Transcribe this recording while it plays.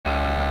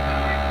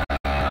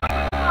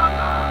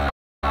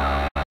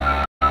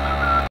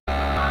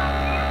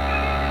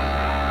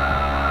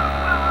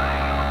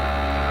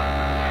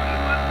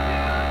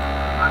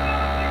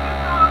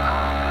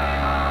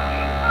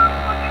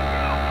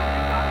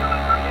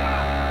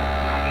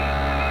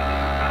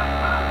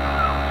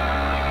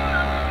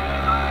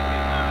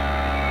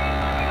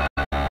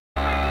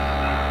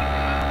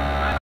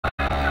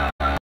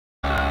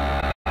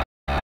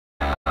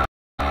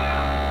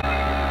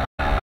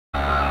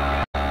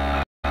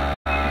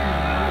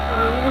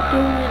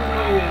doing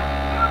that?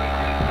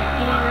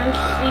 I can't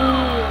see.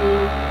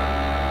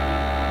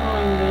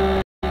 Oh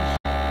no.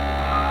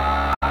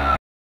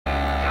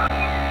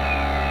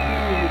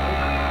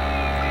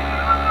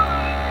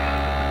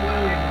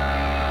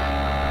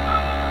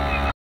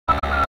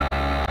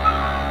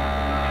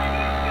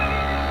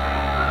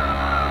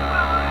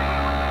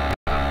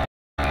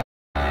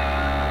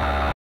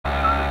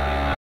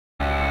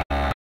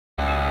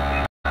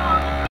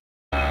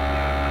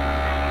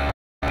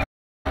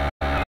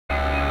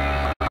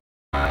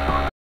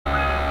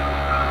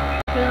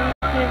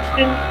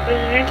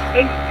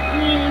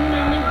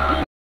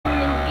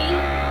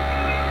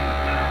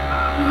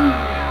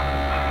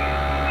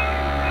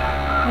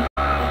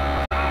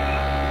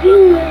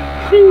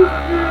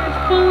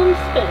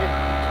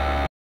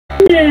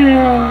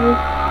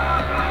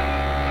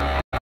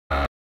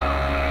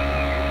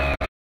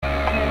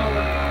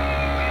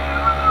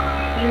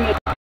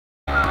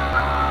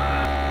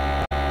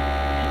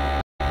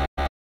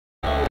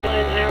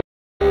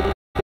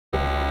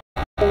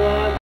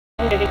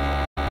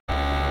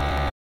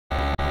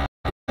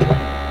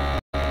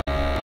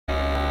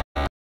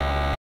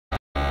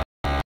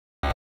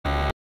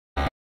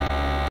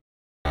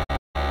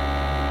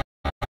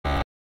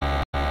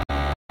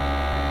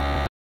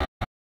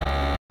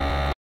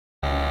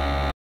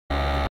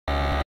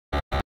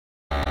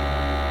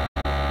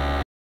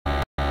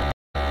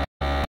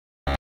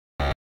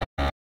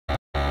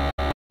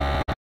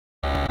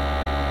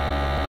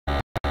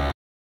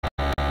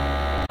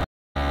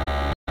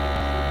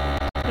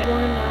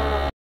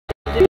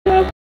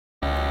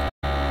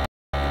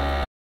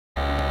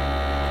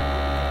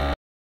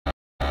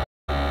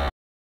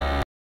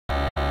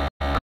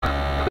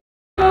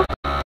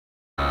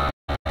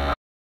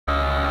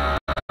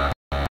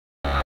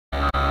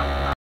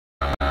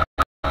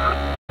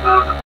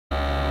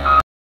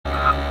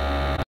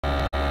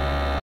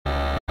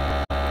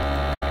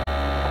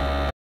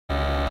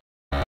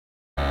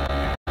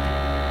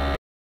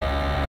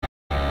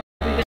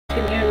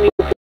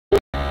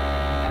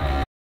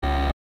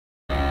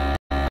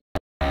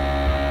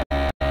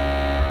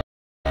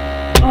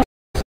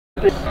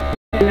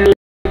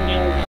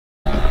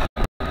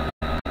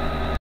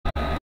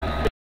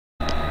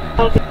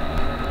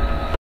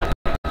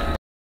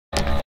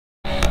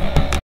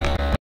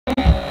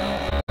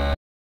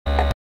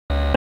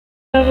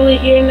 Probably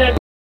hearing that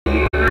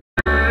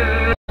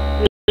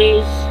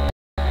noise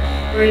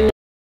or in the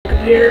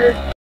computer.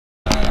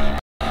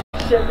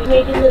 So we're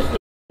making this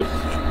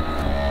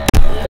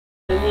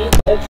noise.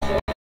 That's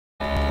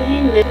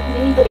putting this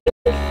into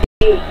the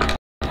state.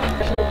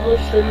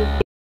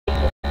 Solution.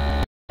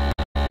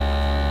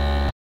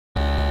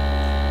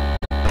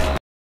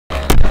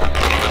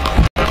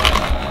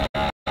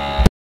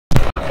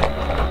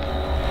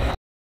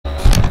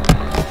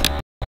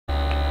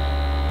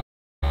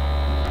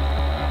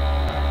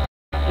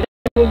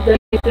 That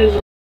is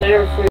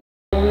there for you.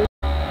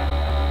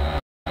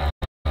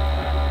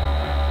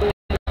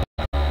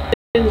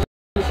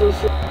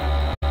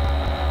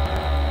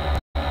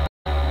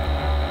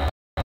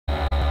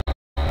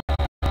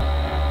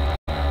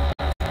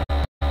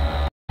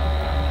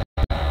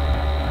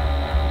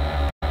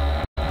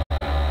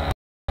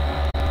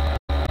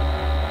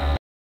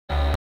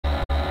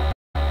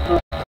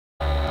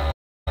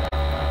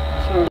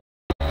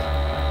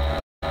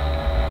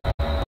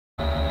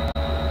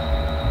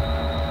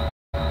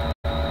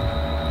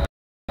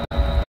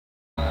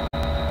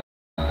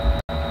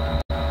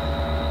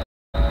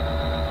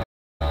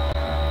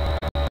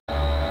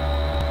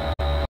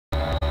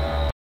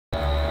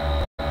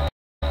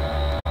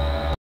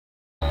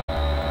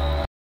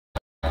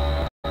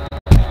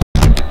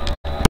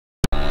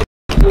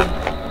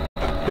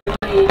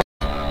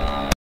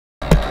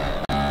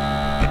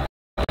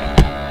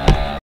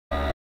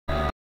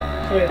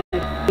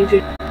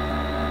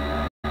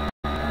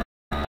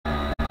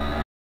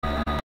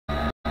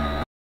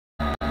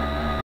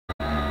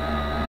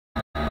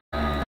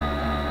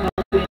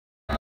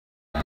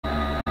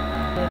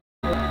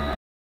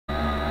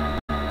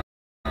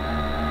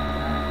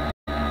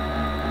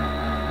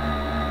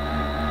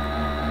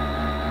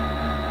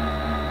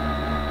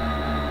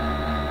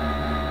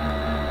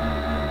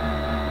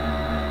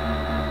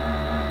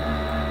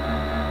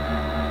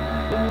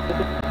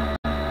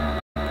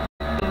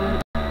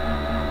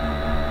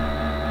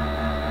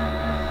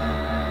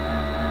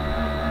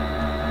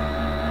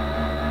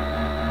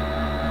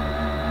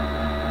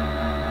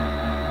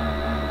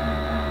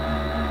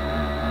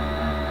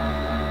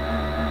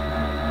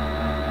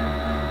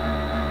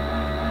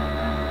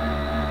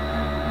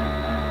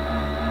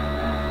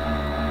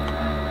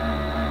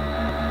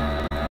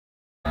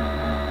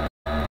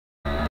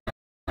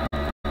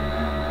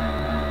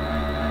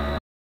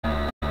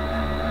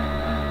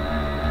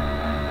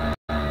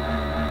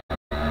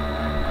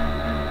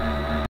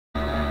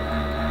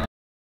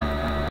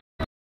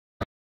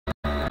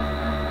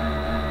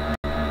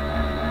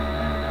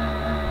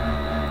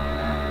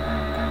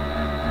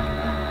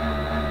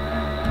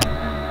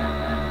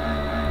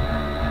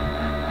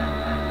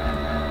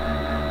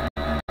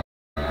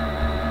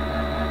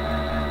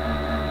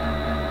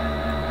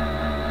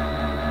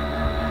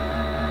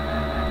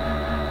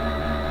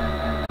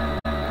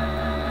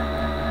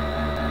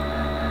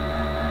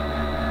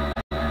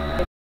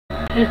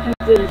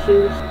 Good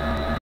issues.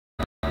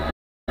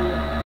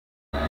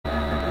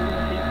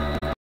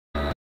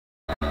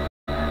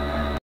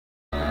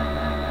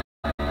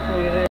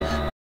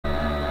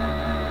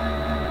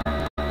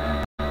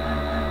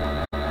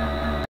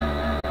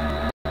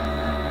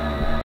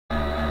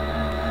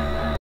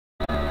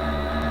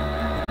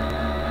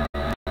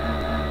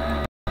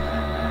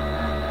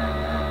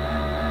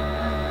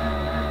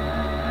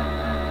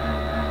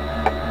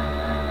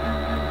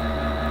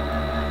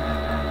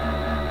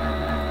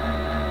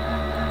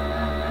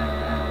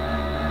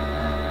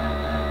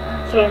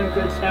 Sorry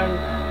for sound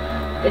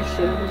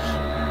issues.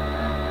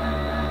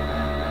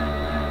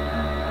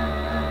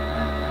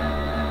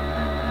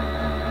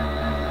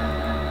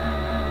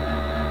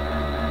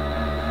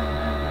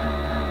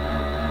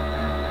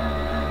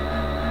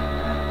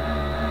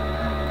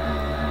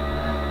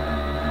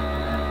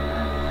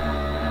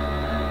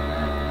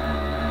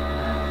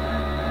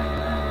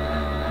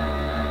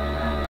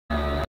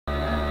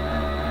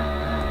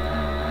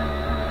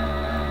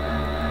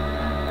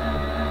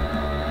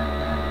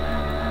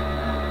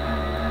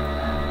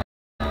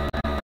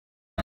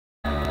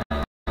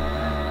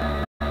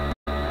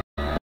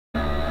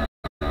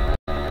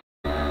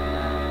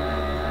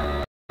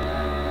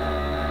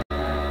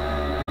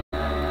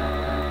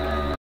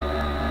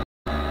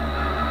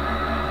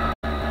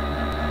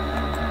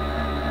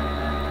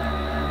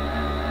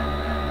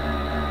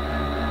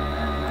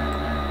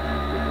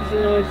 You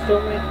know, I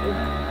still make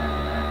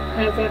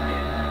havoc.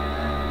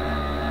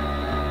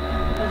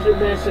 That's if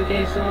that's the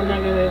case, so I'm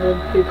not gonna be able to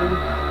keep them.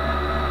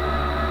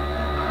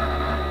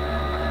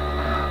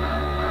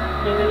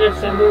 I'm gonna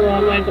assemble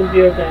all my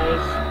computer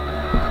guys.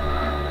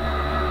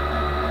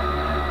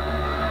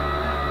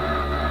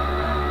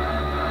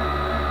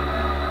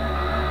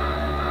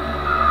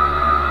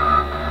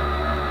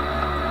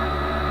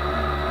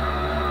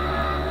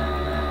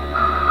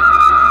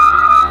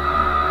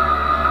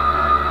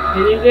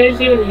 Can you guys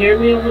even hear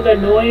me over the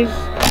noise?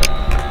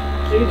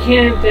 So you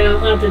can't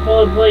have to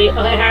play an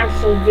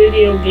actual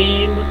video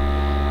game.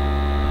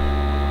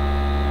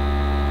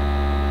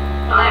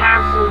 An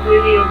actual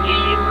video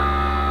game.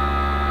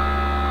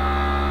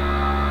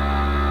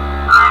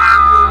 An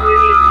actual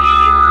video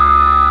game.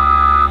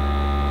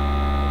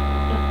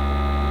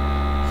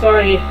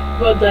 Sorry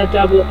about that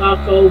double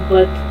echo,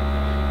 but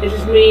it's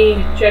just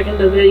me checking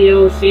the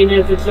video, seeing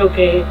if it's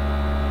okay.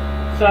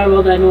 Sorry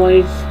about that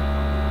noise.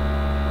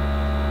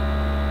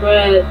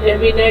 But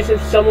it'd be nice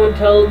if someone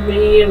told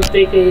me if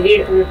they could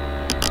hear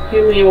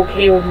me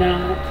okay or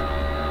not.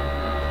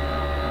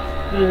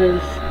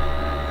 Because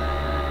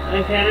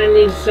I kinda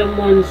need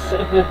someone's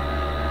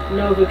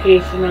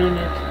notification on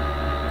it.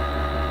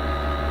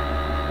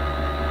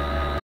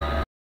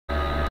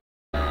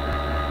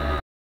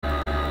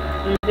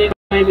 I think it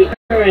might be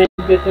urgent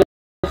because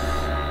the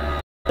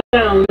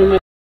sound in my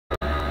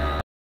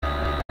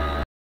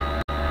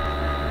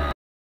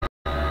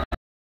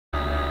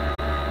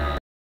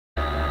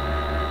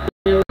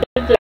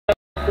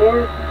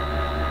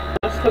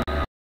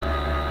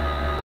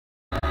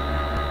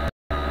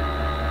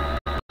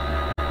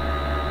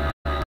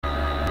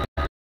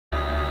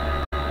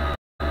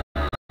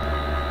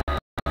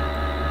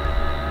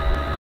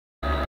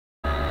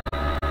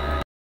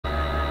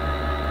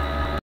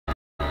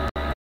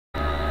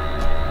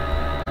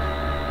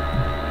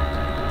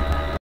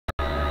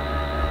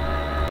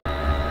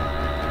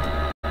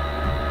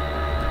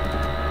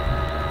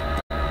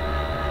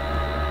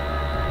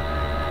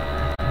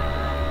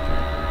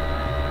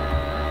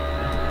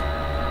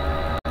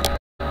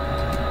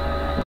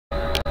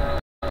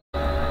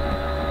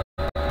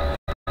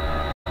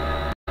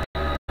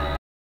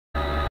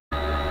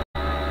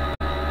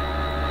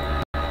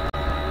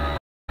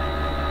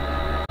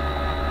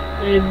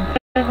and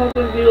I hope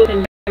you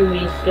can hear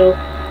me still.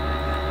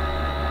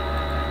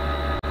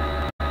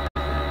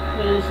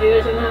 Because you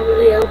guys are not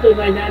really helping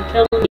by not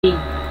telling me.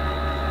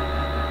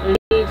 I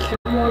need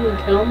someone to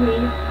tell me.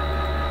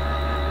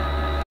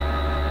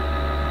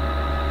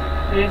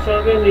 And if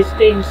I'm going to be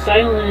staying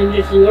silent and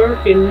just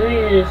lurking,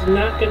 man, it's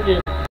not going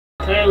to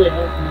entirely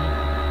help me.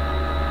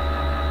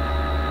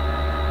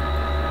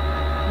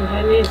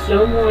 I need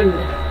someone,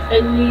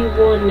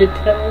 anyone to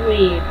tell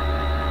me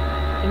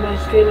if my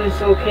stream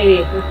is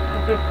okay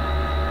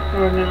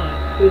or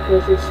not,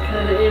 because it's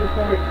kind of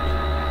important.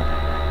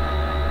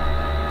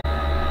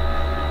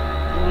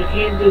 I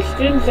can't do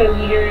streams on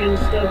here and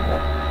stuff.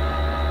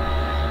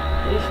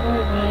 It's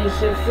more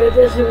nice if it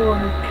doesn't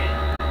work.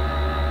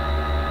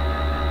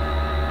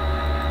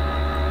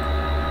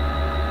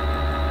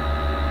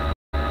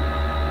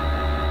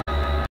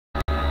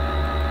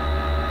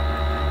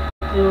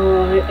 So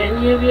are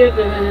any of you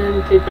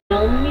going to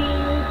tell me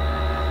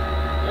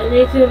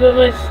anything about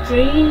my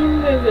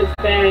stream, if it's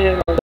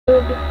bad or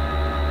good?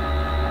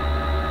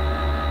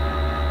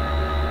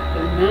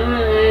 If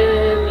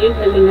not, you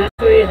guys are not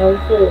very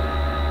helpful,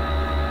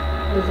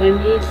 because I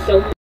need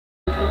someone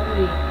to tell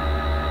me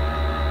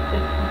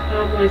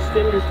how my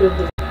stream is good,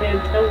 because I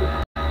can't tell.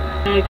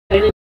 I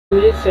can't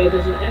do this so it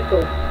doesn't echo.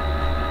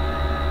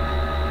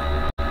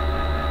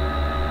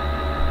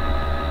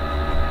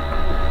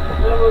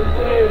 would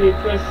very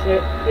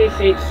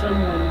appreciate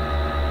someone.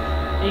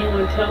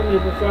 Anyone tell me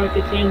before I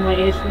continue my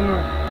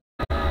ASMR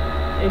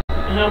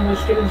how my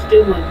stream's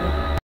doing.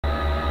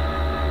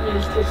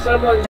 Is there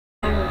someone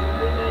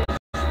there?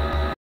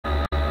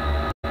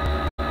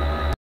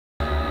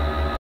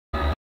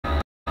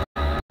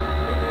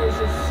 Is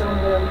there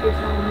someone to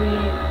tell me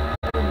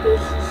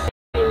this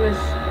stream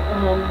is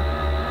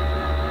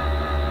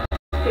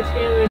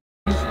continuing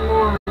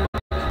ASMR?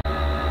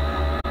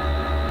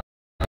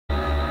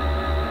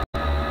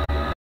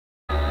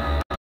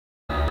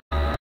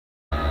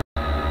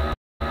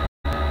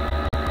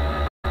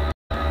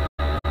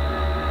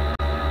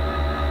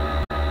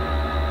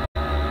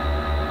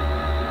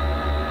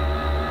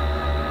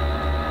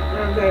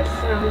 That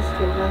sounds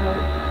too loud,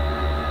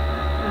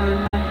 and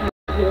I have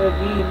to do a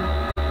game.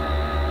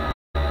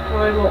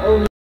 I will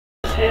only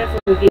use half of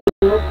the game,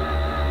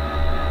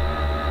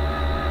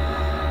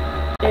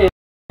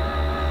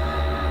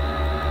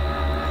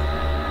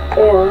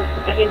 or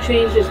I can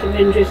change this to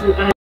Avengers and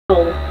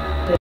l4l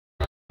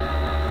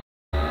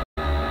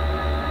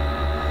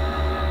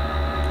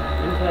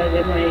until I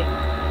get my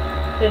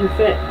thing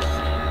fixed.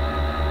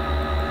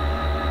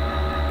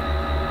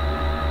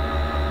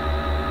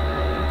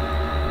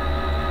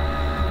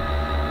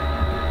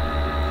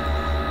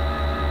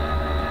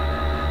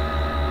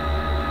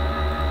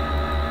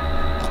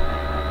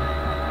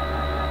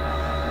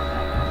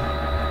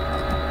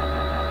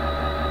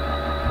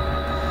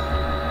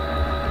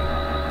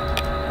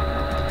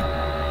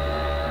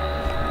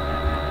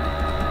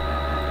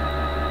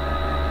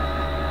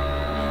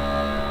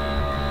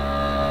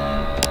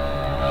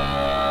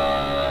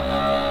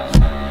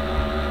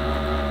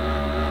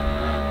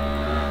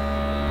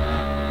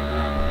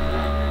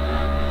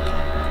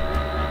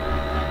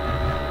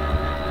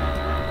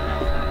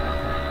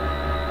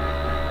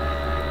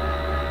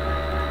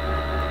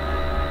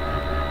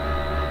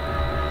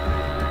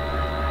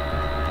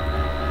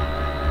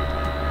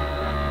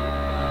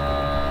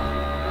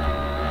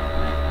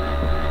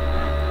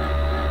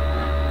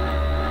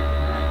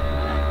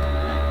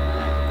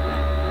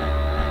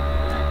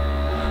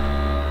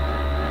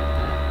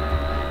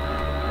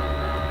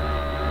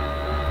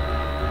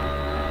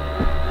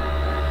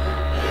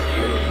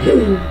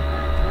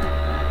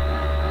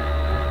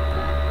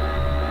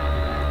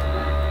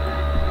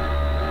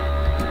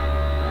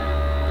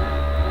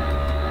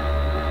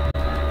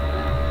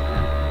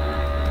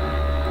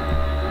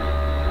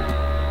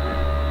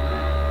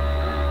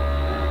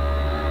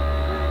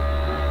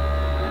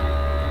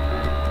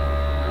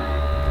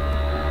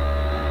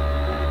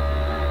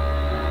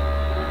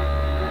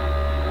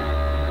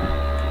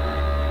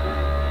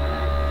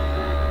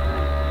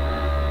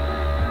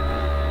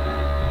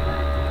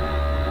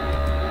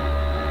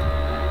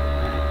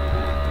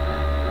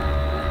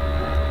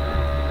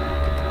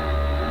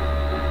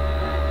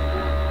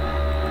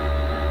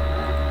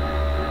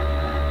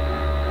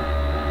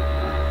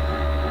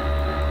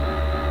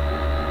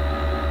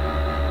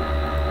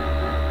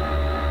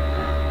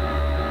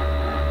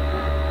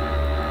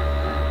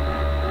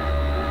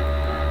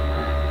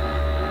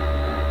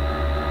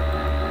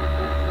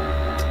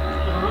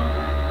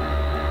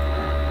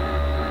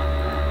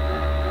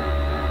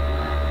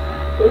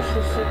 This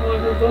is someone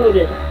who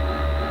voted.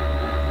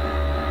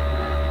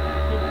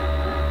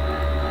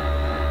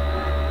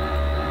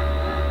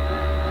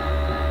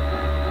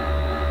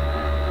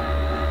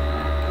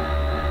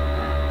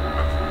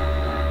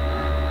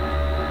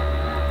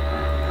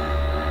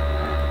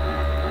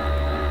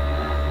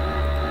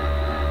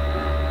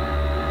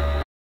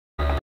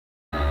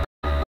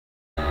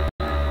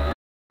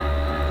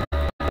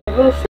 I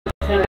will say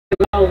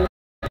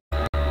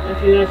if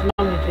you guys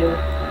want me to.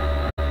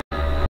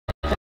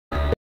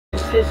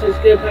 This is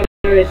good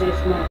primary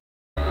small.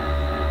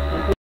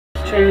 I'm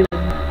trying to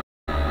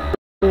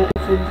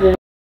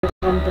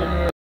something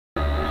or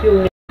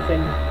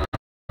anything.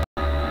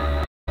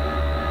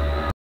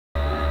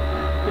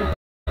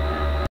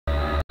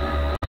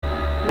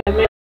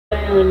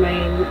 My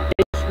main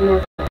is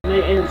more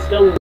and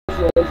still I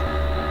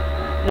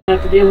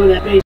have to deal with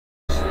that base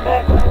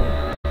background.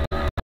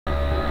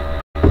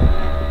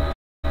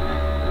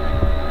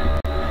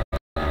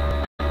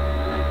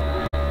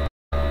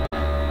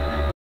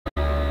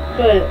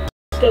 But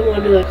still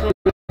want to do that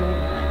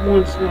comment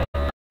once my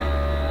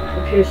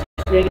computer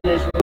starts making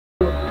this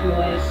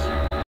noise.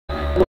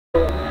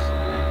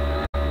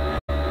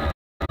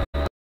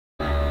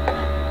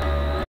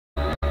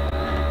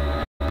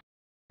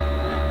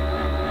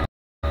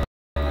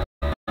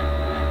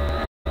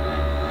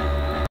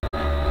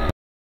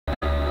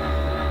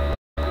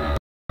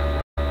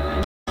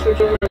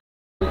 Switch over to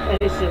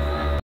adhesive.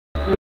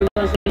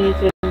 Does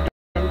anything.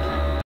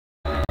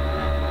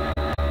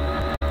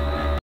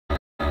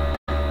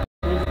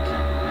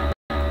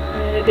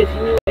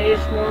 Continue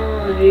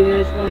ASMR, or do you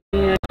guys want me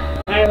to?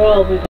 I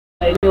will, because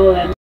I know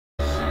that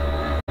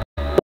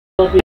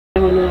will be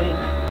annoying.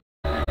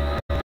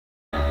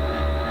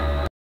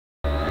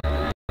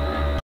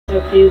 It's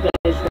up to you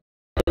guys.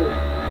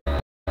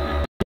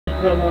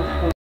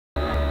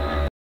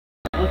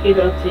 I'll keep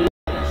it up to you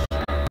guys.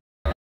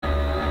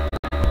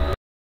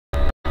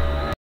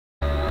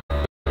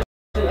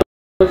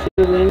 what's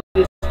gonna win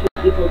is two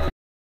people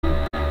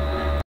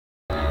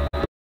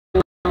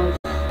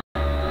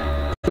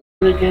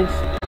against.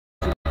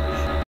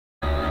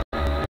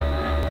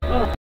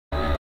 Oh.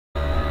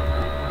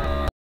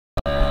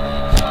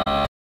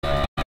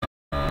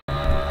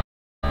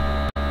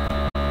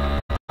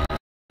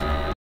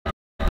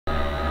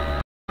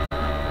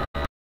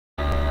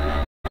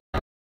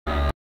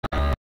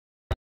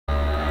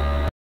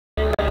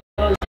 And that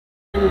was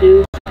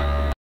induced.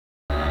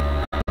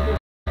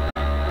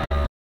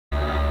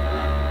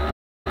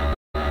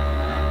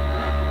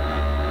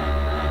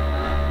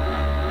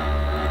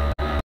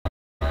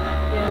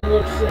 Yeah, it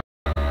looks like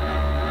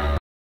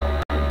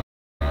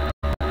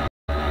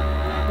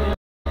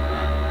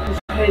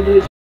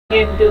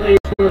can't do it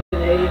more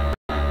today.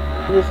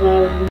 It was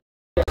loud.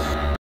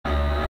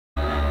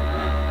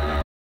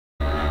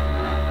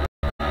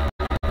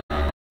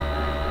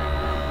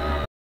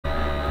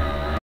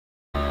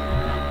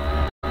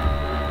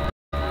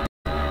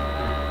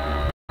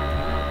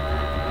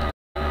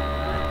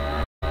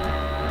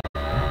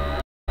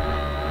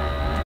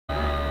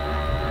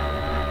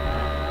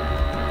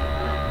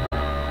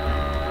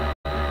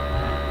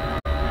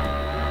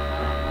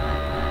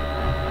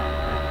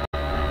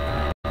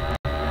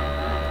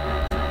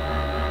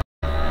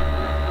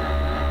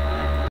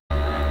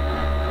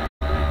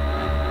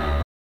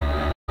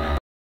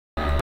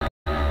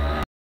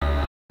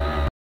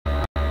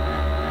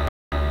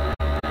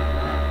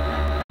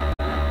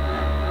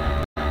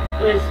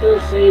 I still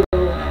say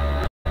though,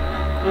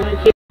 I'm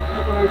gonna keep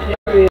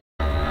artillery.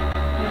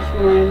 That's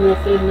where I'm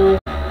nothing else.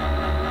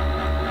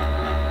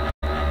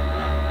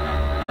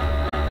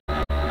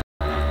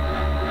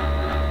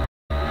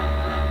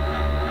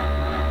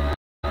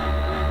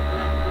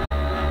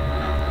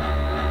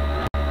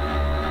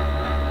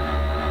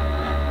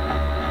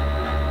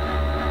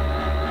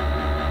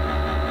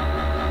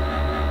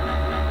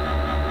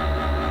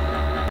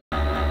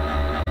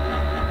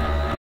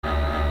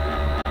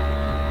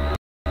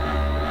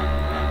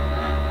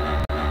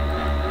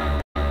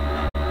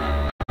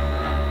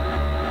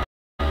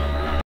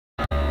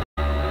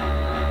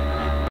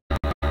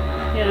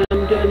 Yeah,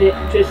 I'm doing it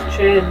just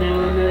chatting now,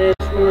 and that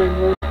is more and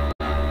more.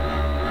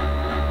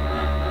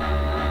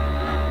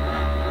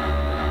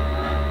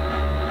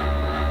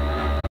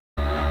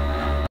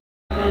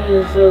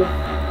 Because of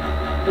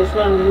this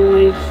loud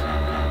noise,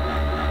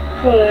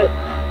 but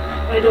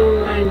I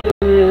don't mind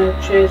doing a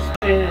chest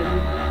chatting.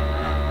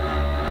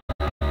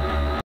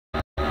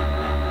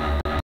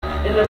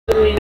 It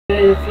doesn't mean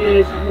that if you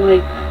guys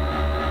like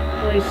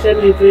send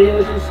me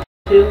videos and stuff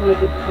too, I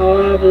could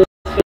probably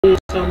show you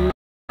some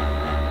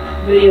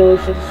videos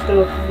and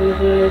stuff if you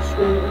guys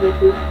want me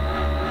to.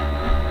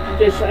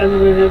 Just I'm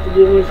gonna have to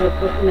do is I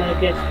put in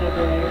that guest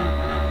copyright.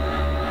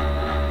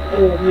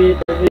 Or mute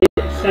the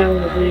video, sound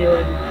the video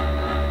and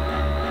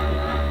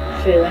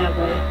say that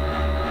way.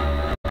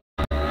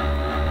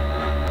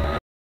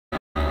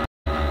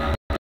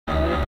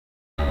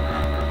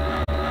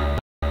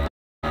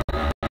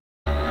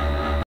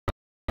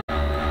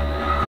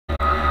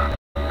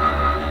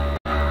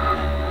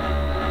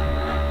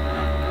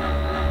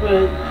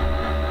 But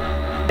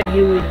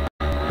hear me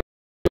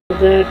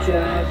that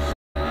jazz.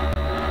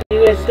 You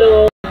guys still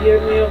all hear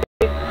me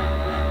okay?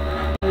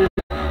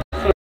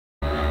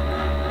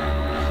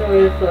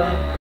 Sorry if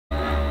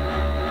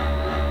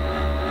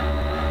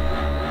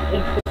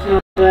it's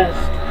not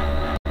best.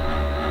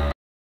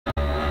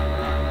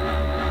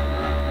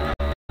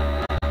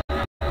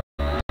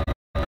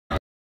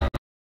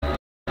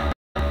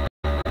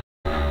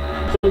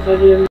 Since I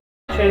didn't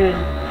try,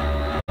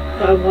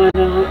 but why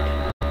not?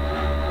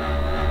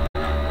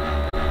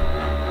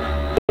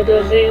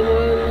 Does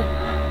anyone,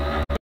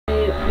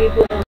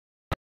 people,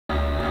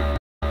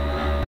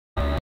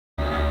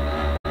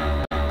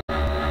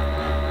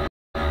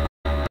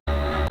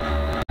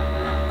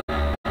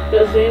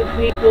 does any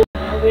people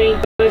have any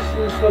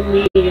questions for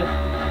me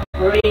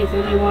or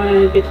anything you want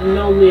to get to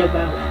know me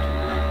about?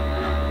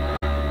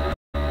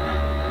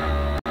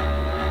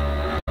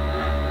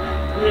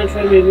 I'm not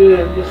trying to be rude,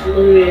 I'm just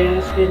literally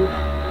asking.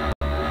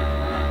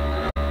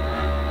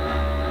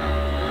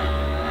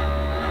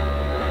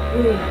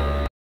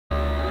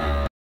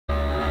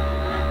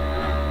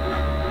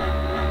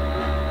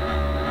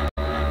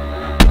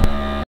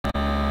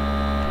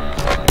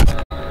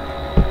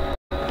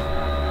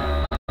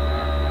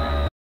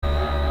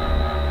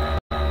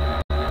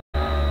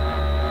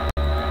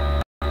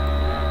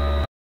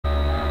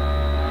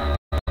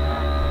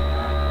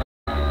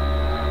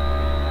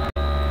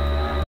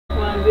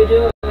 If you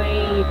do have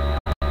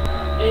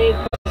any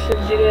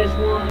questions you guys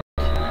want,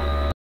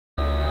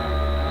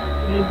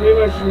 pretty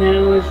much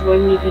now is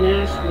when you can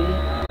ask me.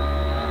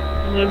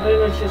 And I'm pretty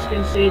much just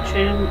gonna say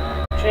channel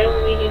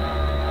me.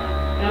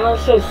 And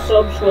also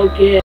subs will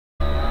get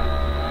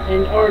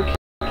an art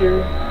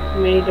character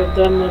made of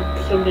them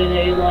with something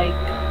they like.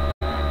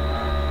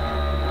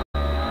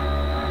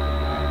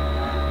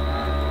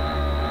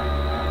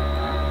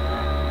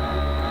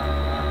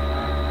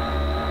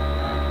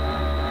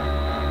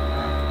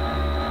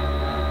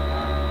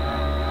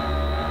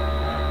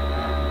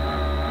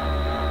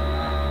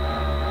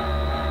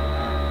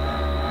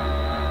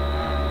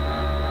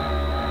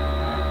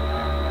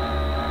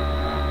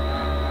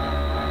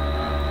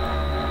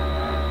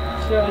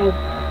 So,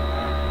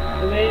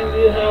 if any of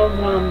you have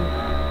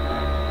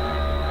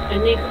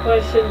any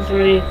questions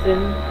or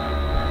anything,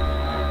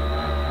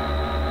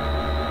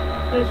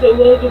 you're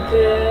welcome to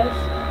ask.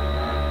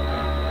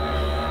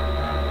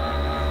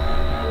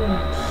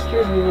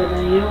 Excuse me when I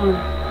yawn.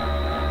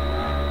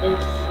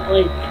 It's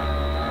like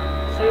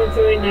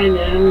 7:39 and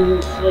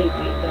I'm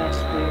sleepy. That's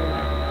weird.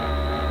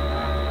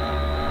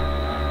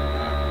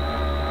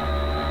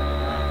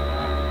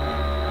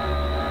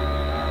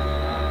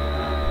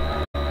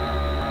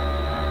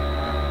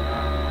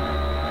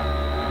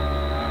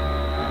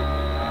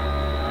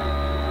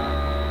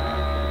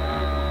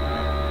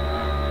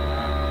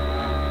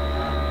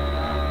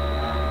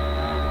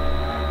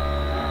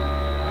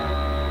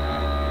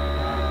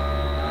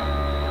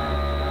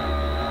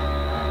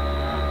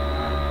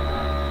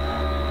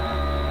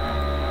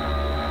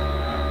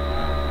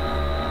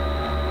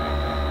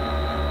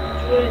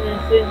 I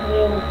think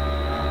we'll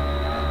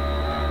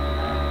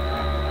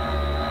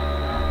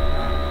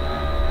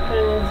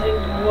kind of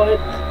think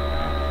what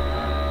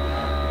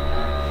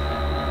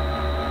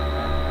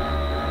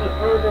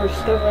order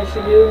stuff I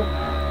should do.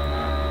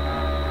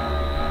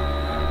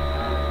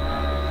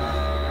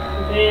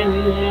 If any of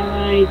you have an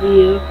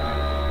idea,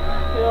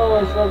 you're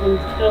always welcome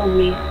to tell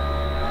me.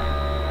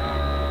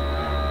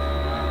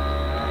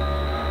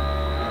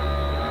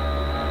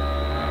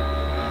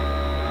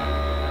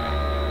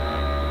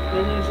 I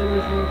know so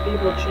much more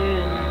people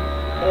chatting,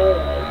 but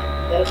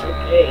that's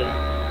okay.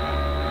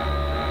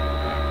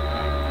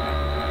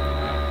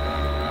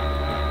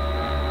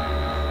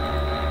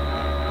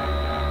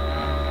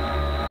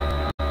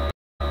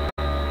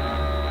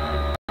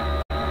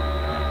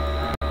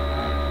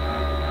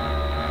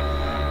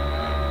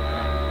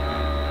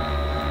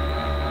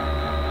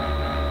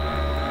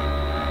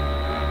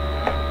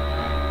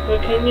 But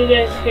can you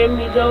guys hear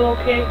me though,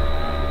 okay?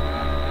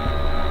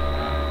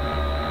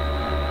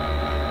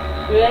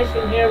 If you guys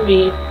can hear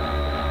me,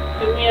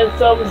 give me a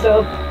thumbs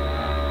up.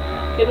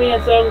 Give me a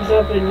thumbs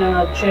up in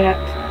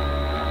chat.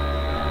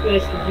 If you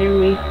guys can hear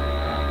me.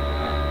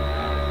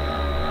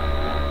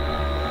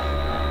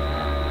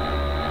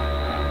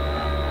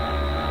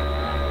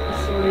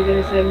 Sorry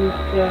guys, I'm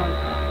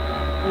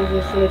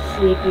just so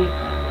sleepy.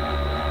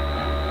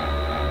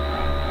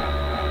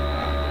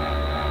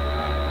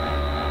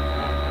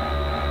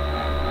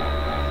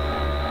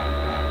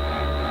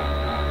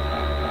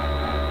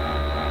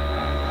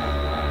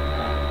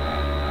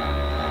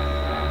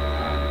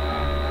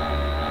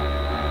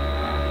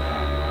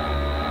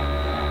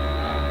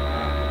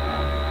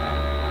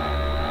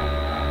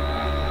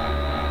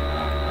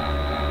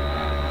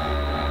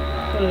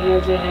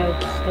 I had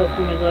stuff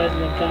in my glass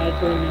and God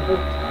when I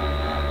hope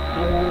I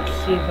won't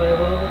see very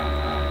well.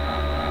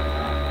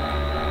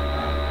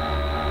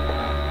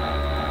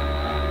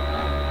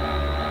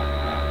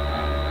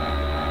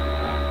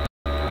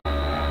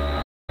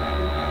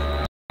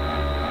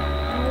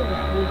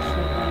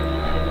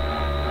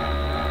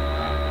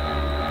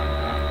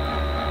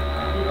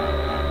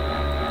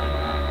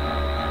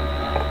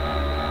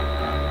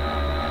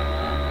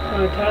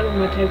 I'm tired of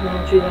my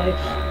technology,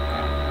 guys.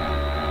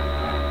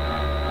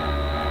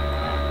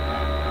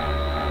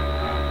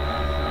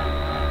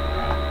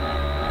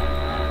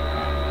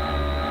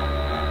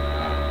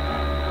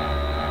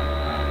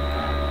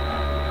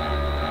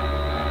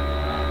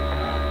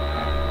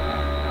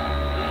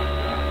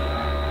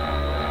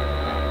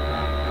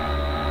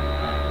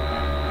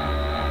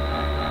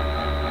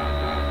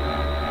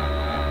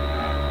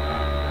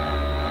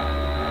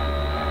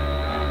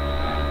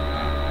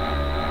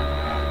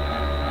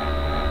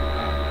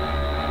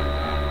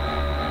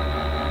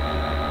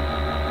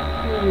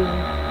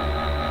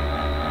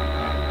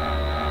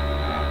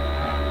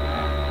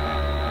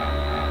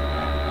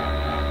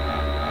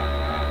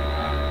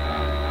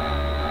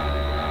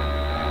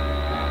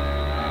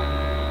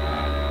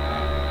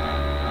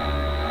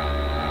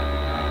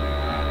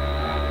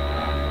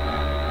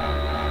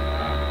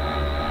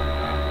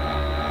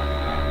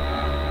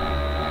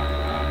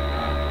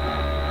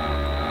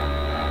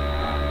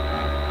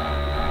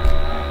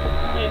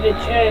 The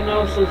chat and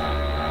also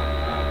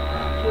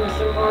do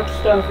some art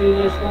stuff you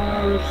guys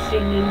want to see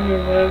in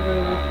or whatever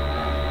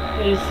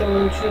you guys so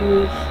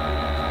choose.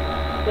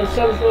 But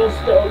some will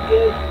still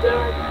get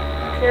their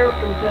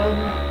character done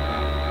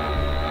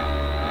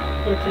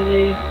for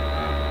today.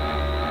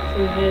 So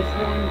you guys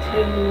want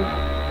to,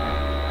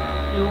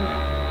 you know,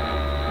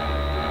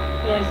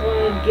 you guys want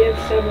to give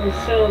someone a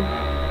sub,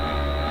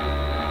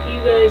 you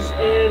guys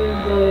and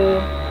the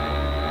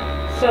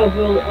sub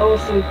will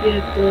also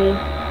get the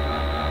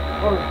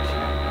art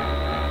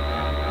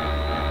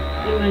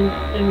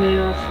in my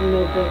awesome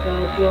notebook.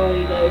 I'll draw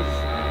you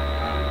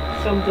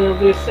guys something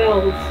of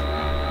yourselves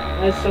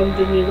as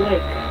something you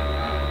like.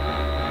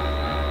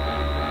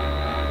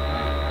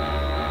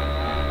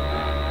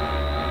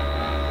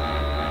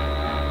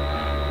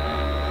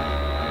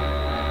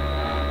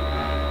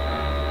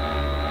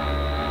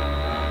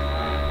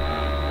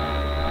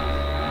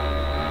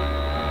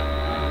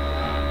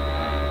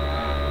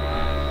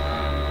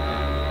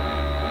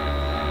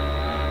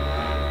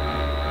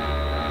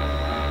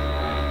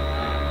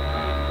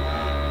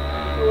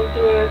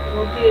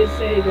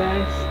 you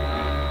guys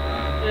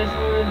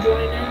want to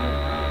join in.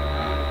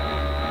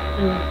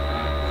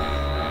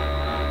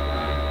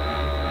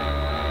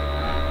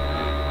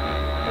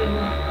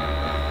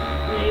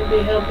 Maybe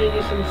help me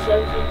get some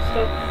subs and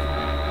stuff.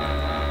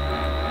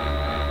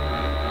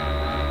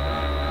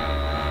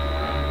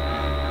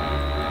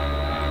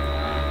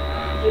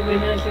 It'd be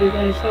nice if you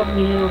guys help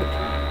me out.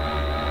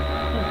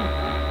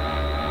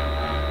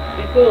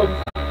 Be cool.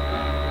 You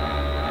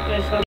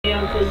guys help me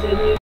out because then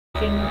you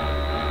can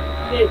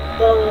get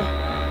the.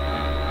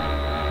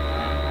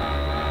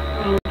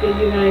 I'll give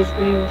you guys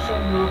video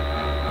somehow.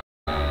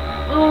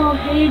 Oh,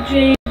 hey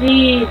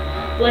JD,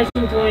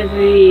 Blessing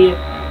 23.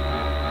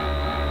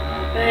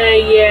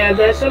 Yeah,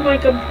 that's on my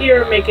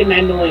computer making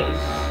that noise.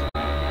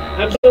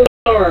 I'm so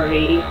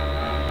sorry.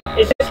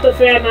 It's just the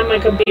fan on my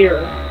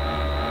computer.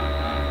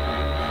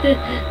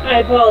 I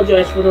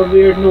apologize for the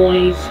weird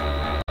noise.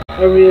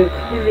 A real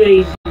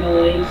crazy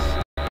noise.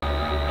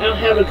 I don't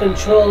have the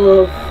control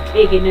of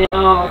taking it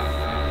off,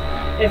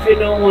 if you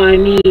know what I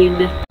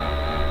mean.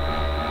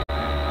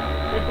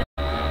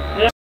 I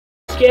don't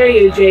scare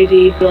you,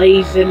 JD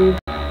Blazing.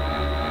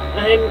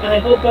 I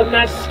hope I'm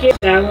not scared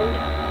sound.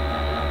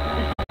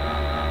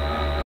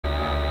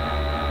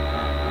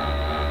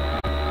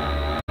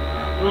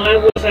 Well, I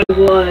wish I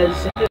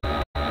was.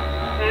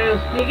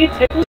 You get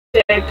technically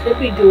I could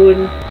be doing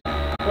a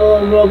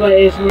little robot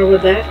ASMR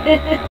with that.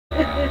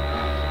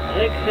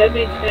 That could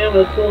be kind of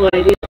a cool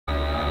idea.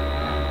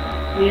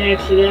 You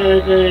actually got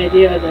a good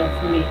idea there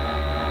for me.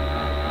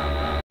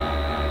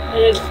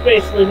 And it's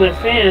basically my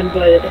fan,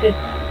 but it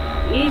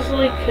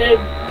easily could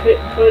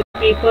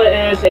be put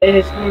as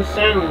ASMR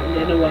sound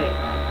in a way.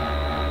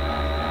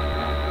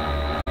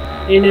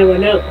 You never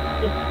know.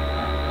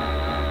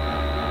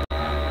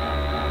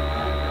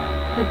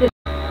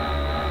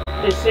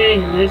 Just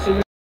saying, that's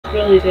a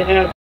really to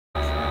have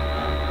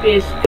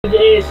this good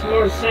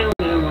ASMR sound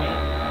in a way.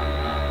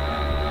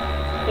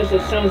 Because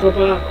it sounds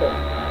robotical.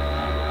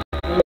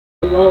 I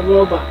love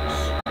robots.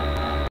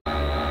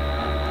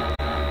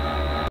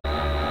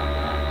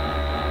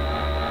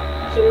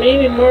 So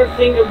maybe more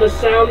think of the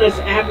sound as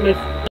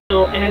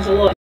as a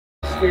little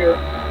atmosphere.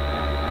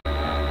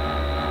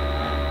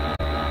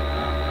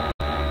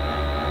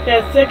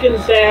 That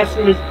thickens the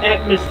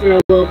atmosphere a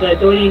little bit,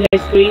 don't you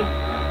guys agree?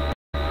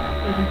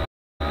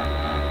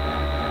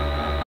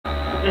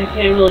 I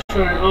can't really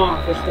turn it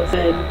off, it's the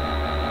thing.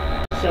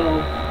 So,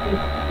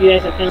 you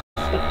guys are kind of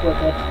stuck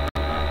with it.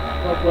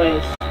 Both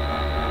ways.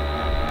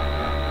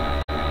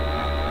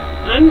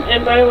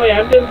 And by the way,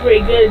 I'm doing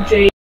pretty good,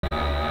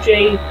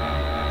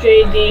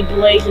 JD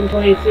Blazing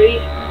 23.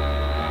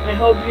 I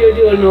hope you're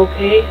doing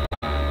okay.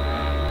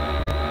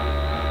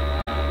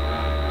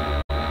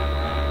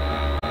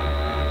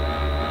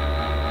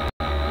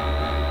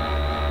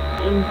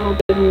 I'm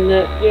hoping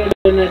that you're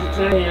doing as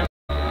I am.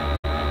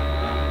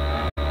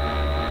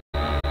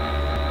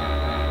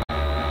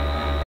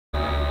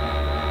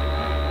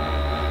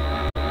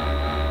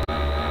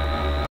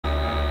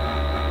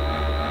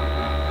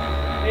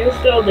 Are you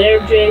still there,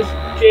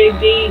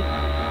 JD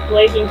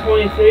Blazing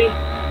 23?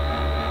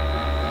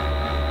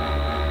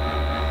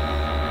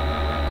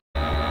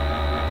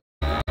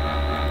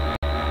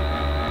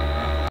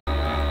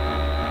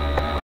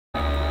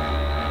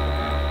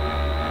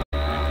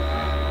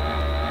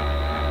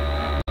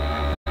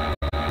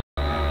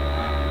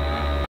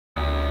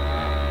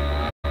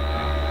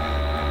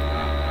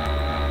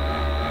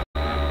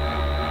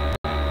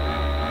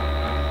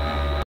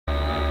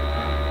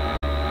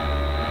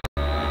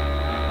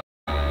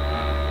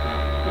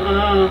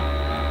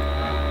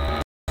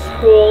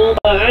 Cool,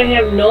 but I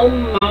have no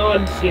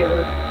mods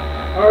here.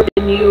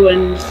 Arden you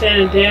and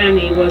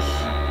Sandani was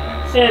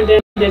Sandani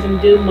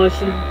doesn't do much.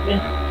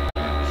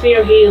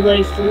 Fear he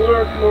likes to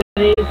lurk more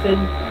than anything.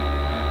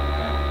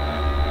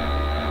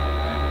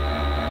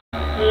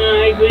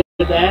 I agree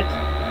with that.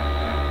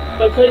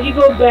 But could you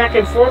go back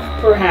and forth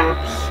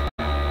perhaps?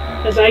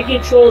 Because I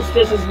get trolls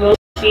just as well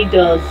as he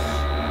does.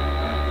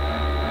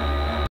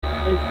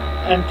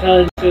 I'm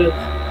telling the truth.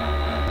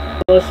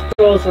 Those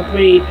trolls are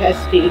pretty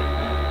pesky.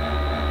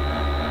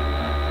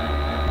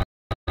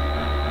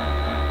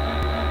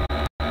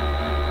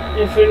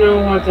 If you know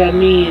what I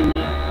mean.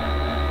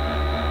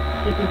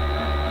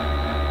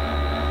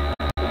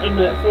 I'm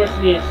not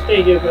forcing you to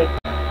stay here, but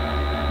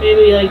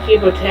maybe like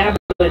keep a tab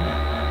on,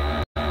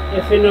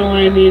 if you know what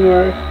I mean,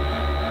 or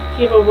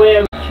keep a way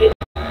of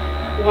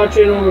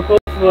watching over both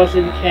of us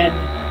if you can.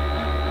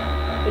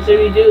 Because if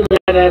you do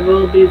that, I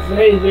will be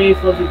very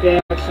grateful if you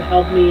guys to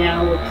help me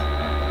out.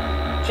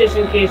 Just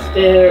in case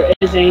there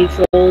is any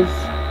trolls.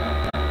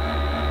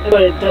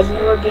 But it doesn't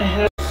hurt to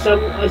have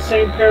a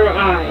second pair of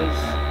eyes.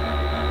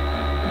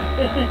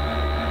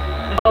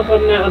 I hope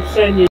I'm not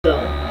upsetting you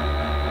though.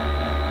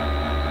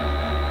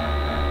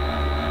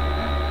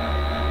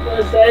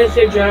 Because that is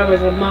your job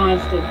as a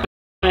monster.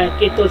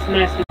 Get those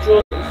nasty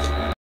trolls.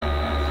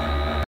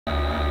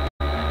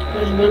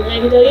 There's one thing I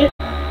can tell you.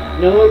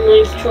 No one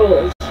likes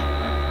trolls.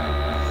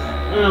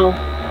 Oh,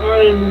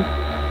 or in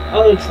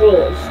other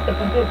trolls.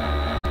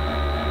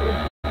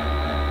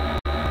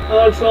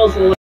 All trolls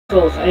will like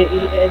trolls.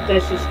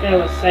 That's just kind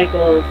of a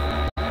cycle of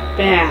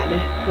bad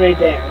right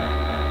there.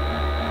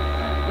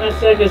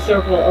 That's like a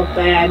circle of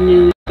bad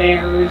news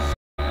bears.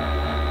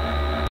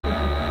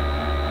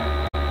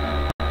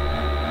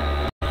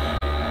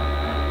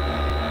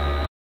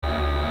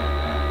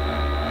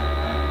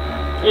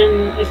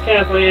 And it's kind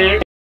of funny,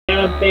 I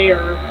got a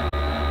bear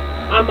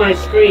on my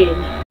screen.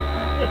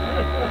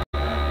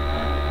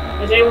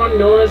 Has anyone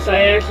noticed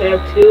I actually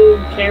have two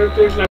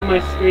characters on my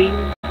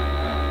screen?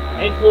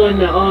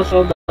 Including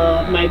also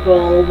my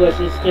goal, which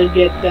is to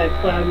get that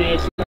Cloud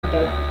Age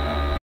product.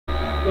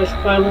 Which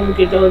probably won't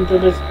get done until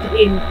this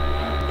thing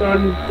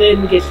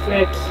gets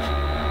fixed.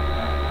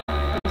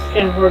 It's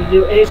kind of hard to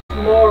do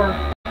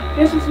ASMR. I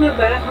guess it's not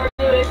that hard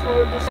to do ASMR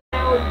with the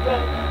sound,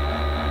 but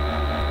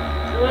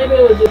I might be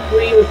able to do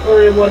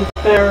pre-recorded ones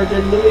better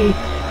than me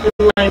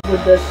live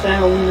with the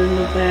sound in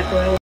the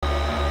background.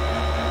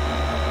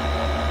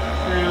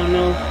 I don't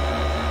know.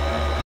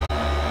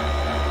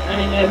 I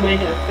think I might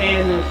have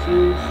fan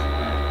issues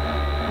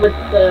with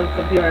the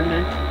computer I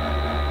meant.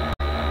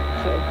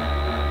 So,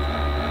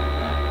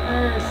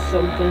 that's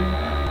something.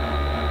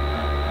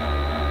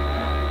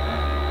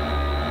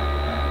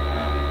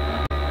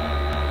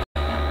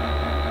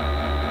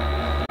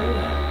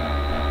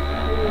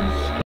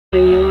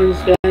 Yawns,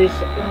 guys.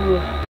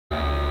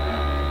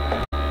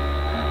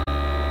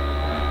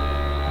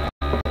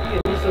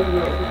 Get myself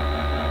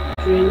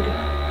a drink.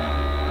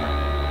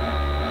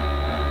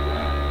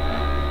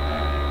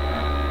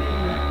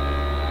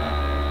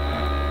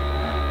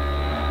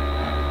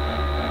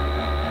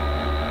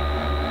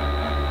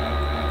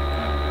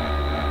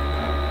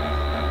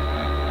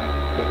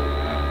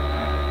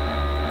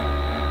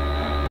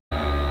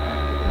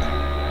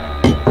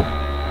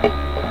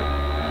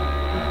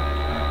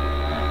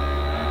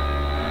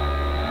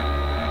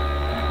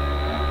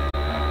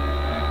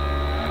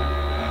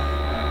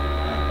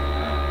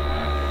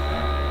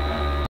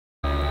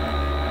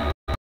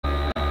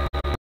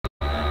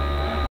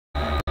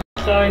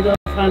 Sorry though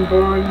if I'm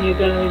boring you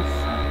guys.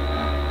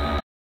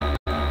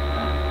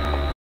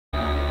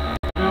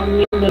 I don't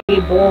mean to be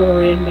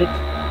boring, but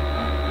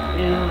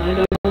yeah, I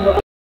don't know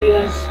what you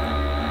guys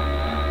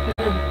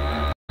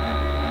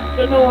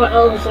don't know what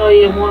else all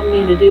you want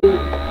me to do.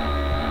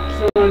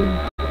 Someone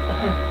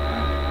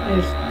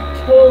has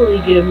totally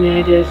given me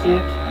ideas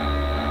yet.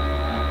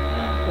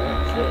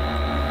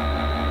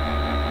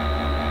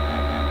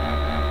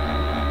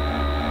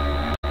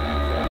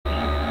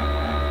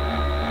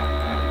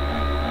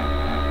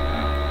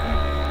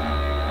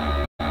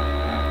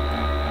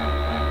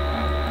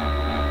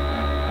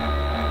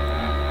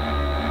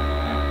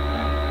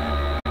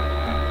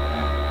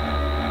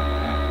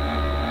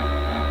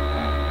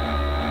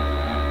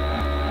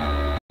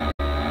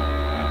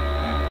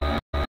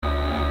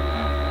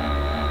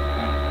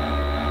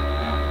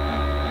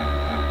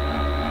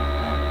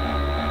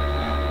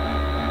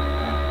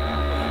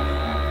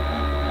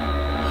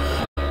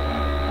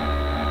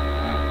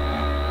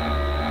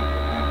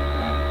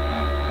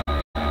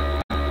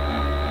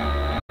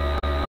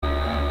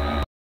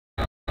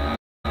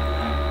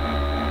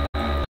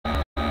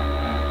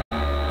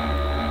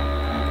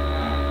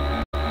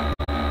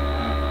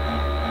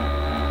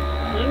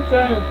 I'm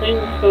trying to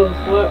think of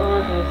what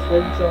art I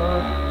should draw.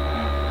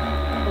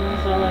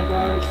 Because I like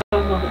art so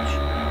much.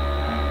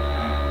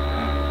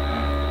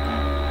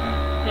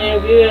 And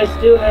if you guys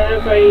do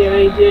have any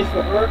ideas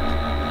for art,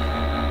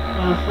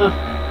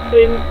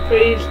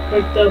 please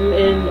put them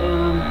in,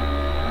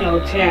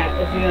 chat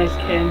if you guys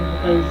can,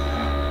 because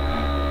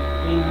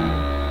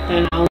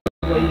then I'll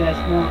know what you guys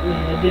want me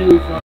to do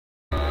for.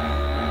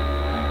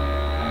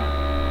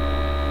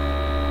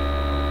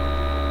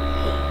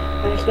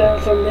 Let's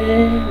start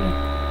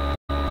something.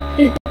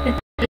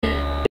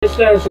 Let's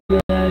start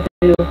something that I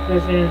can do.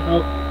 That's gonna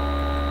help.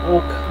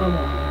 Oh, come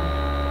on.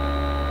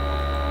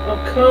 Oh,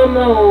 come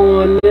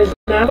on. It's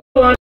not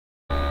fun.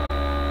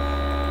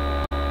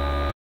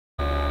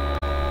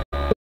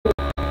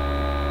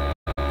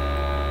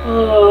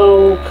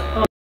 Oh,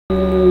 come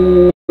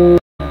on.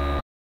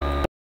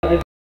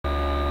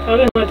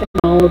 Talking about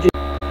technology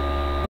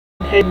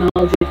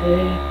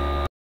today.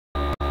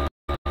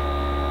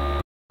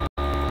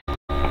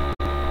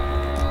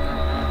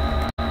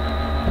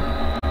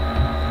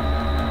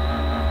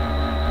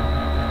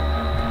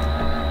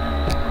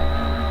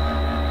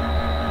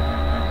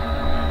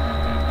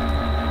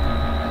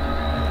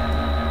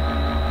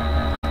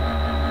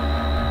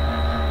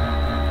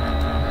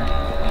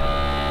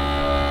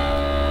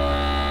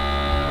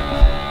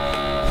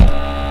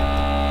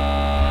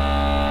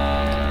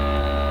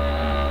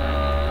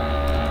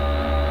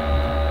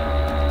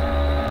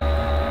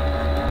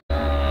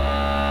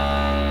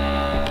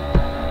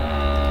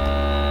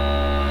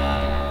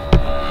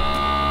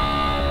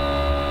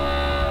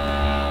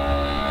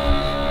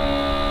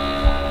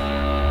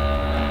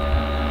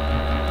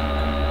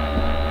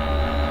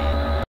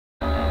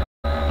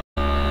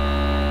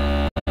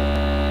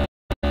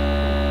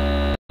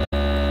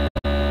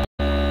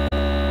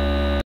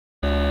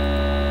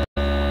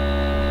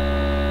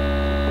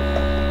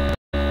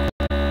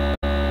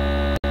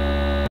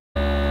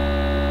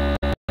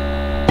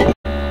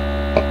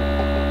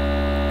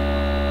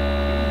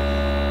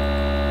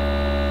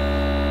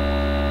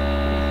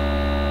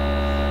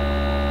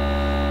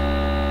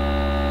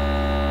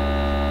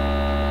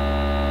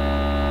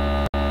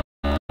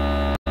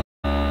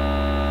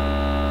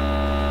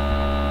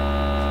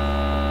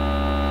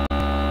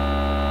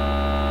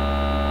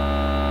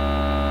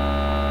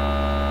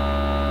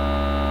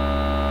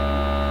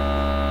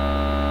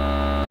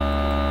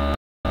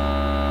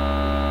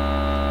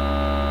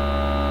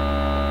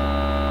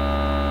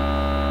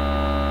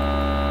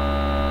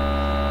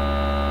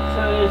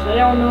 I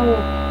don't know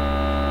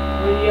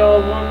what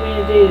y'all want me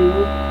to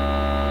do.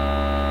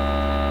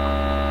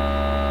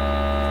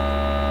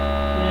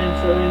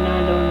 And I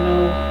don't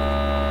know.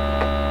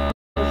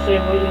 I'll say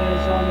what you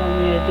guys all want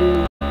me to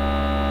do.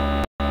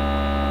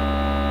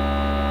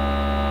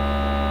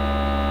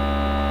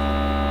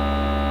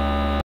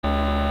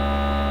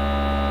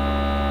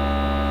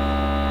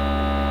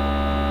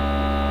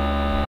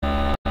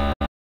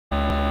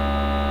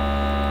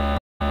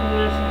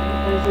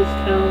 Just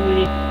tell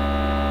me if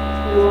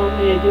you want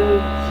me to do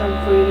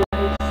something for you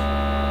guys.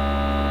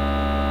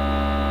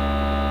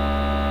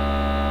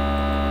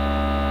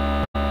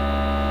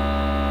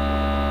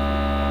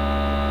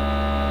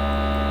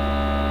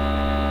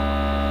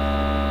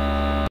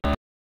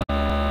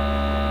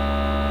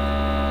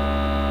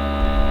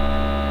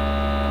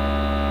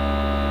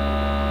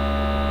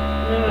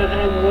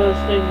 I was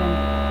thinking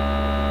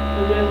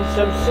of doing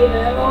something. I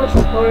know it's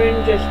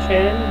hard just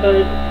 10,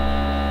 but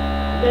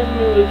doesn't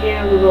mean we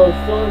can't have a little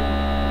fun.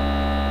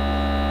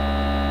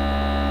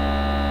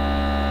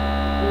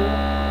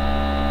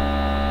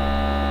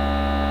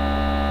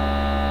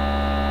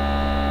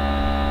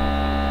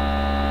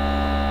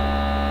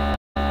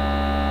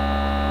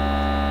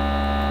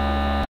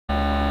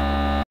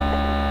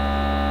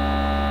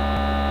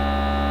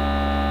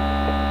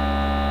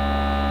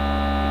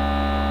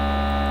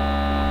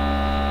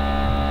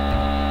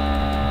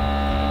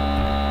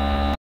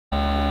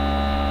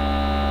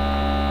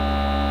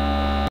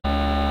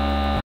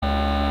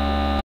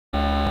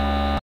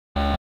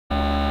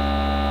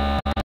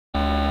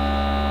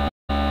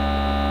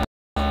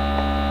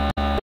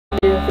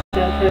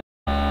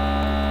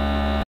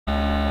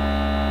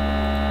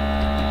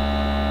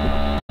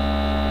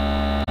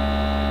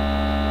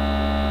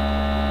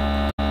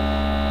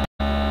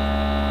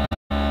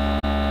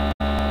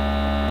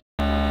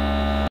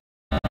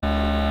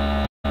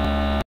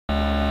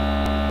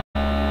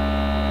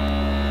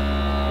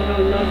 I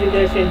don't know if you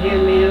guys can hear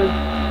me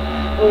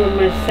over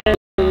my set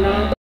or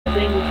not. I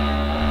think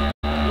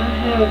I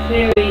have a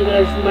theory you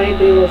guys might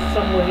be able to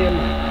somewhat hear me.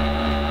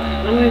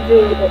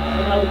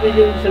 I'll be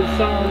doing some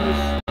songs.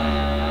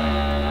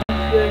 If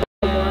you guys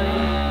don't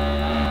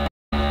mind.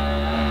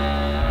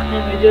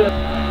 I'll be doing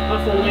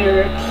off the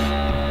lyrics.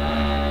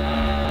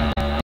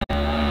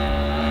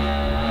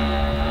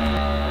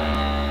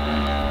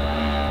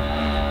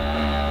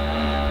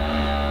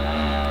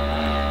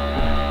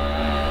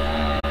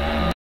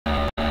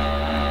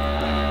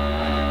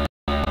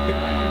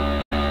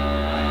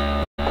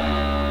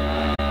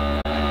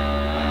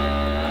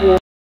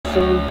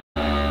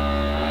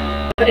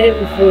 I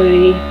am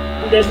funny.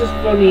 This is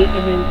funny. I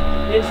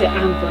didn't say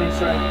I'm funny,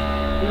 sorry.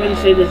 I'm gonna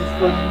say this is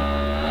funny.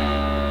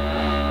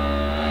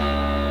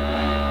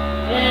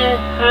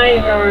 Hi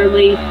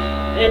Harley.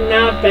 And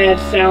not bad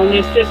sound,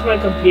 it's just my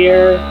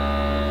computer.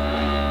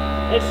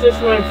 It's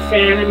just my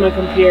fan and my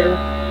computer.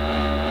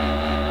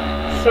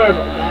 Sorry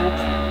about that.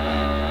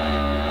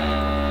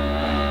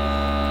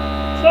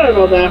 Sorry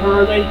about that,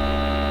 Harley.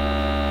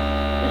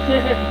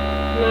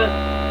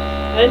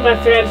 I think my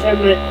fan's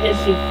having an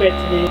issue fit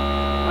today.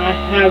 I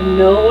have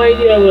no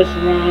idea what's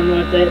wrong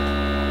with it.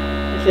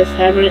 It's just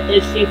having an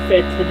issue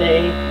fit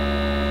today.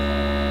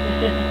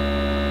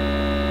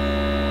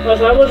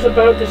 Because I was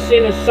about to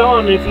sing a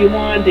song if you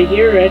wanted to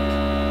hear it.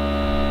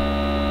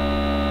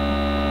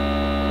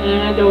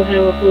 And I don't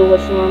have a clue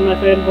what's wrong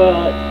with it,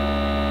 but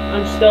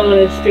I'm still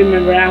going to stream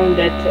around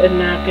it and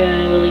not going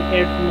to really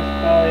care too much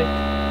about it.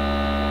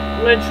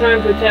 I'm going to try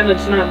and pretend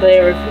it's not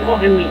there, if you know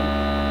what I mean.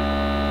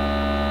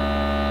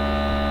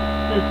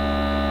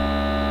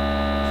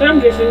 So I'm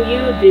guessing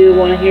you do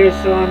want to hear a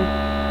song.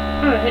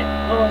 Alright,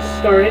 I'll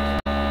start it.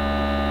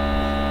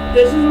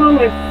 This is one of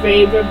my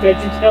favorite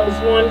VeggieTales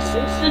ones.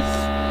 It's just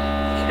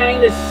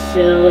kind of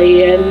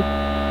silly and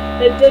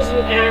it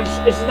doesn't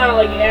it's not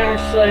like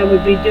actually I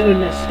would be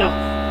doing this stuff.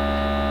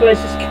 But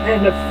it's just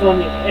kind of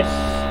funny.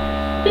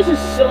 It's a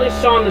silly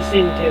song to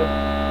sing to.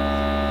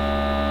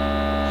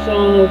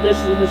 So this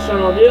is the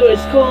song I'll do.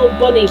 It's called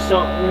Bunny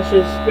Song. This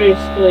is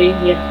basically,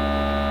 yeah.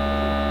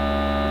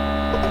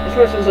 This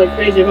person's like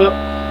crazy about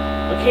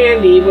a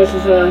candy, which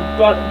is a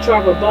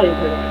chocolate bunny,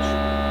 pretty much.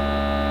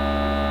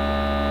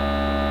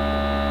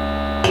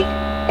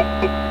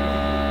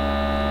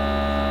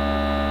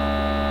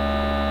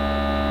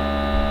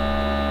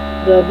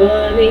 The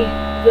bunny,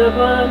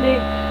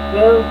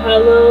 oh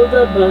hello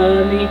the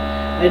bunny.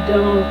 I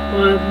don't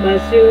want my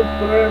soup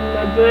or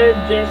my bread,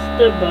 just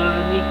the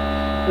bunny.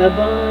 The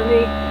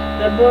bunny,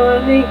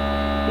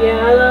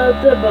 yeah I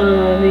love the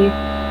bunny.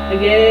 I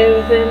gave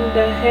everything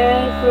I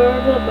had for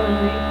the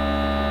bunny.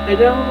 I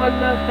don't want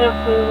no help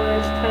when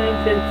it's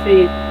time to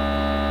feed.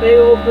 Big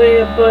old play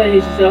of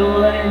buddies is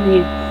all I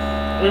need.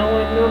 I don't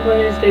want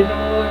nobody's to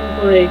go and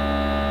play.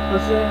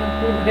 I'll sit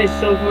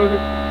myself over,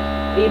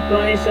 eat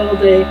bunnies all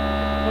day.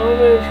 I'm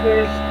over to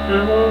church,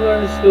 I'm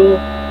over to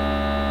school.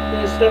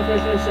 This stuff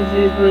is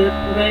necessities, but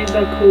bunnies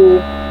are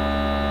cool.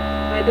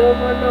 I don't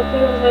want no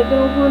pills, I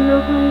don't want no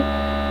honey.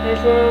 I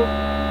just want to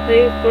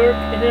play bark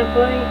and a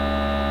bunny.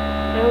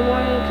 I don't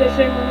want to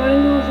sing my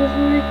nose is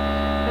mine.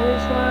 I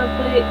just want to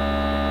play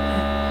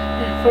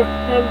for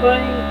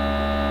everybody.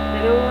 I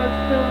don't want to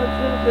know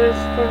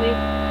that's funny.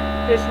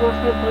 Just want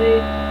to play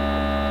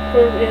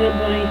for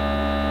everybody.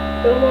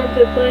 Don't want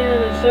to play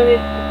on a sunny.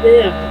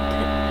 Yeah,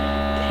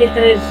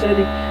 it's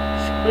sunny.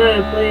 Just want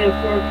to play it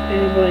for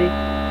everybody.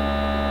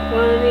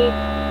 Bunny,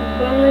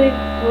 bunny,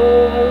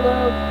 oh I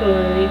love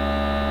bunny.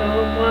 I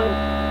don't want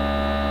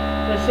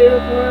a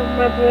syrup for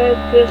my bread,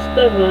 just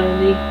the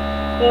bunny.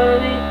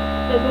 Bunny,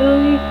 the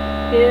bunny,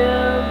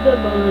 yeah the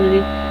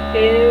bunny.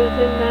 Here's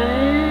the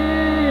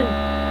man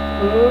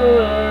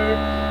for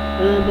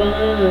a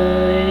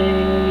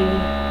bunny.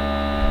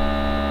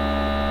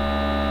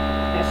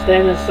 That's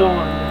then a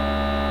song.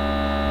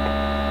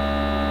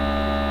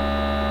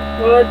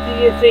 What do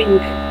you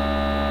think?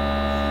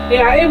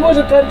 Yeah, it was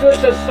a tongue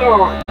twister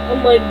song. Oh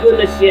my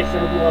goodness, yes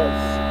it was.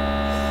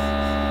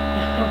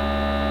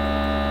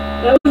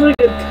 That was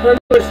like a tongue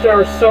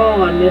twister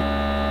song.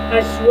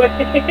 I swear.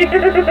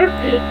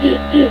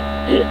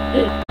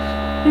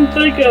 It's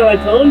like a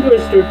tongue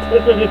twister.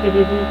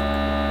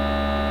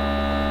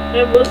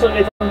 It looks like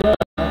a tongue twister.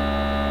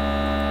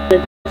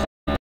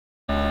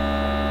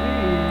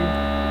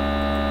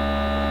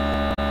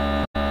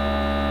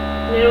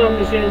 Now I'm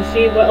just gonna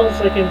see what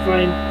else I can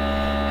find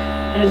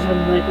as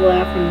I'm like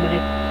laughing.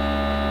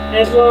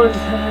 As long as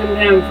I'm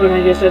having fun,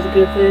 I guess that's a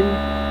good thing.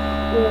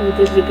 Ooh,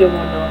 this is a good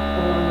one though.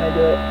 Hold on, I'm gonna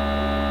do it.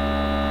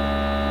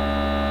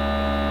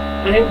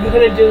 I'm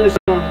gonna do this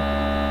song.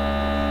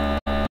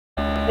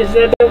 Is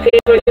that okay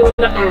if I do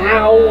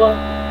ow?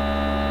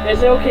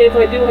 Is it okay if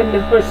I do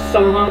another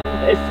song?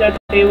 Is that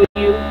okay with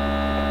you,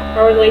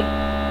 Harley?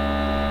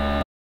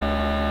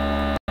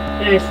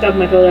 And I stubbed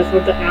my toe, that's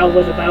what the owl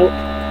was about.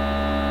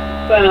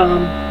 But,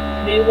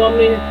 do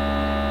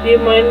you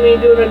mind me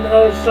doing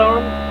another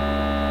song?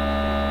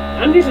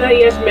 I'm just not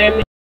yes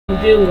ma'am,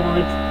 do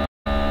want.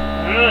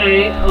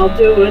 Alright, I'll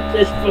do it,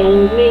 just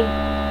phone me.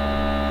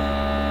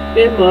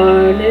 Good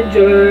morning,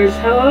 George,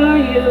 how are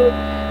you?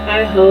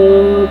 I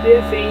hope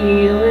you're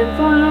feeling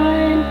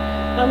fine.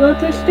 I'd love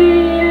to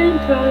stay and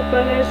talk,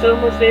 but it's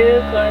almost 8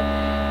 o'clock.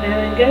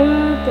 Haven't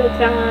got the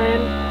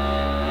time.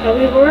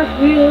 We work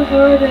real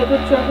hard at the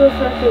chocolate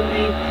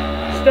factory.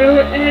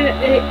 Start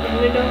at 8 and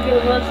we don't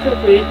get lunch till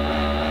 3.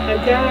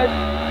 I've got to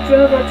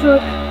drive a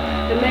truck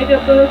and make a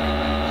book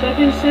so I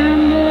can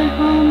send it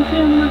home to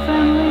my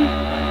family.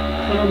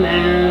 Well,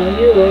 now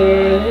you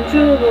are in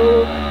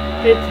trouble.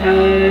 It's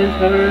time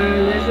for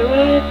this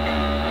wreck.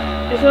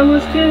 It's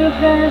almost 2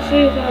 past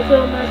 8. I'll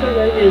tell myself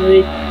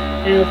regularly.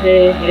 I'll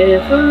take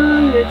it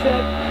from your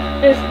truck.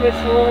 It's my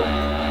swamp.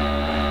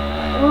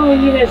 Oh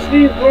yes,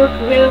 we work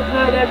real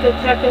hard at the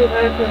taco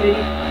factory.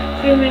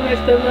 Assuming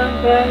it's the run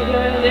by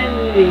your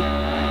enemy.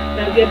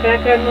 Now get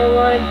back on the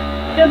line.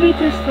 You'll be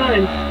just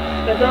fine.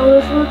 With all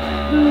this work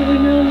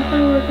moving on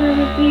for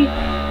eternity.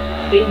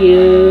 We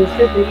used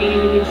to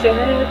be so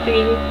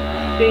happy.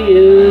 We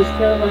used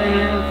to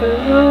laugh and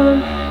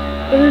run.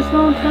 But there's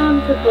no time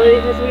to play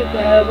as we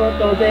grab work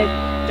all day.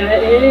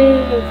 That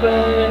ain't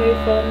very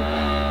fun.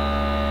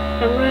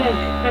 I'm Rack,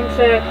 I'm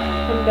Zach,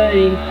 I'm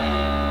Betty.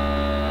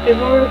 We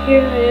work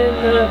here in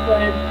the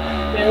plant.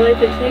 We like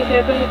to take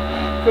a break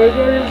for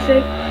goodness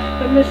sake.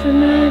 But Mr.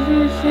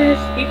 Manager says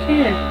you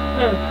can't,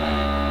 huh?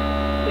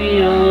 We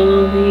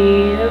all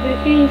need a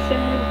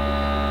vacation.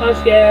 Our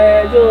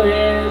schedule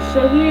is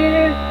so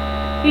weird.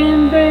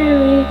 Getting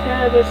very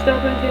tired, but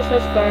stop and kiss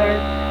us fired.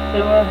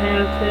 So I'll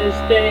have to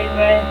stay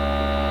right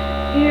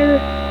here.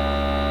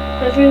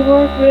 As we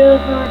work real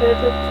hard at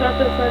the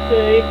chocolate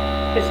factory.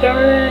 It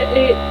started at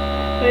 8.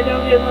 We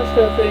don't get much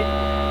till 3.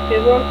 We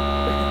work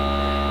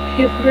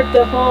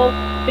the whole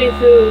day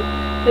through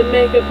to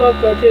make a buck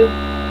or two.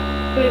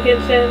 We can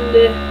send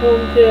it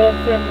home to our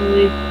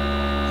family.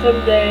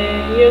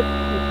 Someday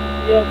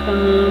you'll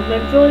come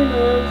and join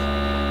us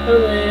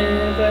and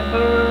live in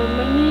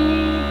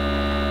harmony.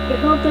 We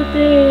hope the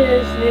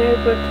day is near,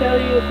 but tell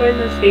you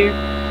find us here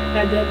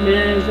at the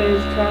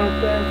Mazur's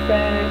Chocolate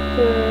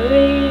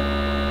Factory.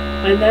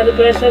 I'm not the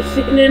best at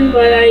singing,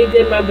 but I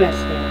did my best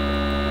there.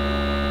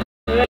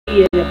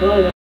 Yeah,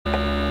 but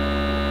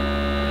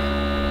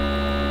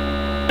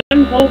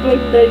I'm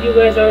hoping that you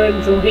guys are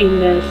enjoying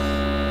this.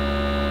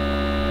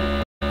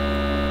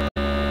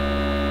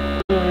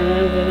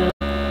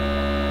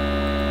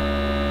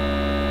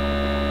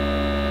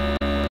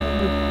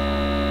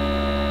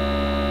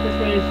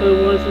 So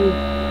it wasn't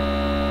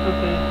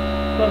okay.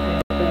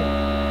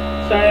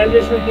 Sorry, I'm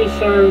just making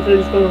sure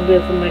everything's going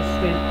good for my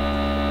stream.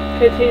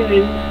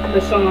 Continuing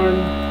the song.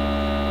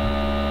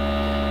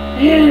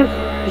 And of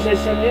course I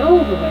said me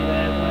all the way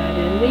back when I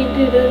didn't mean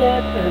to do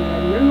that.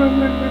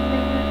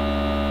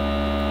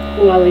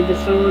 Oh, I like the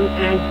song.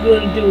 I'm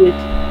gonna do it.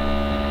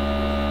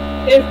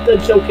 If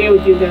that's okay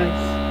with you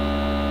guys.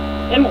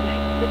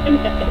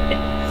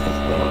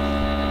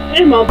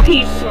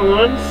 MLP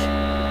songs.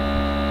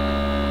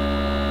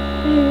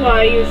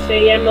 Why you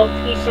say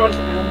MLP songs? Oh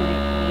my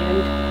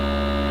hand.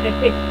 I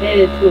hit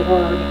it too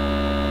hard.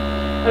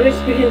 I'm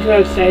just being too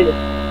excited.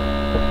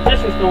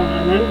 That's what's going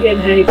on. I'm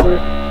getting hyper.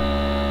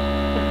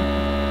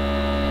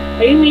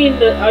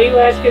 Are you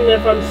asking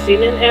if I'm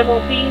singing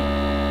MLP?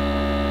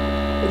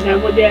 Is that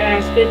what you're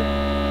asking?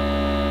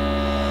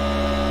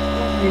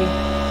 Okay.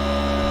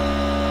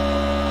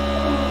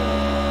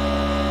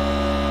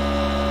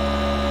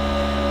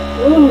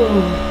 Ooh.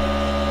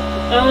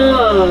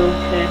 Oh,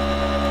 okay.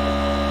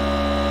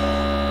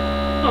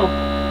 Oh,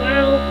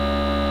 well,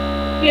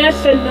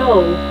 yes and no.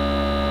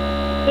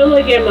 They're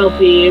like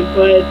MLP,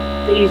 but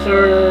these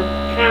are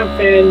kind of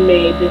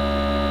fan-made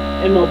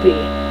MLP.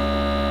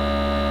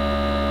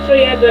 So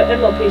yeah, the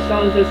MLP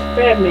songs are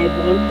fan-made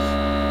ones.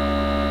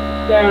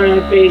 They're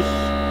based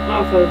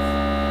off of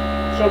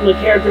some of the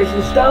characters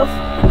and stuff.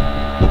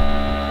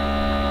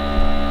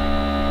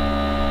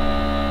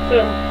 So,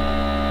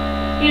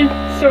 yeah,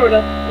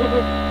 sorta.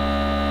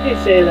 You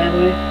say it that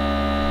way.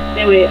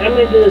 Anyway, I'm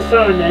gonna do the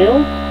song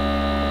now.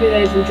 Hope you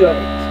guys enjoy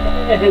it.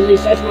 At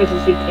least as much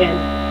as you can.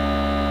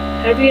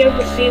 Have you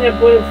ever seen a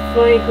boy with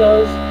funny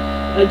clothes?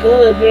 A girl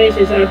with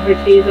braces on her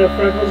teeth or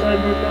freckles on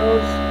her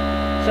nose?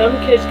 Some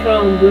kids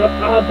call them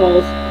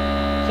oddballs.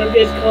 Some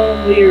kids call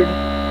them weird.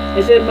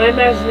 Is it my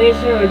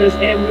imagination, or does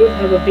Aunt Ruth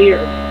have a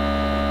beard?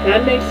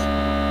 God makes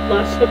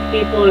lots of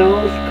people in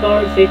all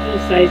colors, shapes,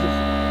 and sizes.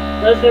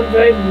 Loves them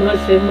very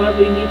much, and what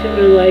we need to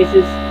realize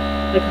is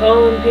that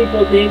calling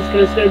people names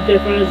because they're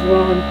different is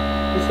wrong.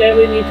 Instead,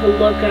 we need to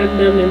look on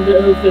them and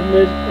live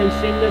and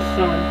sing this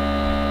song.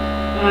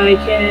 I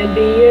can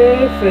be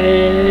your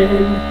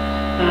friend.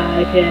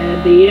 I can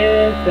be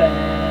your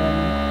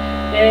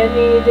friend.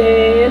 Any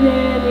day and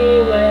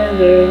any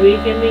weather, we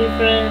can be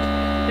friends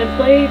and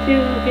play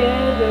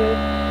together.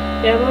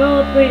 Yeah, we're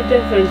all pretty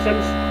different.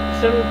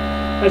 Some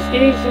are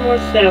skinny, some are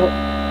stout.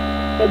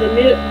 But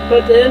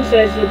the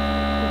inside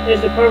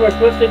is the part we're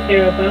supposed to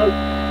care about.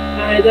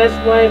 That's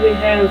why we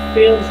have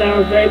feelings that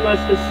are very much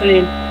the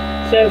same.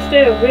 So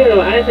instead of weirdo,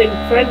 I think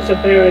friend's a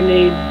better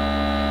name.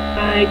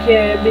 I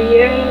can be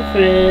your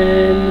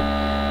friend.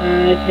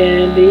 I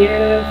can be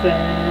your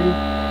friend.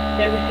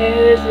 If your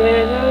hair is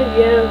red or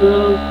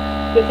yellow,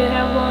 we can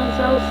have one,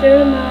 so I'll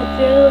share my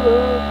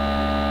pillow.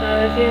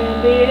 I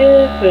can be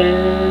your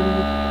friend.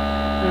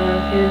 I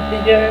can be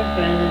your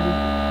friend.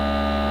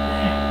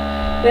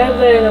 That's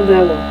the end of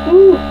that one.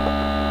 Woo!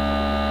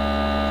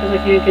 Because I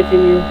can't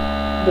continue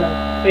the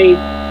fade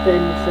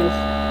then it says.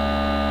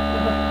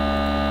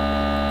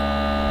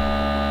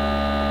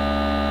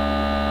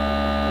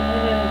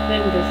 I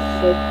think this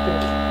is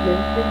this.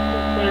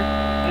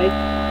 Right?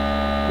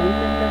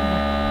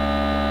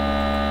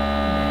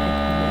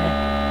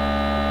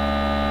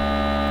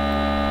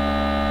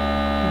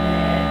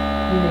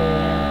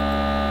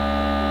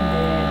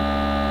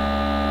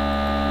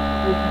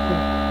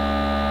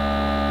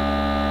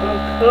 Oh,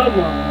 come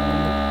on.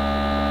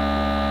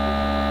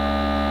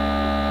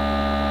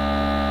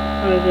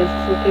 I just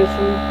took this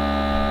one.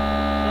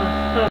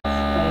 That's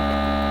right.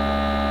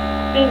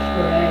 That's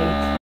right.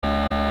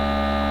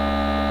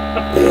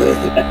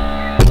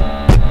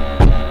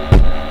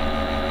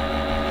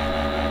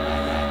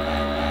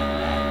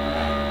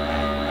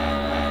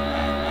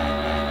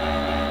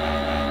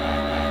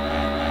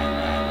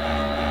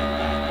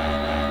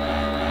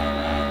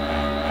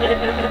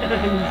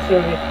 I'm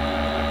sorry.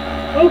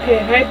 Okay,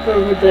 hyper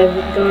with the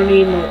darn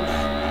emotes.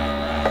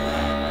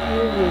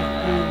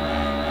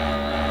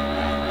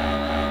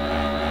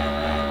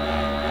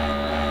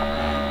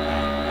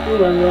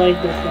 Ooh, I like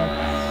this one.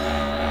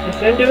 I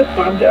shouldn't do it,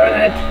 but I'm doing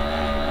it.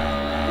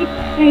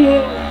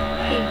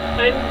 I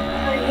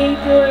hate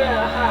doing it.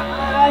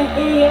 I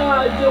hate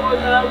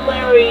doing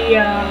Larry,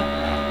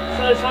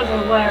 so it's not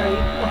Larry.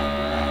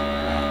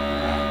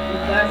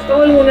 That's the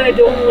only one I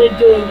don't like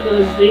doing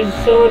because these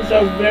songs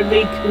are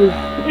very too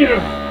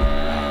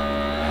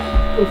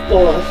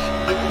goofballs.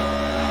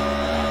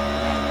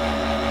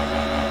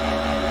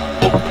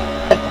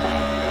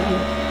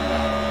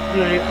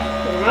 Alright,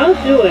 well, I'll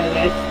do it,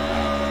 guys.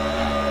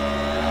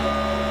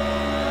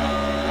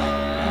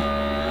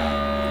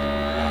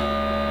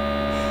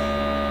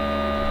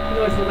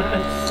 I'm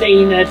not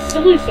saying that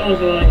silly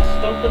songs are like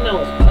something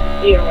else, but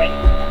here, wait.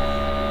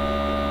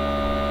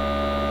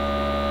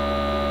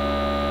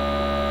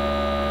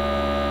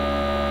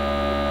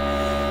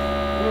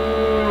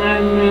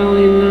 I'm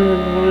really not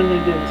going to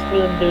do this,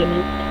 but I'm doing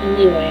it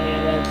anyway, I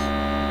guess.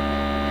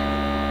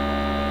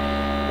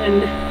 And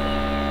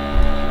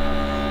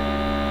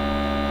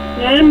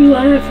I'm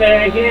laughing,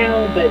 I can't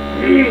help it.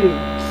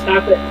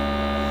 Stop it.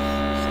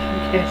 Stop,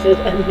 guys,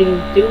 let me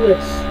do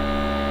this.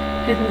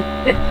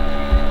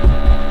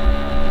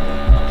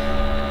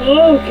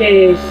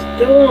 Okay,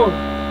 stop.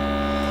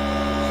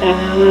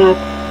 Stop.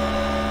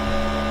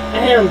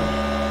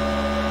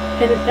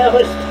 And now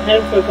it's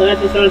time for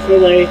glasses on for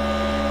Larry.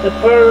 The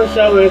part of the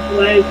show where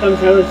Larry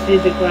comes out and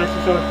sees the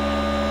glasses on.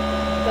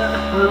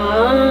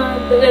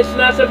 It's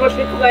not supposed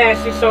to be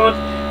classy songs,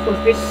 it's supposed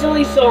to be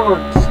silly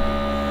songs.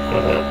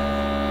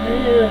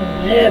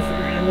 Whatever,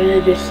 I'm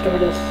gonna just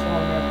start a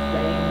song or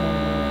playing.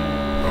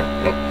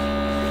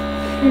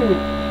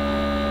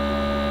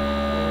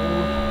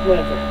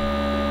 Whatever.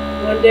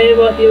 One day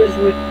while he was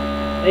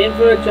waiting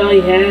for a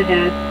jolly hat,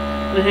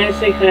 a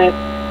handshake hat,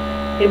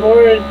 he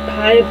wore it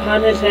high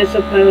upon his head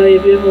so proudly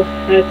a beautiful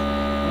hat,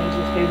 and he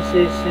just came to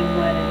see him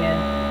line again.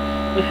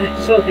 I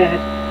so had.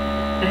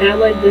 A hat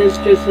like this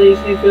just makes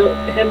me feel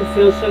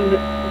so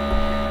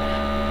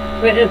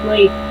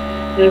friendly.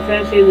 And I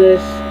fancy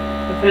this.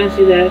 I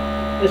fancy that.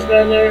 The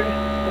splendor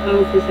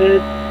of his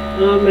head,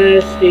 all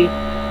majesty.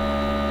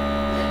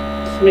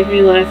 Just make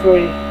me laugh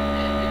away.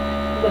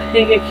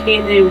 Like a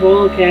king named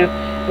Roll Cap,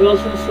 it was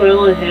so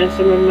swell and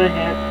handsome on my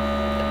hat.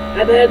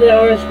 I bet the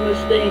hours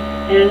which they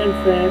had in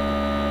fact.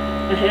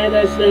 A hat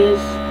as this,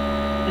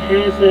 a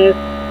hat as that,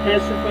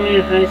 hats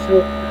for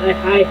a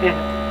high hat.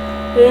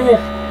 Ugh.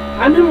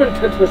 I never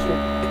touched this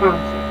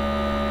concert.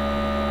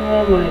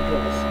 Oh my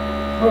goodness.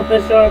 Oh, I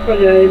saw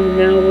it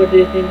now. What do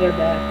you think of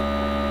that?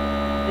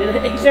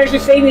 And he's actually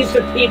saying these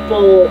to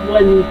people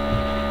when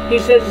he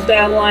says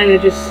that line I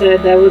just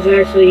said. That was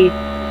actually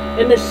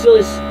in the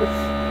silly.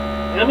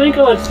 I'm gonna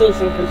call it silly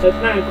song because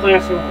it's not a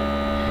classic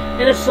one.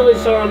 In a silly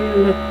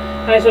song,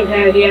 High Soul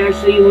Cat, he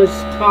actually was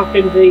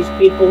talking to these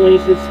people when he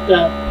says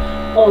stuff.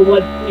 Oh,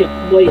 what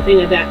do you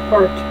think of that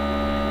part?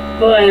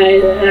 But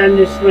I'm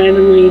just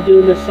randomly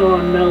doing the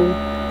song, no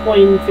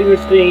pointing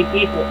fingers to any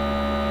people.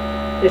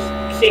 Just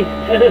singing.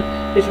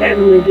 Just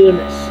randomly doing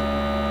this.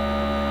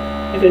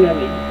 If you know what I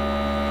mean.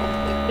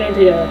 I'm going to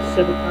take a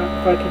sip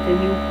before I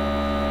continue.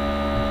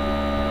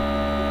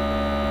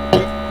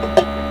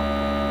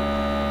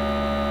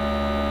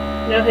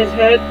 Now his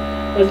head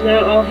was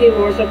not all he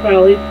wore so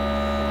proudly.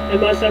 I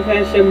must have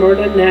had some more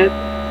than that.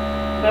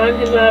 Found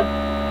him up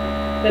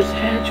his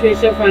hat tree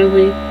so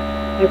finally.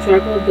 I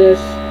chocolate this.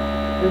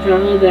 And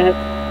chocolate that.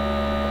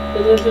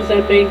 The delicious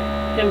that make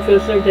him feel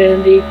so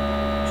dandy.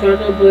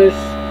 Chocolate bliss,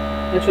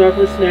 a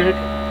chocolate snack.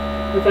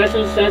 The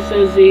fashion such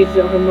as these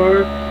are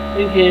more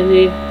than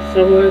candy,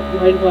 somewhat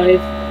like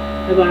life,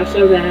 a box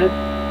of that.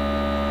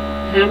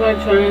 Have my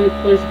chocolate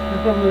bliss,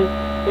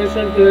 bliss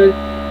so good,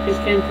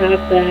 just can't top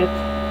that.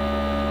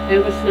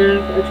 Have a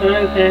snack, a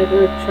chocolate pack,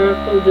 a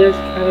chocolate dish,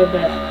 chocolate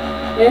that.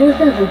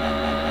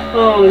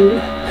 Oh,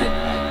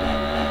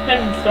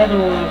 I'm starting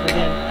to laugh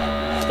again.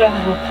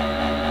 Stop.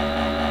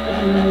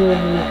 Oh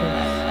my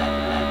goodness.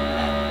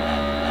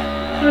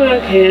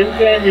 Okay, I'm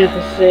gonna have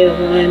to say the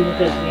line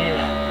because,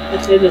 yeah,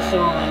 it's in the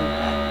song.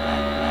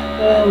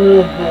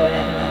 Oh boy,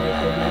 oh my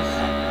goodness.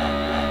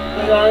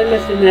 My golly,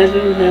 Mr.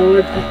 Nazareth, now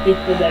what to think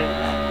for that.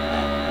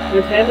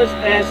 When time was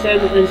past him,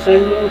 and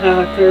sun grew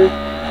hotter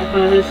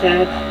upon his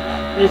hat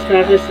and his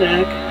chocolate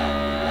snack.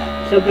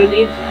 So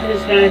beneath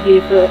his hat he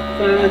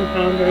found and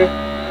pondered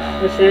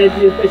what should I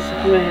do with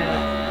my hat.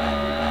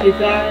 He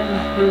thought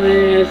and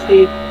pondered as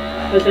he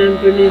was then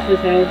beneath his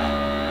head.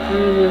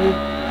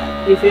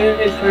 He feared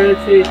his chocolate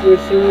treat would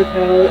soon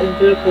retell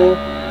into the pool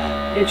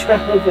and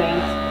travel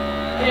that.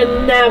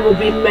 And that would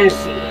be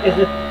messy.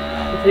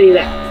 I'll tell you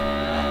that.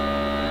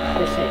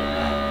 Just saying.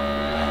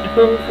 I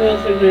don't feel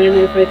so grand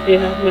if I take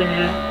off my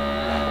hat.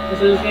 The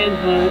sun's getting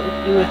hot,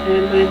 and my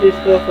hat might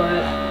just go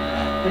flat.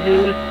 I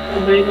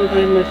might go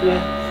find my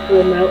snack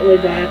will melt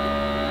like that.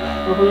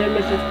 I'll hold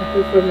my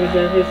chocolate for my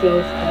death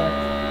so flat.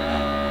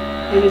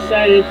 He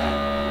decided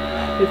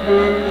to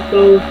turn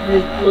go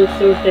and look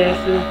so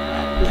dashing.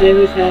 He saved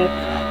his hat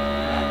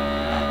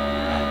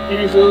and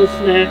his little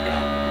snack.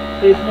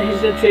 So he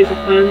placed the trees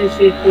upon his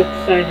seat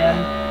beside him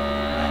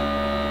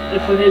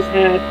and put his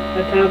hat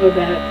on top of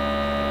that.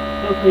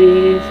 Oh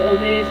please, oh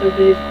please, oh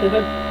please,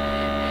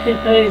 he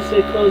placed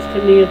it close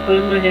to me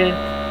upon my hat.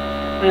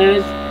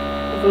 As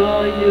if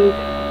all you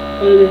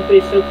would be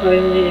so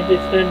kindly and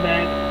just stand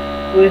back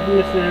away from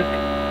the snack.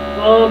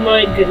 Oh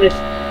my goodness,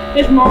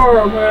 there's more,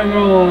 oh my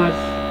gosh.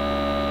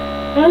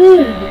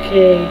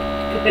 Okay,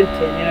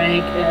 continue, I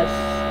guess.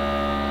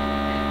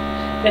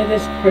 And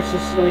this part's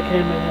just like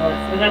him and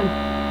left.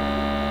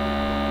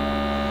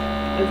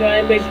 I'm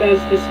trying to make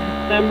baskets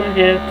on my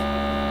hat.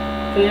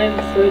 Trying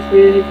to stretch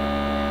really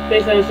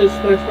big baskets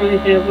to my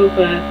hat with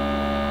that.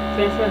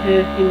 Stretch my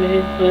hat, he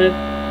made fun.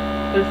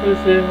 Stretch my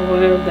snack a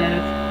while of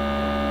that.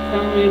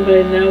 Tell me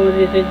by now what do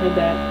you think of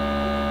that.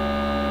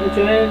 A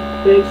giant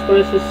big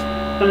splashes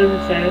on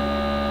his hat.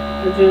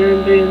 A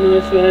giant big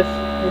noise splash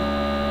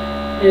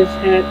his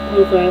hat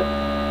pulled up.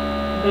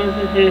 Above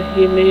his head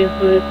he made a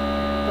foot.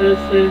 I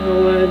snack a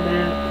while of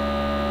that.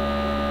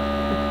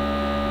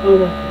 Oh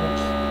my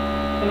goodness.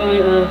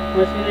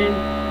 What's your name?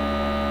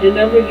 You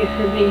never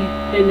given me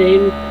a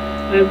name.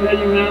 I've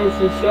been around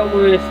since so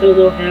long I still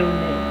don't have a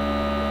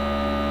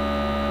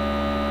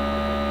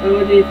name.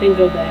 What do you think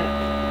of that?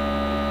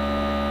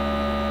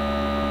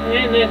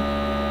 And then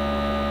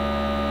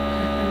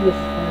this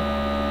is fun.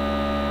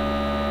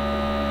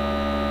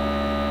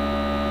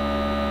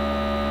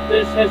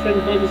 This has been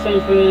called the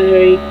Sun's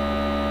familiarity.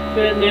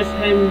 For the next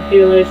time he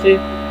realized it,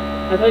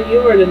 I thought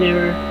you were the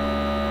neighbor.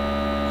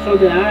 So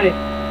did I.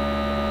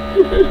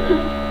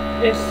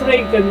 It's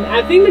like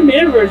I think the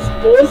neighbor is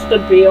supposed to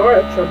be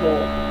archable.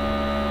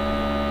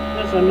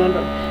 That's what I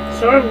remember.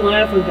 Sorry I'm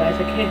laughing, guys.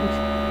 I can't.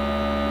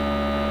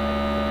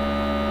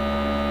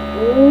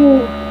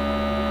 Ooh.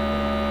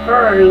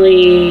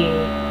 Harley.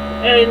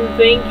 And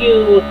thank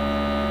you,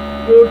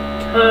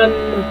 Rutan,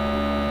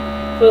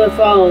 for the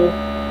follow.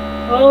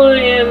 All I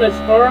am is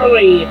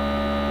Harley.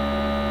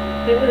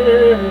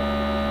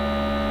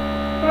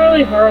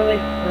 Harley.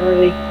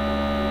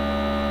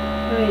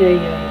 Ay.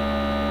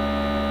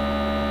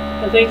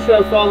 But thanks for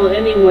the follow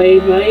anyway,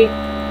 buddy.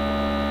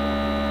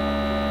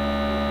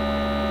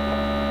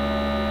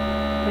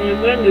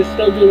 I'm going to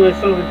still do my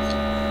songs.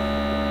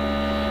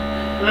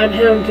 I'm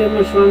having too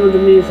much fun with the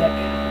music.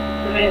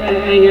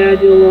 I gotta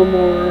do a little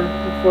more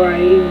before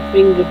I even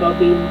think about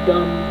being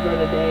done for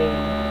the day.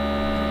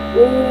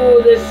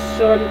 Ooh, this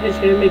song is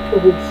gonna make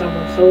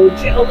someone so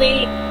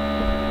jelly.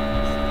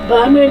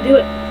 But I'm gonna do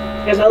it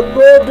because I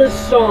love this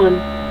song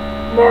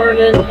more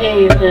than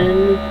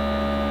anything.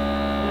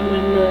 I'm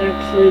gonna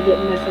actually get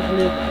myself a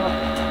new cup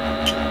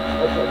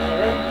over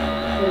there.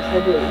 Yes, I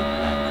do.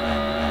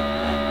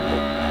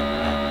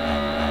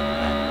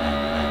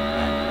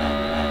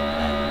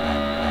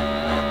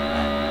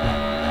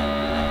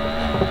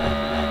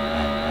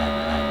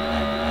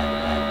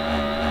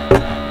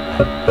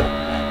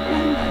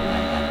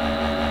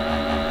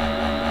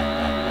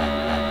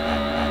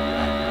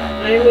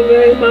 I am a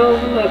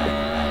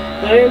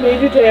very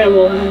major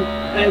terrible. I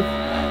have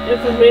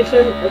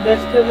information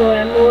that's typical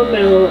animal and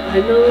mental. I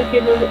know the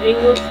kingdom of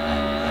English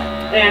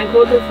and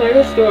quote the fight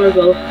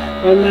historical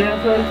on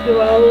marathon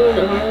 2-hour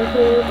and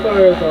article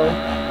historical.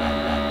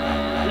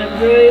 I'm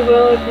very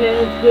well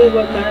acquainted to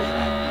what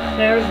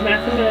matters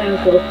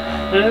mathematical. I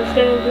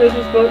understand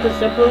persons both the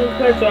simple and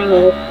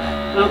quadrilateral.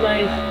 On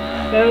my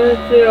current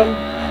film,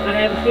 I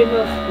have came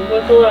up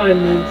with a lot of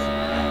news.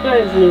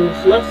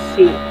 Let's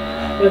see.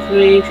 With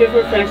many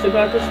triple facts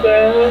about the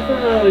square of the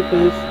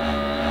Holocaust.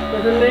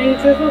 With the many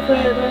triple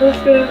facts about the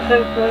square of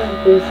the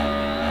Holocaust.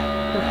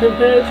 With the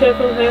many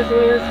triple facts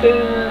about the square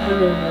of the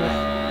Holocaust.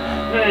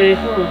 Alright,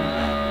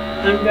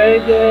 I'm very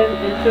good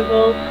in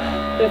difficult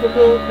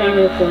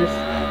calculus.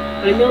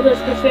 I know the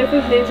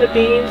specific names of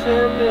beings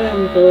and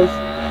miracles.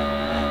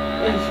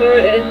 In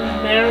short, in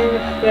matter,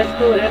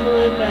 vegetable,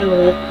 animal, and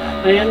mineral,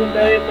 I am a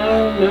very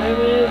moral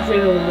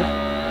general.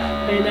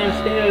 And that's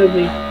scared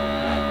me.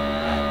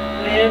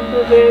 I am the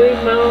very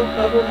mouth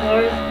of a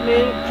large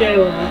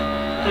general.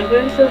 I'm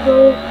very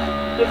simple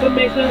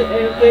information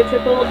and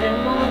vegetable,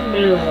 animal, and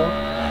mineral.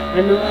 I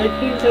know the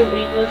kings of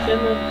English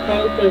and the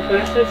quote the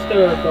facts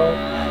historical.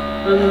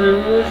 I'm the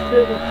list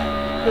to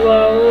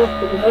our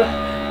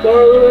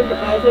world and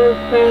other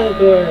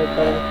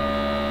categorical.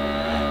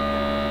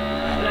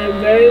 I'm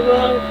very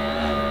well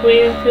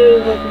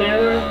acquainted with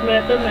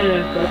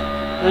mathematical.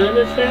 I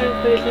understand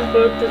equations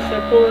both the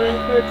simple and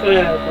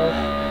quadratical.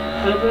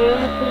 I'm very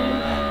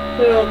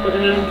film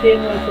and I'm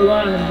teaming with a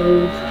lot of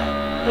moves.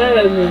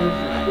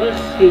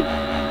 Let's see.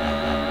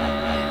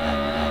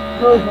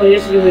 Hopefully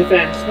this is going to be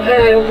fast, but I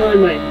don't really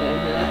mind that.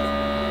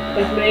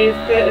 With many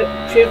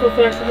triple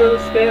flexible the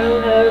scale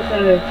has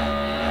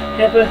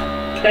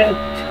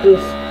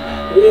hepatitis.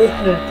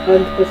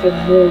 Tongue twister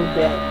move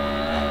there.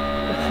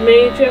 With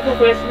many triple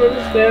flexible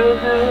the scale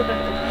has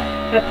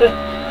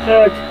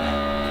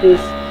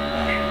hepatitis.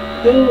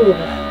 Ooh.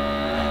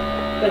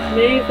 With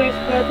many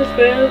flexible the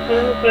scale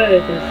has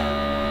hepatitis.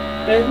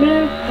 And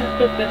man,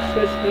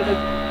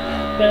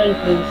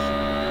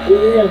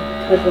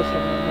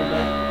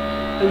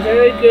 I'm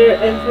very good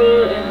at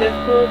info and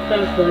difficult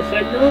calculus.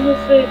 I know the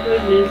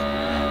sacred is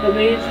the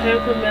means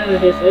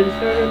mathematics and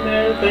certain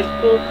matter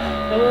vegetable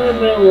and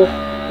mineral.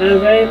 I'm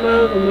very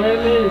mild and very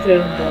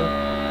manageable.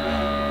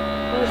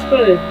 That's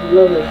good,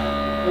 lovely.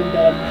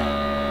 And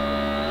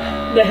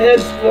the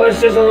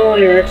s4s is on the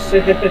lyrics. I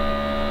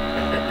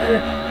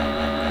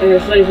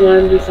actually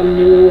want to do some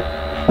new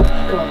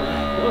color.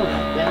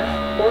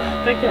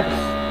 I guess.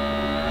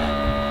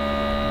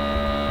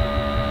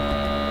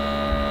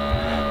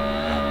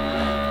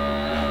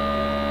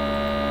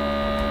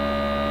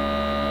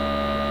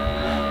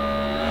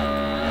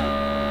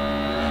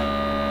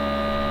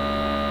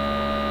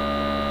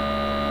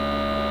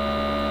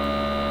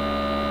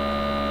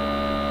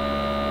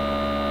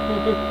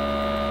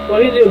 What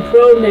do you do?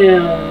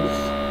 Pronouns.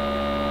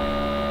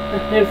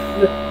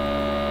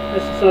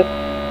 That's just like,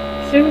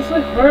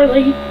 seriously,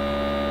 Harley?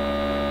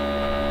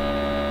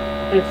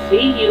 I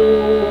see you.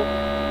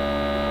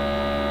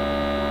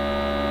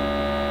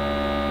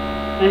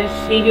 I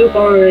see you,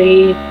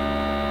 Harley.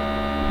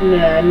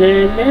 Nah.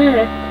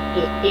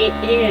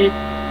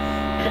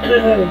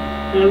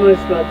 I was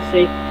about to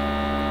say.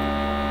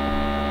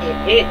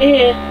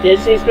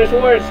 Didn't say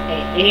special words.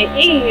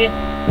 I'm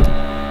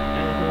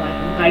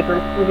hyper.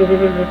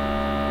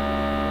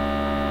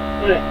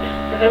 Alright,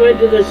 I'm gonna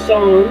do this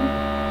song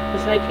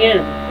as I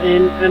can,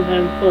 and I'm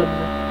having fun.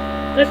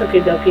 That's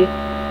okay, Dokie.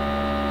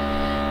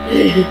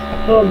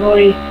 Oh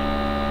boy.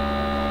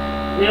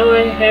 Now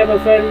I have a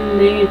friend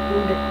named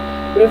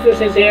Rufus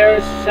Air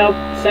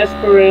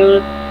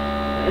Sarsaparilla.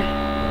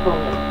 Oh,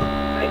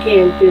 I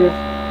can't do this.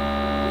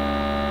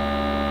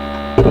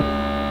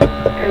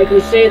 I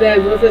could say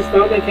that Rufus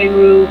found a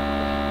kangaroo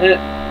at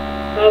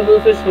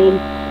Rufus' home,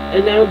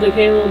 and now the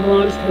kangaroo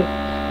belongs to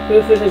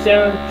Rufus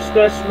Air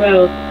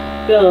Sarsaparilla.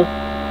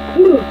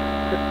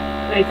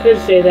 I could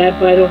say that,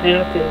 but I don't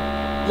have to,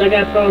 because I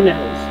got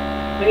pronouns.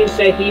 I can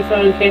say he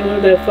found a kangaroo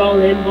that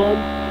followed him home,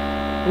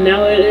 and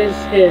now it is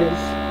his.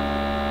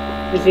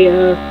 You see,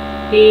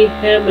 he,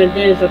 him, and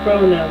his are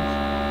pronouns.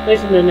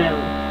 Place in the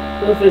noun.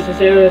 Rufus is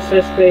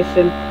aorist-based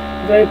and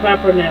very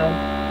proper noun.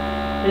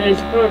 And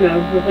it's a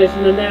pronoun,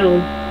 replacing the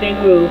noun,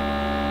 kangaroo.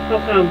 How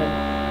common.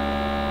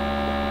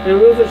 Now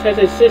Rufus has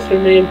a sister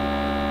named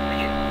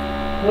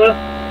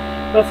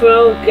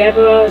l4l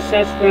Gabriella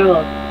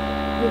Sarsaparilla.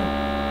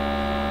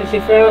 If she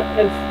found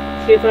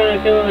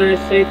a killer, I'd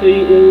say to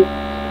you,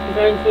 if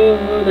I include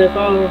that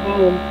follow her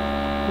home,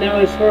 now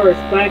it's hers,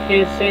 but I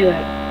can't say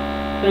that.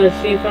 Because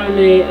she found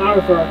a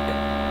aardvark,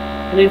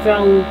 and they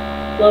fell in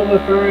love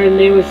with her, and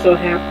they were so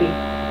happy.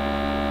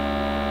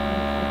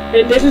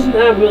 And this is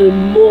not really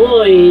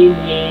my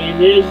name,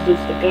 this is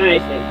just a guy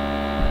thing.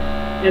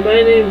 And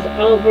my name's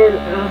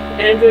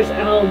Andres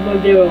L.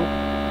 Modero.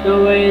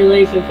 No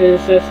relation to the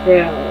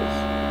sarsaparillas.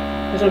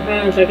 And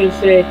sometimes I can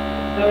say,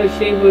 how would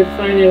she would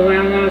find a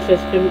round house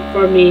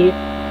for me,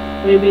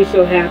 we'd be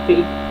so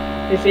happy.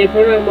 And say a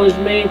pronoun was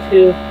made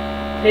to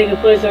take a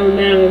place of a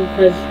noun,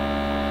 because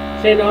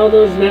saying all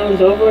those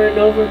nouns over and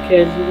over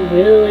can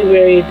really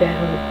wear you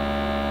down.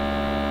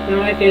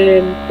 Now I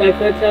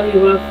could tell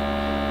you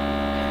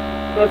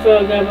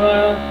l4l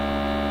Gabriella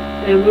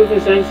and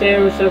Rufus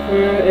Isaiah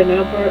Sufferer and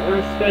Albert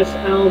Oscars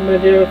L.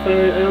 Madeira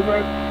Fire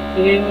Albert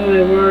and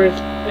Kangaroo and Mars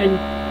and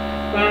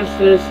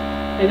Monsters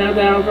and now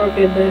the Albert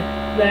and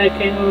that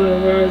Kangaroo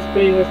and Mars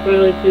being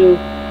responded to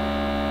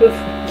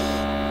Rufus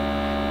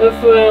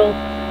l4l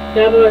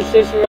Gabriella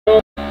Cicero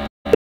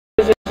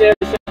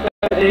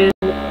and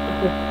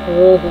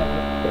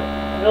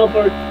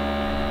Albert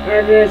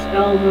Andres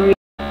L. Marie.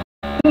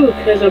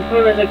 Because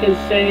opponents I can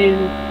say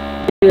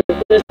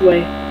this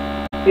way.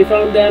 We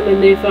found them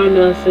and they found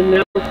us, and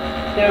now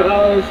they're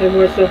ours and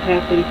we're so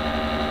happy.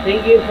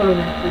 Thank you,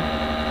 pronoun.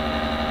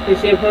 You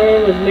see, a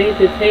pronoun was made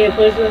to take a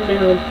place of a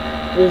noun,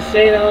 and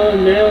saying all the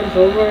nouns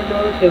over and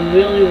over can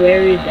really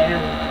wear you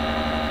down.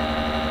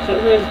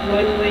 Sometimes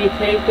when we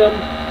take them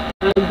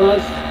on the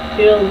bus,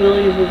 feel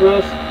really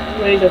robust,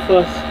 raise a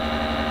fuss,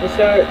 and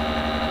start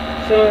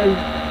showing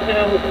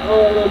out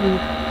all of them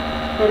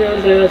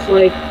pronouns at us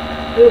like,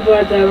 who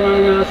brought that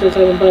rhinoceros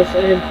on the bus,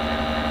 and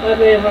what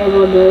made a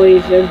horrible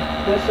noise, and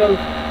what's up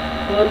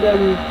on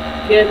them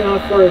getting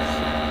off first?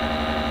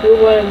 Who,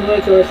 what, and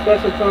which are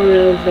special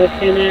pronouns that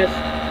can ask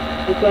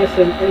the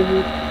question, and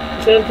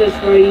a sentence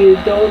where you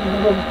don't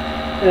know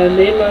the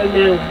name of a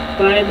noun,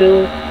 but I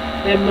know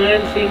that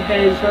mine, she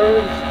has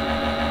hers,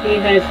 he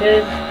has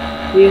his,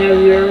 we have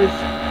yours.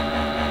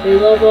 They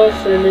love us,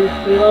 and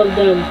we love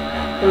them.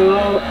 We're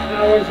all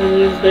ours, and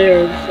it is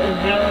theirs, and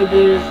how it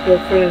is their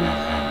friends.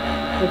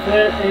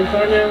 And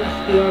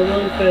pronouns, you are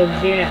really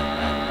friends, yeah.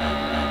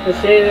 But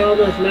saying all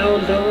those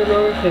nouns over and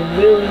over can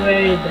really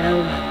wear you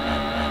down.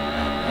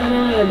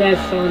 Ah, that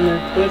song,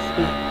 that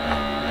twisty.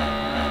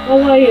 Oh,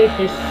 why you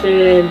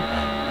hissing?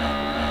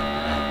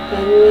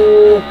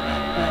 Oh,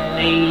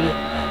 Harley.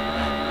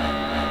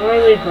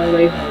 Harley,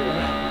 Harley, Harley.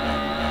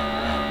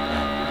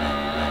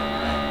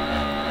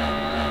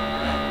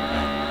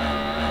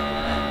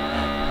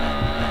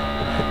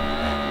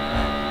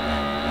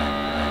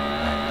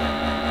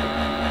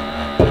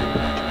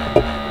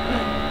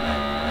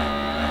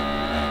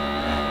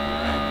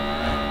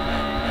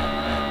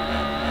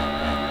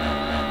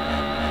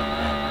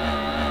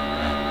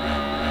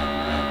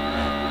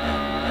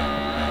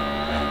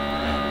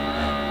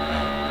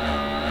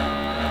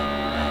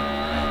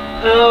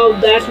 Oh,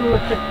 that's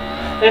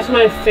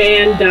my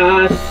fan,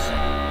 DOS.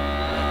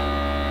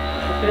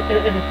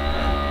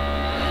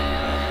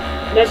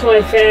 That's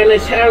my fan.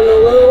 It's having a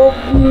little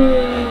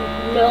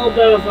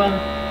bit of a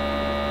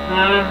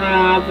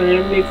ha-ha, but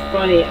it'll be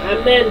funny.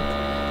 I meant,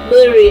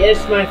 literally,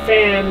 it's my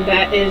fan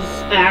that is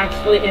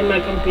actually in my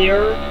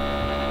computer.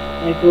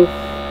 Like, oof.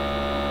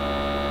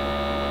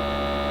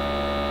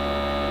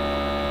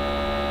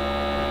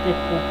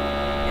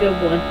 Good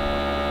one.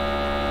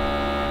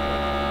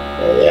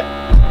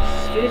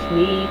 Excuse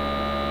me.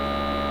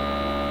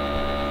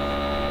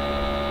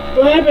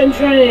 But I've been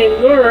trying to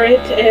ignore it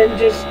and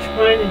just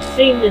trying to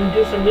sing and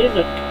do some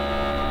music.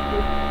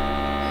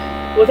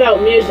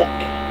 Without music.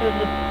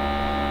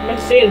 I'm not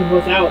saying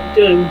without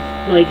doing,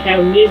 like,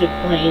 having music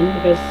playing,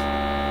 because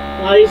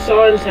a lot of these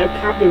songs have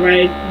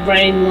copyright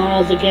writing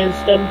laws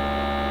against them.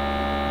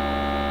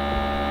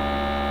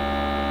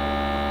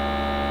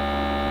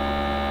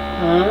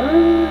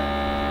 Huh?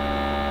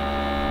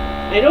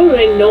 I don't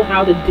really know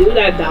how to do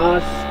that,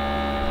 DOS.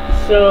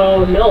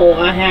 So, no,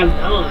 I have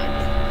not.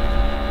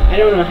 I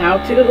don't know how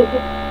to.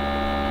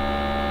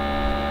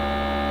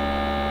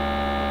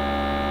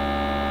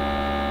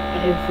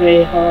 If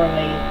a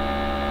Harley.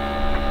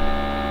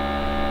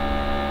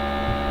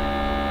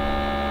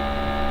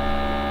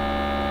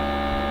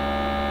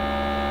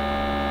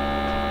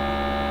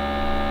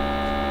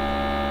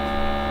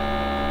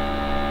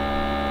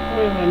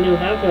 What if I knew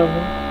how to?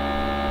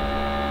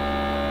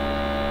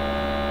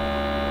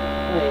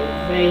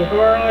 If a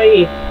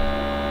Harley.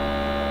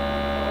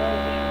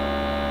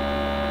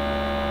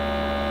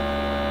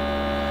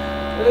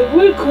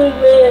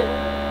 Equipment,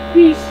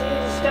 PC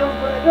and stuff,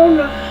 but I don't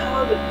know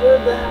how to do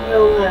that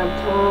real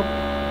laptop.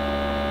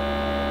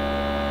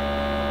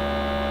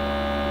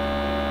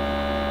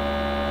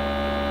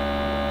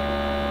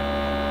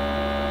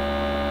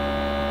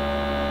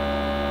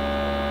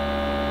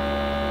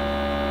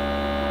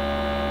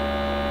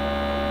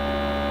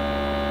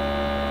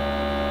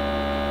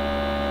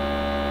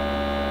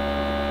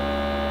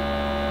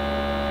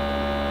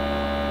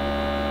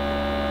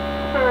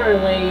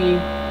 Charlie.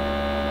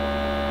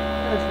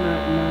 That's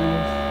not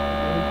nice.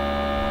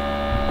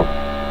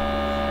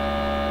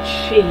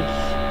 Jeez.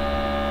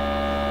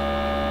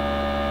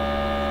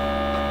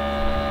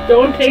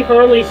 Don't take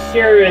Harley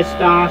serious,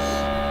 Doss.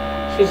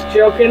 She's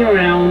joking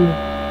around.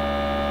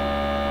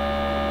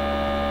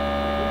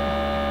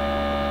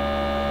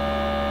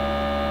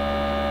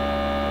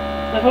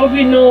 I hope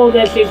you know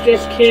that she's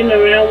just kidding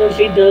around when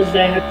she does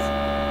that.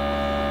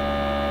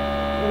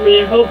 I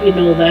mean, I hope you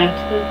know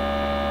that.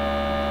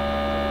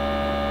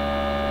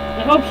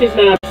 I hope she's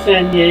not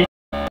upset yet.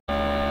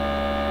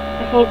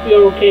 I hope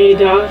you're okay,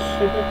 Doss.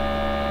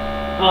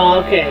 Oh,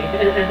 okay.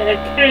 I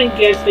kind of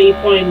guessed that you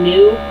probably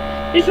knew.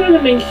 I just want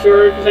to make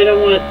sure, because I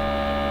don't want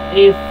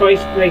any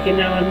fights breaking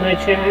out in my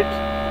chat.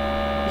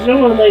 Because no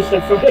one likes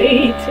to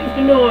fight, if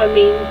you know what I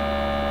mean.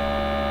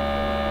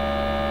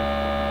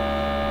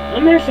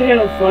 I'm actually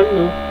having fun,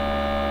 though.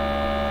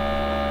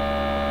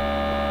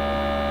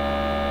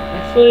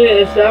 Actually,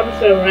 it's the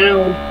opposite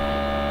around.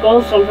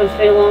 Girls sometimes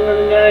stay longer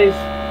than guys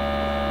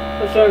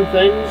for certain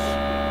things.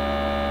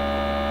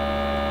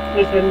 At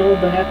least I know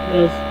that,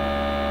 because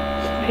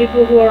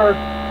people who are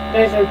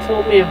guys have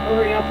told me to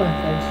hurry up on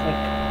things,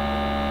 like,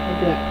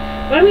 that.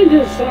 But I'm gonna do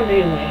this song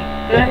anyway.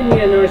 I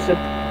need a nurse up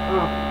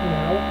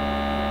now.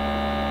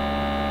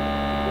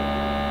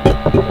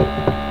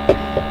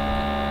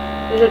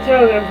 There's a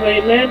telegram for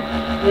you, man.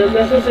 The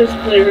message is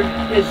clear.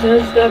 It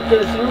says that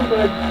there's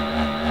somebody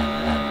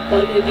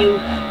bugging you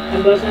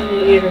and buzzing in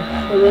your ear.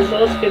 The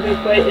results can be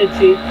quite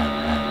itchy.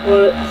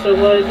 So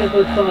what is the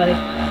reply?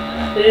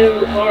 There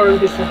are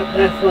to stop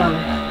that fly.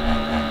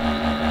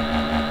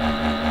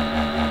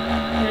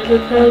 There's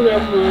a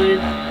telegram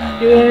line.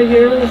 You got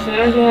yours, I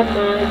got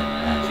mine.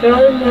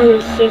 Skeleton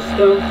nervous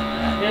system.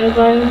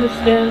 Everybody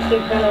understands the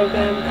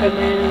telegram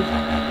commands.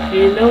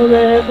 You know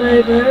that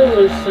everybody better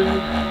listen.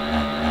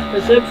 The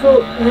central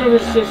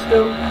nervous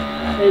system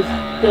is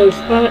the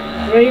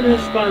brain and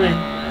spine.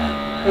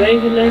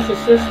 Brain connects the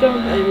system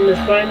and the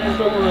spine is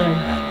the line.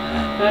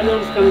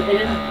 Telegrams come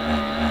in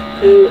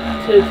to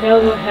tell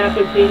what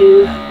happened to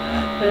you,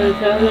 and the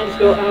telegrams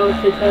go out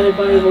to tell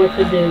everybody what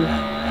to do.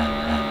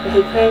 There's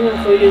a telegram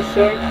for you,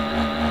 sir.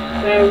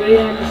 Gotta read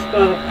on the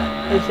spot.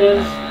 It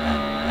says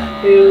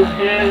your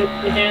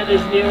hand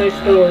is near a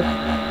stove.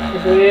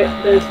 It's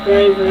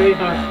very, very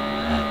hot.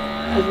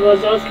 As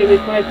results can be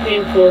quite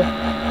painful.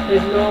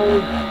 There's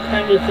no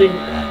time to think.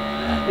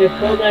 They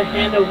pull that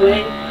hand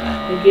away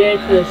and get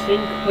it to the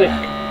sink quick.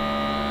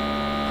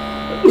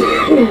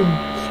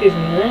 Excuse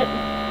me, that.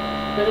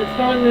 There's a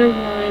telegram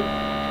line.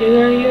 You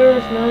got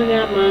yours, now I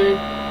got mine.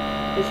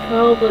 It's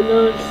called the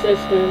nervous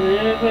system, and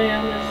everybody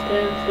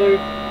understands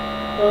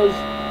those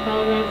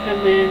telegram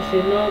commands.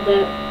 You know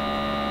that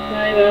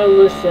I gotta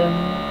listen.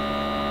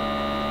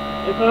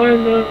 If our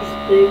nerves,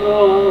 they go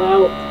all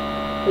out,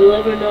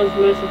 deliver those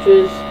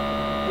messages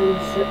and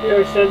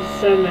your sense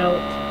send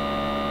out.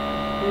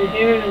 And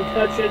hearing and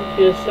touching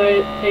to your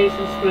sight, taste,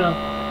 and smell.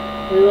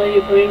 They let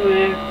your brain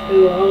react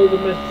to all the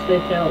messages they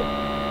tell.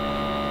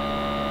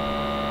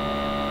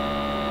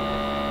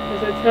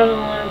 There's a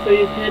telegram for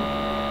you, kid,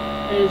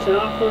 and it's an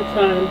awful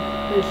time.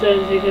 It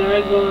says you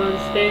gotta go on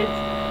stage,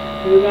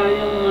 you got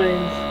your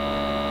lines.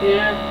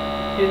 Yeah,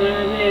 you're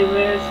gonna be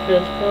embarrassed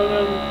because the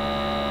program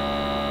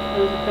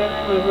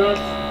of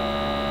rush.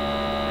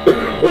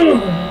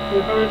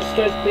 Your heart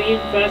starts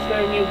beating faster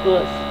than you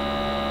bust.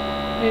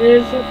 It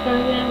is a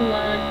telegram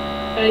line.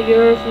 Got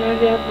yours and I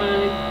got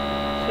mine.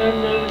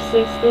 Some nervous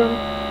system.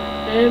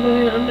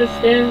 Everybody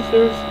understands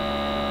there's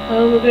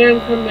telegram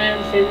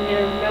commands in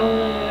here. No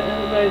one,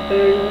 everybody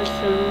better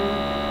listen.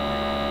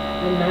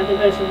 I'm not the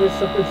best of the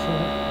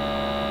song.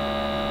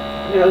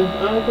 Now,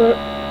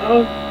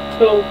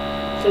 auto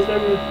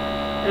system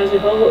has a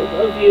hold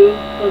of you,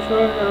 will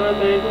turn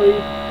automatically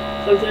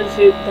something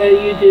that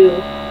you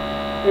do.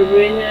 Your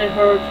brain and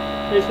heart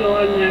is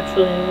going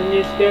naturally, and when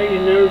you're scared,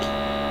 your nerves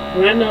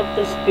run up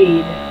the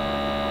speed.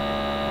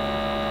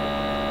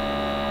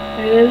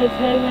 I got a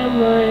telegram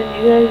line,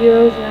 you got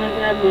yours and I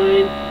got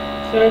mine.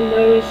 Start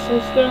nervous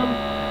system,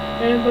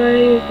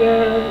 everybody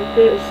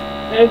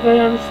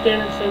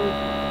understands them.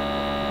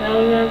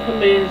 Telegram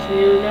commands, and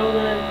you know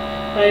that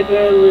I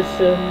better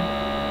listen.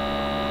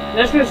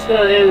 That's what's the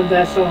end of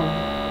that song.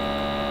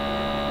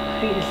 I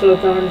think it's so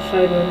darn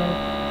cyber now.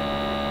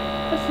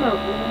 That's not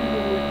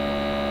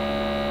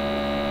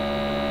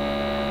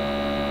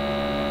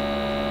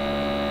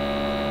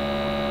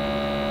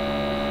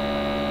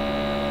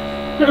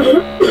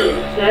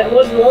That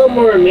was Little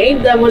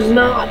Mermaid. That was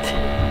not.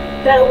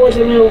 That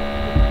wasn't no.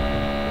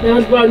 That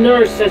was about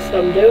nervous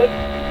system, dude.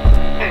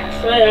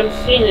 Actually, I'm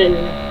seeing it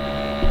in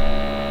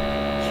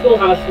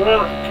Schoolhouse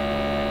Rock.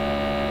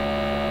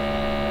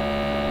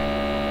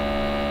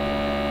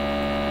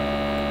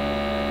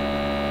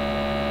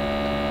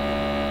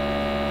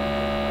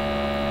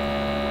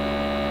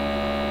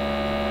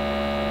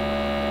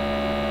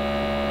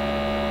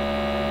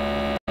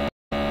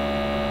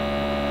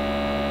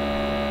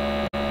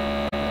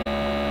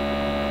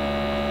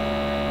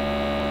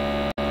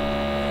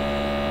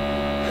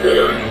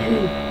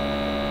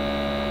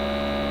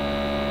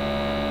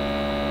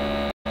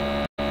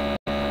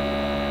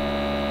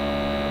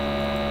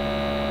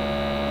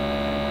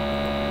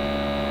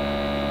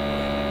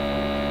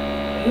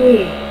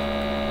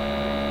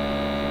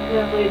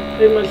 Yeah, like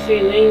pretty much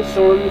the main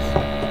songs.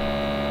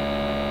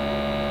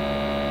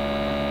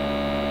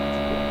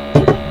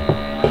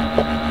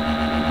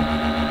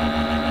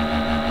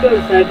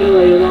 Because I do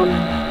like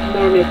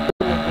more make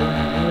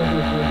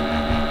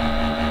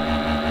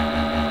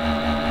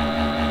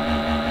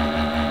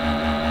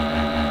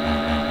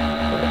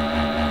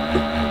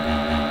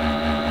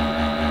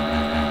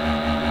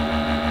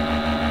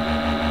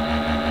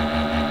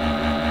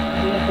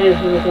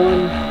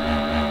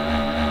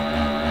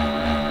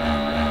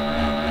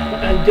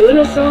I'm doing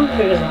this song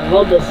because I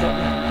love this song.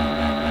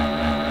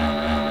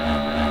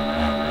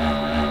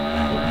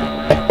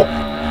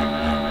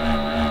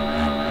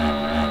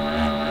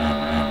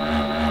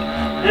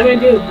 I'm gonna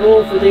do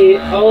both of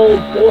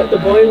the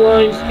boy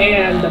lines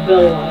and the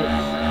bill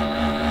lines.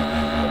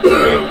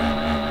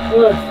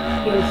 Look,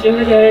 as soon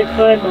as I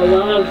climb a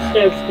lot of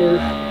steps to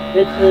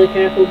get to the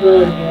Capitol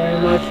building here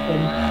in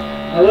Washington,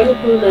 I wonder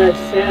who that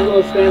sad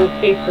little scrap of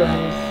paper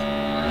is.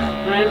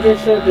 I'm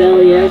just a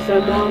bill, yes,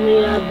 I'm only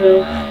a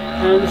bill.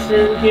 I'm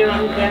sitting here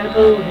on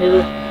Capitol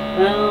Hill.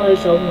 Well,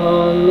 it's a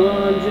long,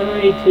 long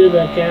journey to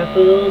the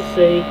capital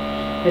city.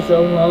 It's a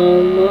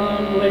long,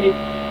 long way.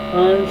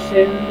 I'm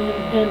sitting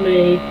in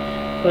me,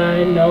 but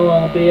I know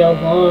I'll be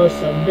alone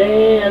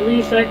someday. At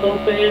least I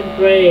hope and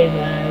pray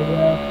that I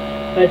will.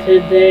 But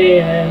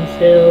today I'm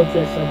still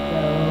just a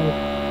bill.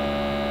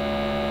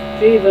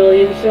 Gee, Bill,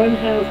 you don't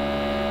have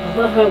a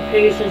lot of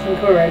patience and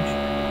courage.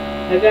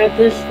 I got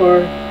this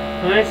far.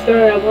 When I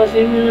started, I wasn't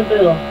even a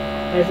bill.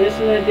 I was just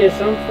an idea.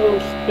 Some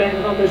folks back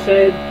home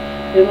decided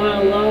they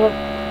want a law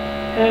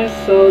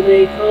passed, so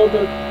they called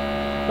the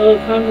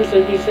Congress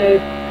and he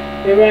said,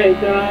 "You're right,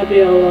 gotta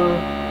be a law."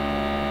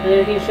 And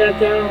then he sat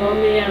down and let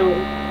me out,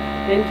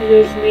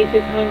 introduced me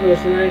to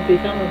Congress, and I'd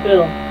become a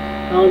bill.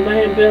 I was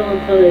not a bill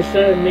until they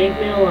started to make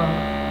me a law.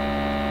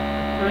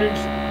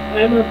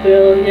 I'm a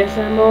bill, yes,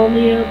 I'm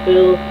only a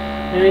bill,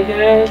 and I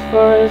got as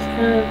far as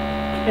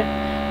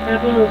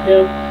Capitol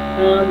Hill.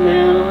 Oh,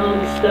 now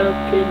I'm stuck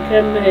in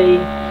committee.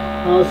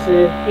 I'll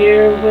sit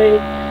here,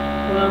 wait,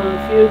 while a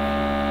few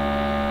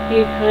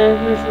key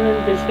congressmen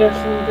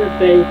discussing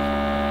debate.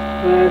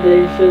 Why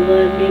they should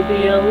let me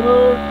be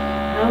alone.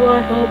 How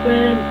I hope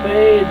and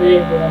pray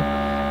they will.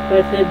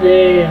 But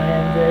today I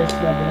am just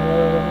a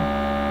bill.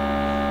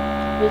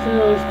 Listen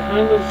to those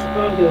Congress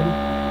talking.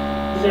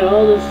 Is there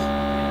all this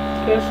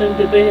discussion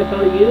debate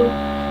about you?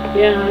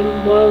 Yeah,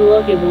 I'm one of the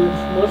lucky ones.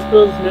 Most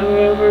bills never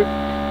ever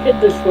get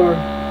this far.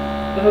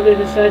 I hope they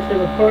decide to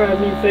report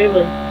on me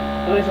favorably.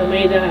 Otherwise I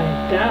may die.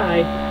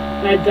 Die?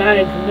 I die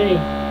in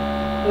committee.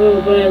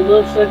 Oh, but it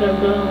looks like I'm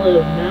gonna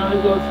live. Now I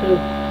go to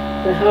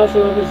the House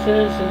of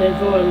Representatives and they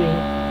vote on me.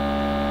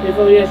 They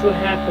vote yes, what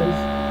happens?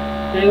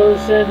 And I go to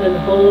the Senate and the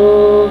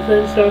whole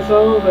thing starts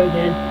all over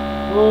again.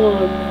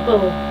 Oh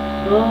no.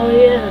 Oh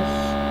yes.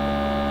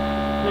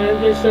 I'm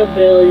just a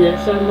bill,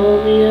 yes, I'm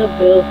only a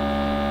bill.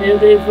 If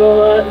they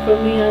vote out for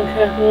me on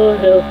Capitol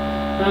Hill,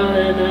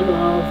 then I'm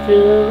off to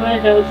the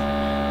White House.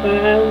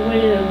 But I'll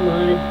wait in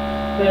line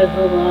with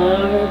a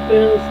lot of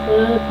bills for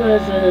the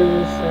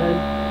president to sign.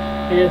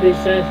 And if he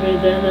signs me,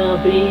 then I'll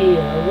be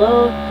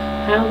alone.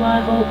 How I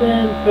hope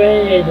and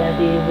pray that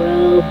he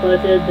will.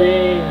 But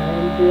today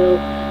I'm still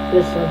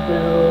just a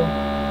bill.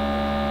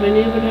 I mean,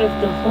 even if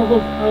the whole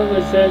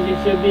Congress says he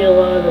should be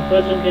allowed, the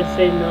president can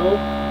say no.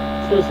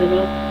 Still say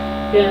no.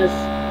 Yes,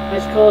 I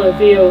just call it a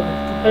veto. If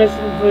the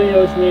president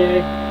vetoes me,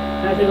 I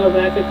have to go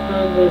back to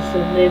Congress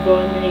and they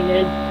vote me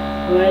again.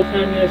 By the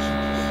time you're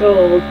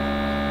sold,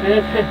 and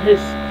that time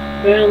is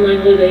very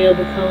unlikely that you'll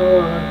become a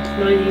law. It's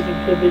not easy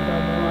to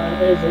become a law,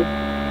 is it?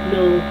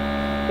 No.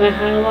 But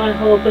how I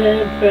hope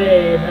and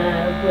pray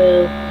that I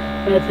will.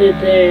 But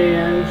today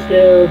I'm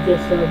still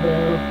just a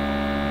bill.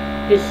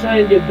 He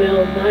signed your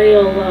bill, not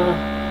your law.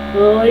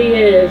 Oh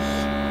yes.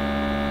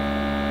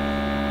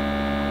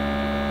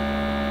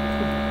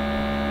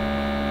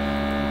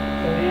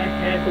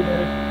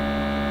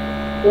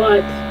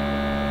 What?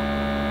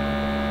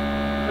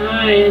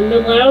 Hi, and the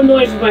loud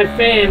noise is my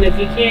fan. If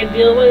you can't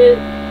deal with it,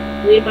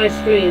 leave my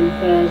stream,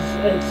 because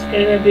it's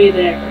gonna be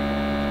there.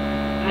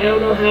 I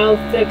don't know how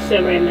to fix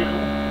it right now.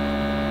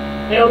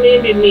 I don't mean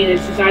to be mean,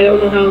 it's just I don't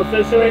know how to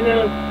fix it right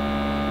now.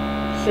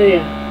 So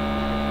yeah.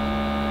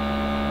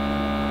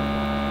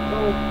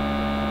 Oh,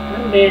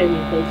 I'm mad at you,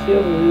 because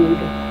you're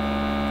rude.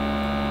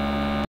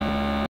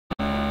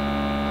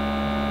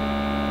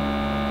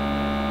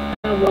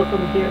 Not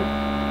welcome here.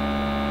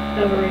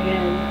 Ever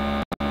again.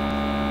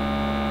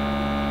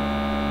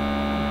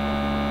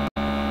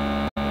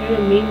 You're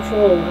a mean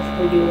troll, that's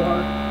what you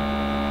are.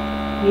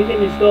 You can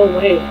just go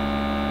away.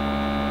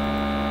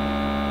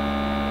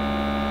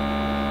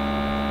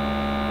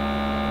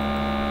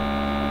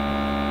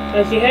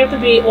 Because you have to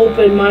be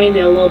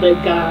open-minded a little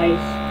bit, guys.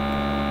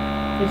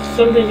 It's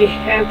something you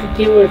have to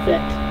deal with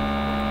it.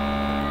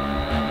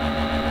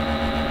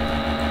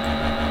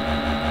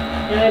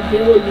 You gotta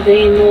deal with the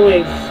dang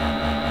noise.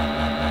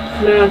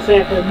 It's not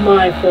exactly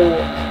my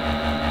fault.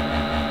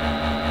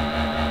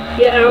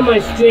 Get out of my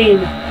stream,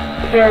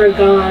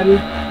 Paragon.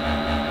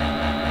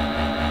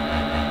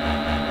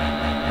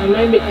 I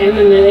might be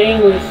ending it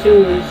anyway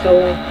soon, so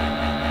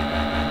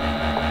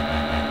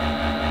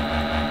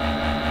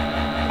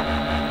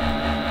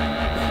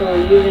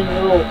you can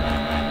know.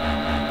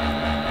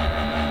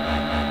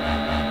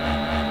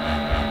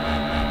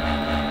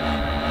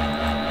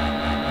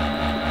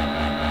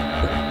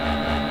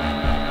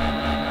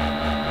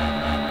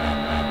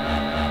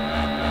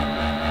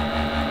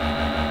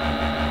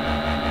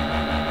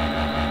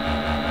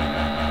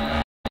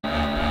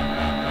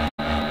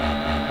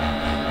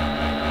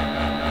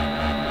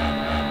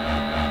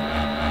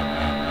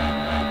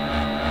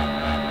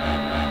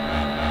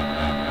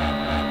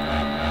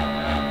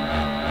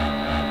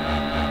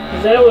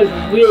 That was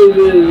really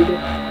rude.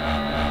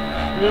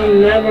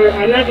 I'm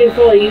not gonna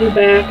follow you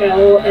back at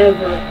all,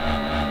 ever.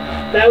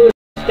 That was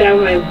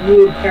downright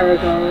rude,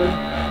 Paragon.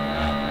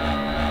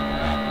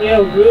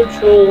 You're a rude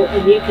troll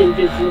and you can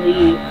just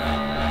leave.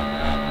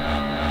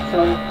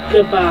 So,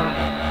 goodbye.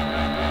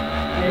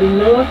 And you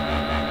know what?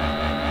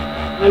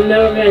 I'm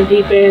never gonna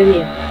deban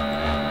you.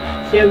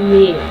 It's your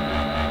mean.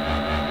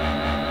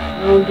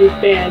 I don't do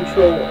ban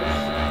trolls.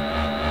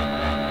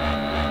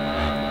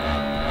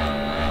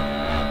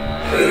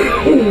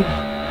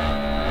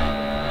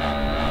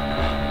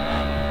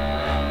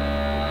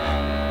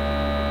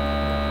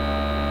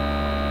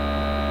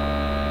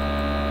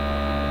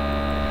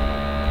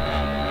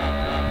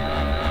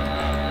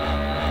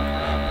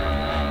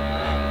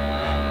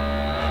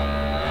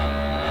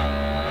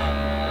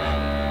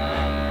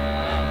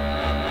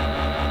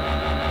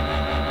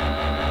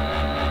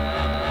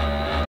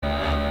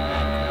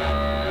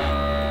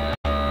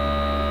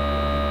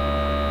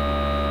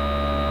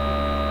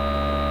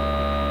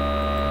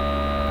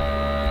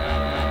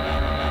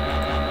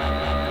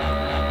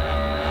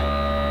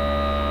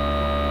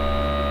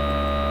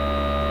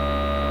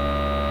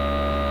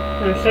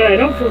 I'm sorry, I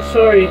don't feel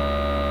sorry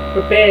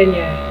for banning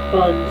you,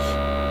 buns.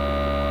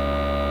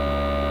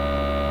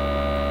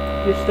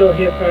 You're still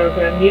here,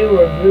 Paragon. You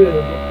were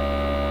rude.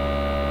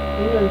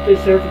 You don't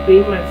deserve to be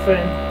my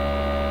friend.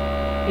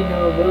 You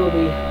never will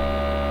be.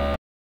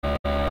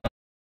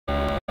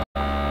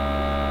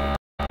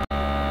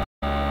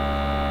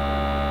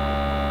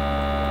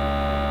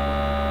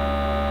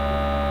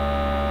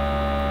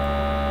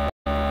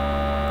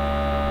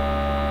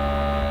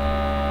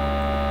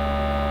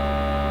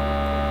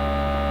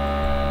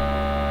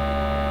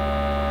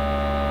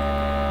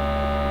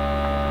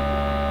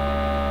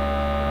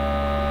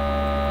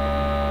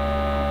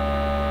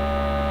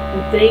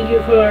 Thank you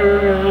for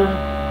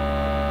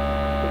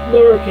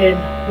lurking,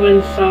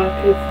 Windsock.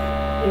 If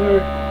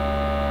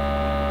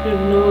you've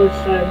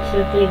noticed, I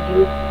said thank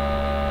you.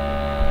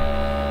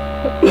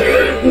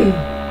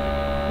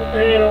 I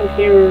don't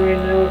care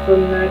right now if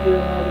I'm not doing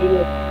that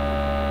either.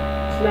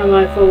 It's not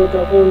my fault with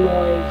the whole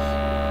noise.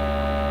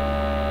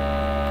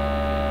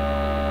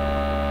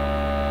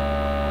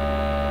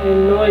 It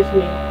annoys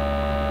me.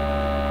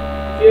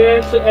 If you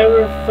actually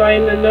ever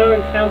find another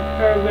account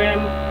program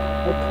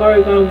or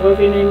Paragon,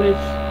 whatever your name is,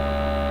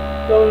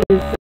 don't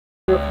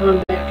ever come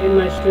back in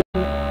my stream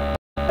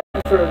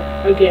ever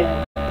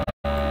again.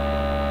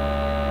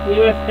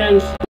 You have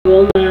friends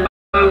will not,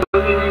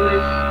 whatever your name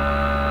is,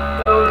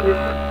 don't ever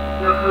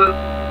come.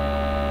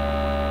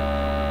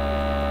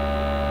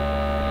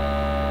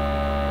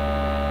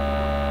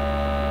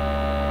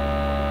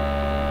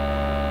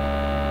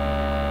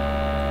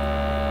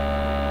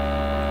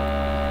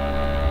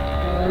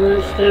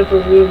 Let's stand for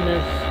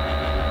rudeness.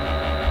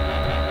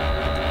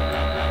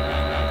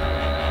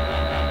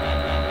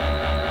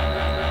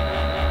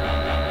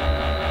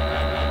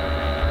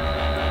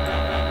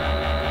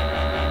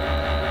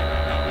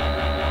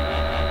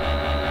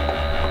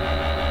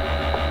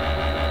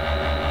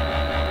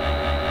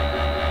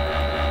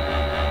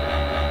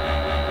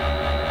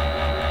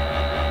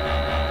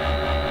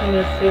 I'm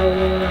gonna see how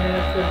long I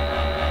have to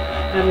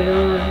have it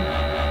on.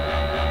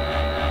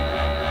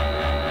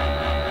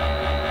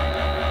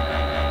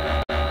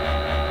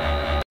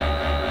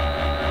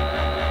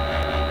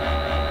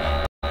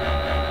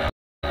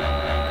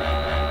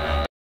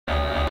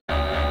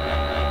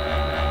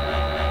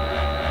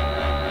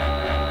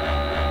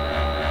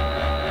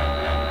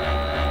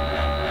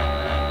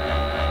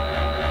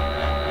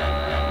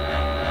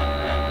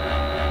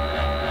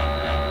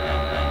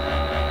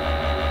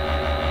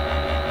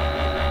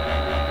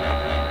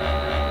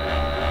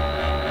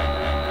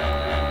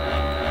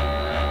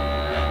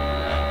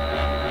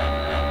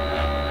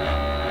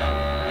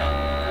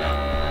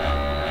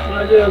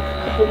 I'll do a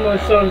couple more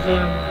songs and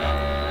I'm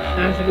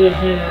actually gonna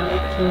head out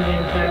because I'm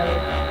getting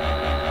tired.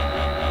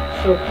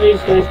 So please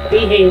guys,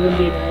 behave and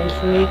be nice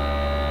to me.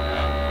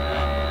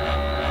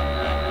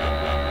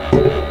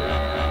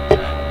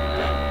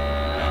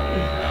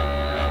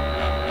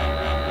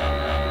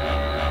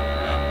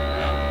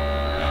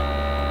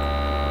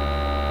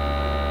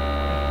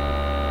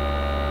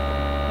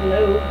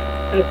 Hello,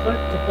 I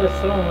clicked the plus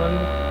on.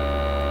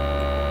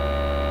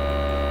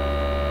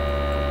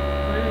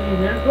 Why are you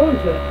not going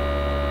to it?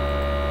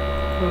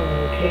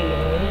 Okay.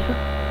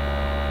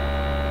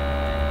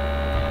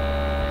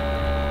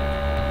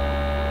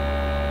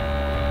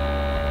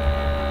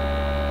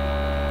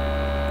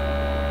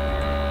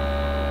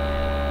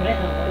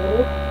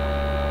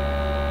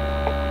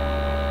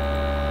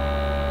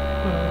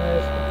 Well,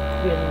 that's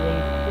really.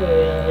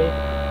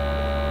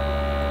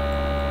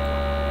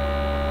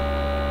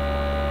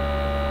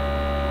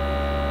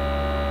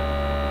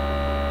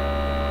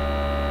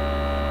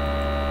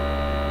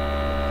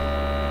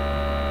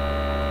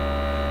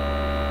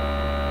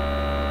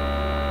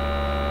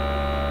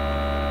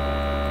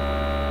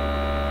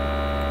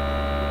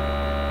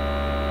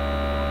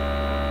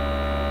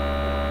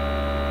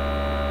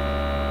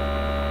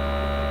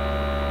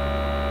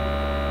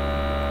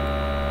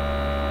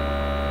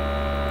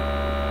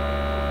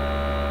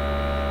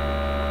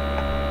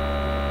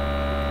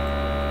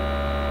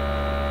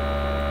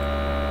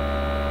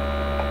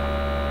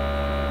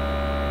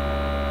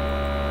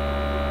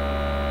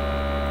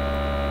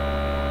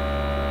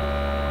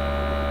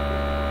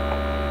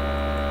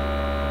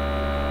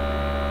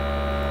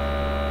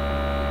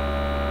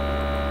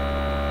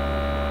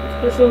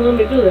 So let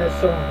me do that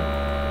song.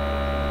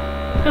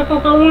 I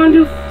want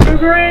to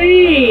figure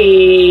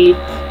eight.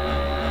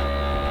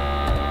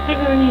 I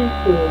got an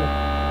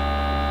equal.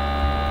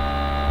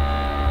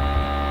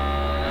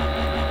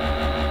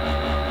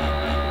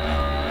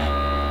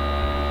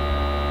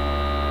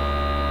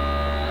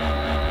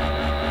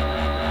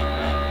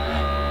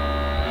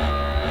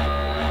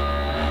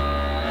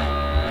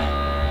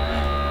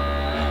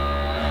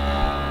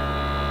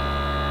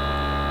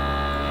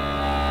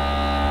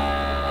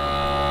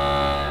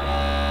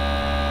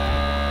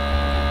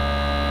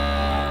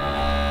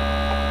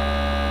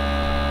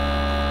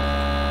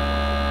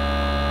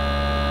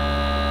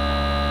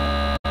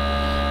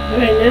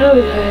 Alright, now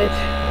we got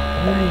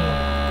 9.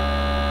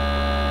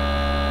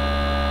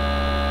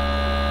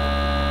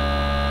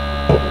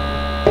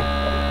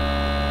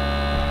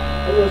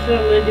 So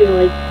I'm gonna do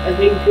like, I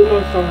think 2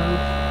 more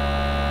songs.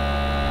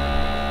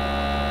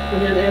 And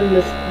then end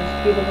this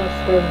people have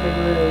started the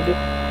road.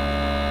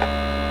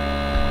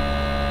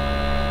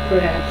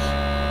 Perhaps.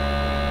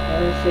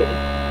 Let's see.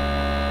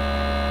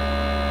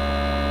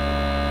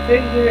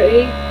 Figure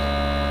 8,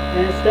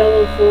 that's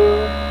double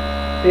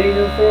 4,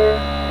 figure 4.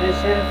 As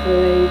half a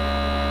late.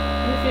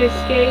 If you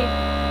skate,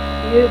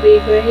 you'll be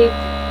great.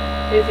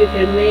 If you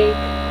can make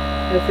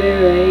a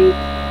figure 8,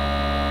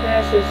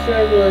 that's a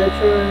circle that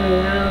turns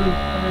around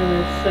on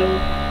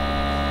itself.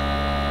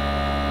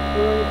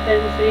 1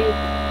 times 8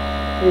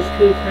 is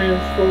 2 times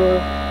 4.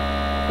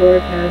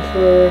 4 times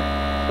 4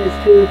 is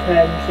 2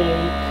 times 8.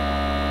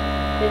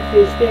 If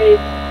you skate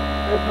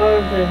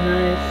upon the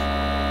nice,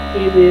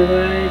 you'll be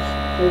wise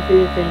if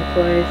you think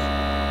twice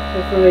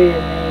before you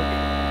make.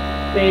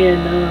 May a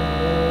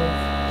non-move,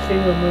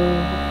 single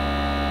move.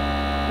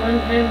 1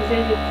 times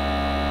 8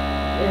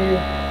 is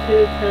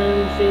 2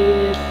 times 8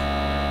 is,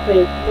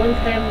 wait, 1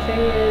 times 8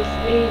 is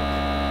 8,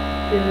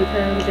 2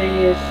 times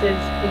 8 is 16,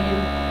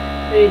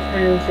 3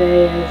 times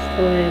 8 is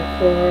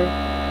 24,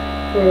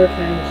 4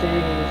 times 8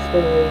 is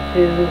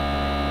 42,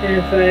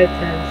 and 5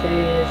 times 8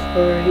 is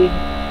 40,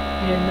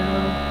 you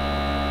know.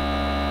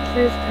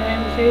 6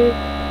 times 8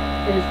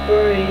 is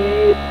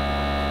 48,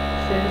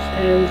 6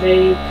 times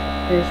 8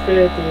 is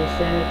 56,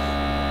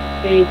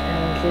 8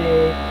 times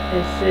 8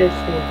 is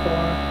 64,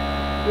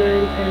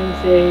 9 times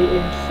 8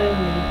 is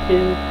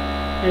 72,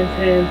 and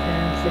 10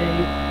 times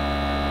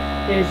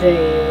 8 is 80,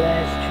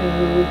 that's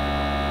true.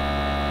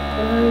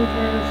 11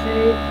 times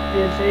 8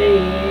 is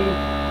 88,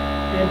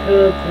 and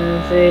 12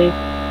 times 8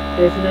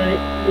 is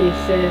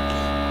 96.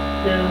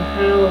 Now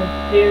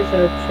here's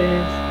a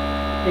chance.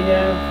 We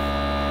have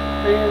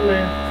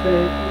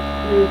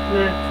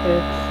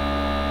matrix.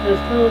 As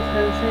 12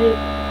 times 8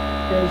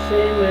 the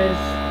same as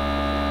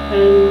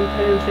 10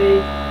 times 8,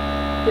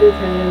 2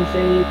 times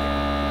 8,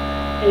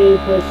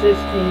 8 plus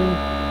 16,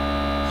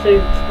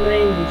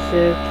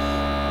 696.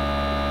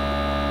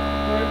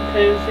 1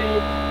 times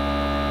 8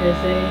 is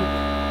 8,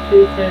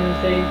 2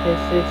 times 8 is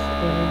 16,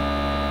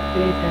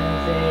 3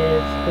 times 8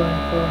 is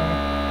 24,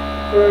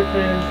 4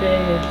 times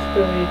 8 is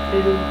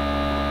 32,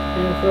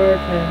 and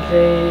 4 times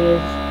 8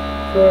 is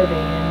 40,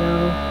 you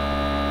know.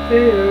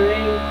 Figure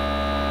 8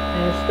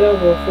 is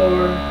double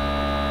 4.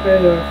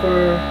 Figure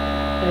 4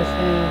 is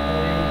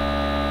halfway.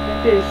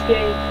 If you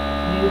skate,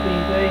 you'll be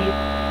great.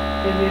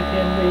 If you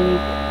can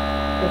make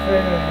the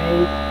figure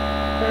 8,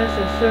 that's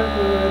a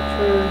circle that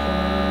turns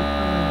around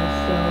on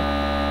itself.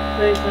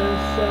 Place on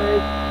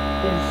side,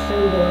 its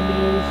symbol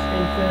means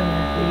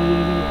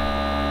infinity.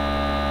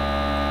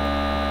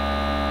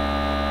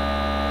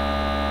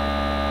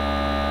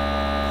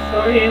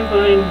 Sorry if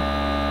I'm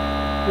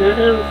not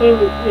having fun,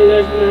 you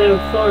guys are not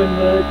having fun,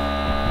 but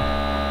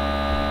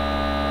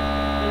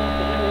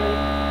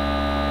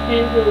I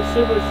feel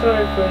super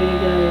sorry for you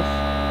guys.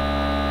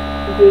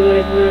 If you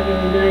guys are not gonna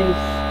be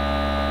nice.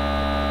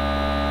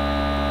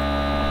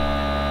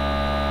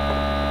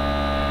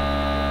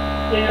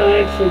 Yeah, I'll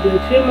actually do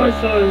 2 more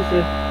songs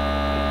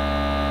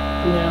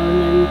now and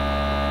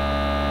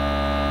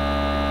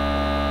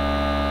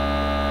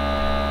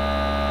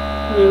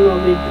then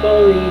I'll be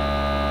totally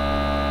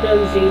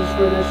dunsies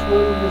for this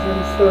one because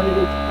I'm starting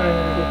to get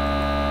tired.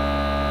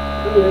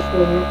 Oh, this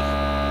one works.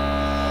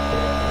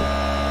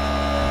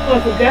 I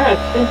forgot.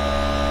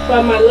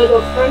 But my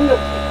little friend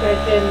that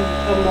can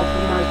come up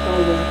with my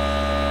shoulder.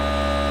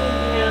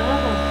 Yeah.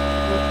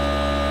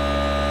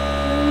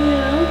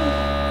 Yeah.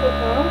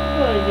 Forgot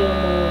about you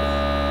almost.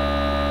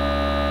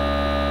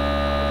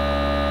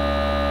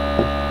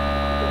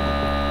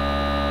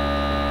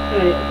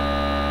 Right.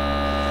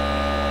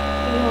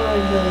 Oh,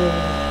 no.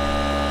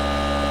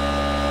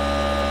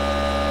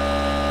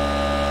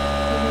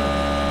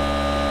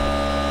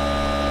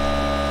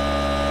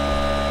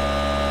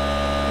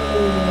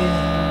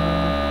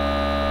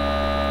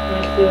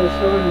 The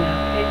sun now,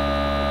 okay?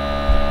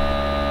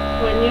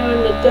 When you're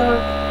in the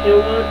dark, you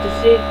want to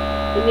see,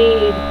 you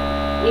need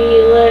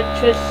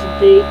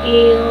electricity,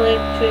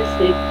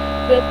 electricity.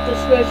 Flip the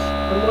switch,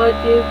 and what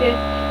do you get?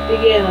 You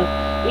get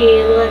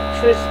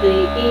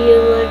electricity,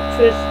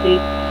 electricity.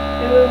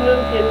 Every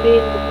room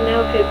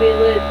now can be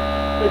lit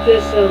with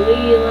just a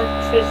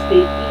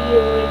electricity,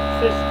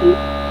 electricity.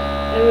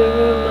 Every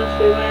room must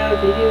be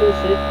allowed to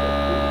use it.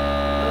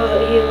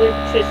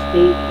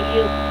 Electricity,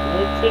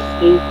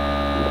 electricity.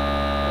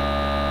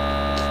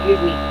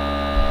 Excuse me.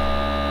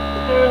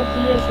 Power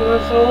plants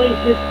must always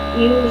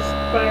use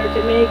fire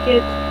to make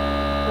it.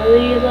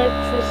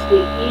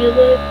 Electricity,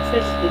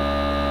 electricity.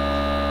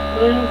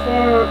 When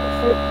for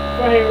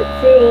fire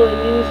fuel and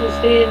use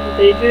instead,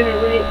 they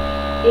generate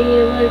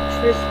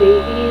electricity,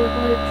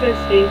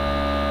 electricity.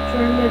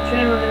 Turn the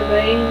generator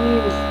by any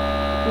means.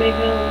 Make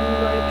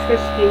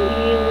electricity,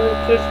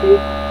 electricity.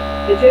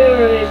 The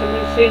generator is a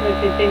machine that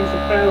contains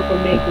the power for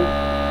making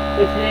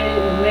a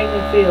magnetic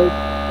field.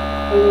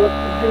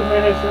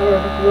 Wires are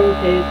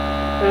rotated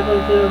back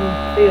into the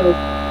field,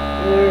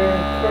 where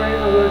current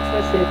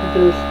electricity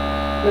produced.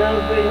 Now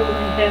they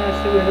only has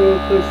who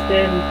could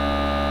stand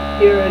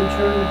here and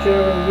turn the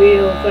generator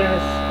real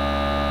fast.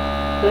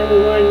 Then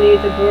we wouldn't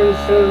need to burn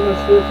so much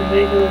wood to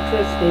make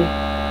electricity.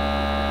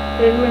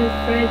 Benjamin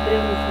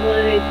Franklin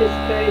was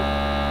anticipate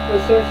was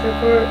searching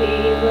for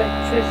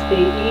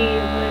electricity,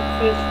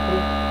 electricity.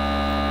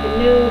 He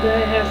knew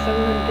that it had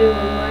something to do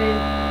with mine.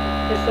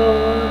 It's all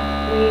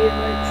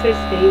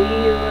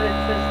electricity,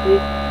 electricity.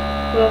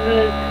 Well,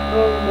 we'll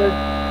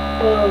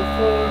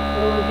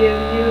give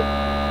you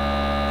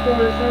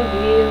source of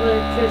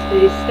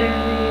electricity,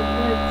 standing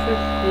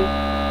electricity.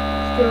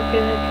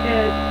 Stroking a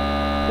cat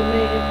to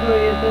make it for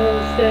your bell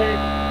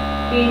stack.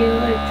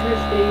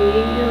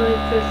 Electricity,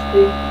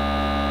 electricity.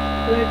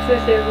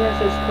 Electricity unless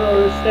it's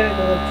called a stack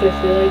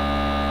electricity, like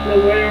the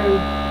wearing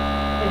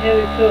a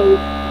heavy coat,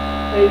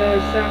 like a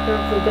sock up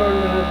the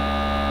doorknob.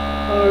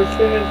 Or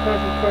swing across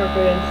the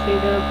carpet and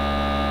sneak up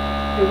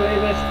your very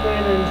best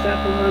friend and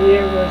zap him on the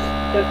air with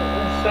a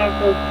sock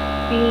of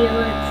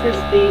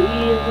electricity,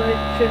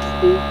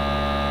 electricity.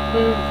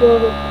 To and fro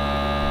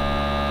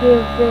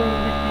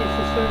makes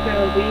a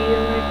circle of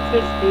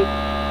electricity,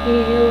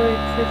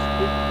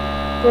 electricity.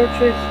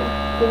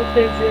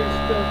 Voltage is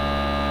the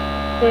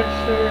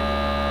pressure.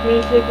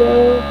 Music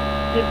go,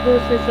 it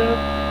pushes up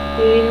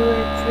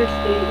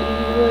electricity,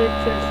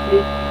 electricity.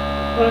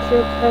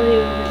 Also tell you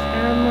just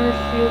how much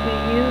you'll be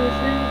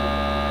using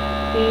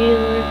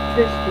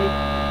electricity,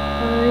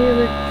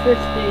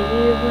 electricity,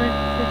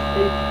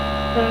 electricity.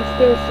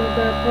 Faster so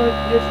that part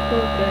is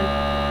spoken.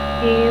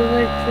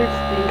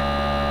 Electricity,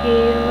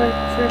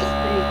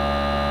 electricity.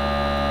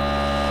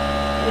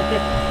 Okay.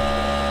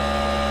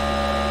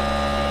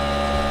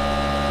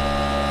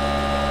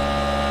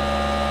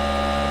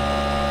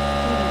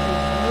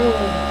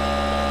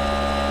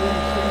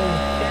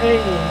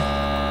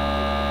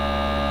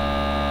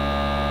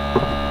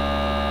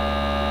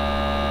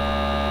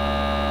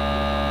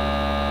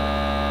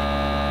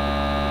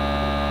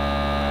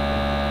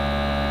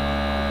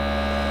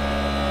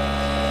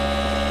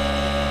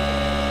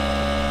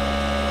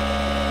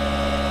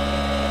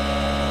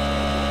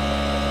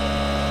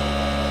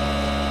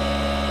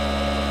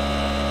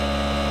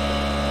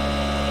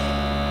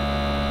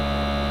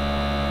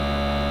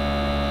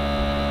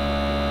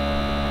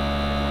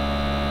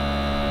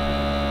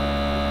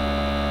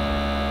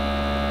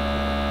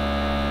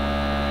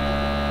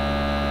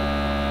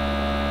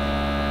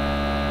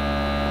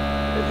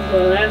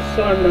 The last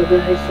song the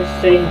guys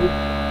just saying,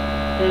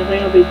 and I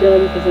think I'll be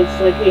done because it's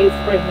like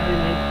 8:49.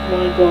 I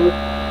want to go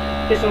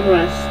get some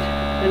rest.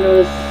 I know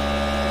this.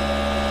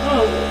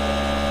 Oh,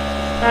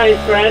 hi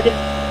Fred.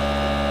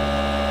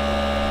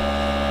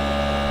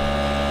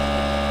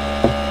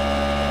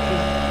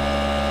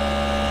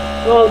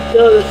 Well,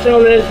 the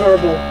sound is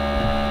horrible.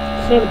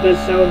 It's not the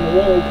best sound in the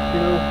world, you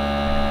know.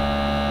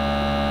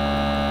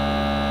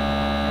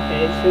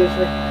 Okay,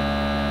 seriously.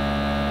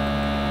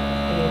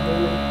 Okay,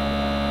 really.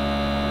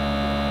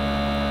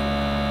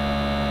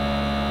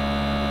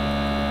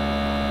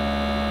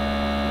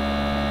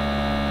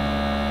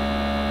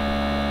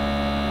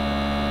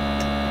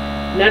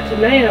 Not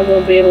tonight, I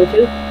won't be able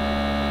to.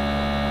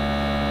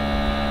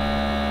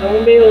 I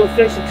won't be able to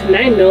fix it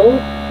tonight, no.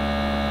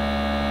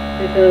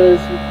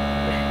 Because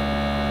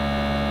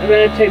I'm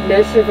not a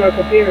technician for a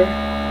computer.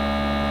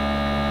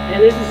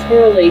 And this is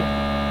Hurley.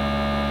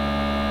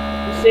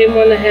 The same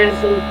one that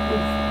has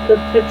the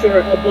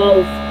picture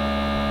above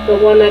The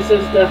one that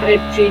says the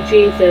Hype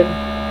GG thing.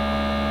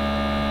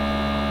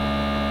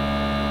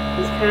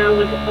 It's kind of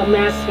like a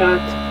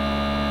mascot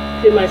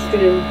to my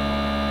stream.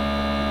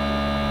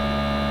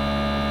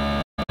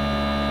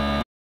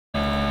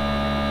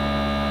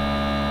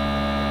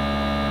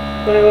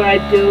 But I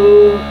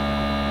do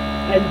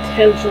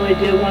intentionally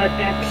do want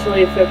to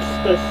actually fix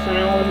the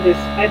sound.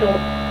 I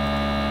don't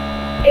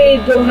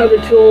have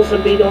the tools,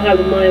 and B, don't have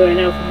the money right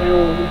now for my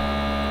own.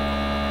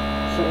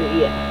 So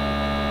yeah.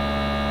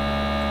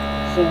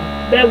 So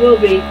that will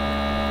be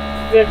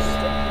fixed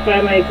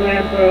by my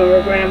grandpa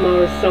or grandma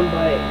or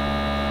somebody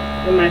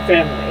in my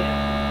family.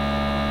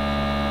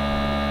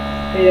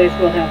 You guys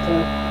will have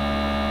to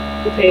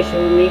be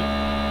patient with me.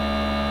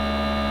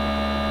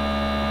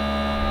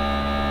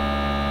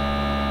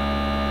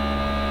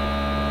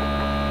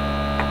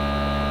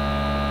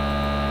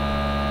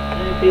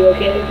 If you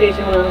can't be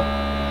patient, well,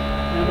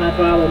 not my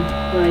problem.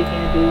 I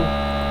can't do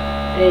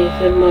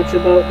anything much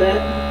about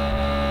that.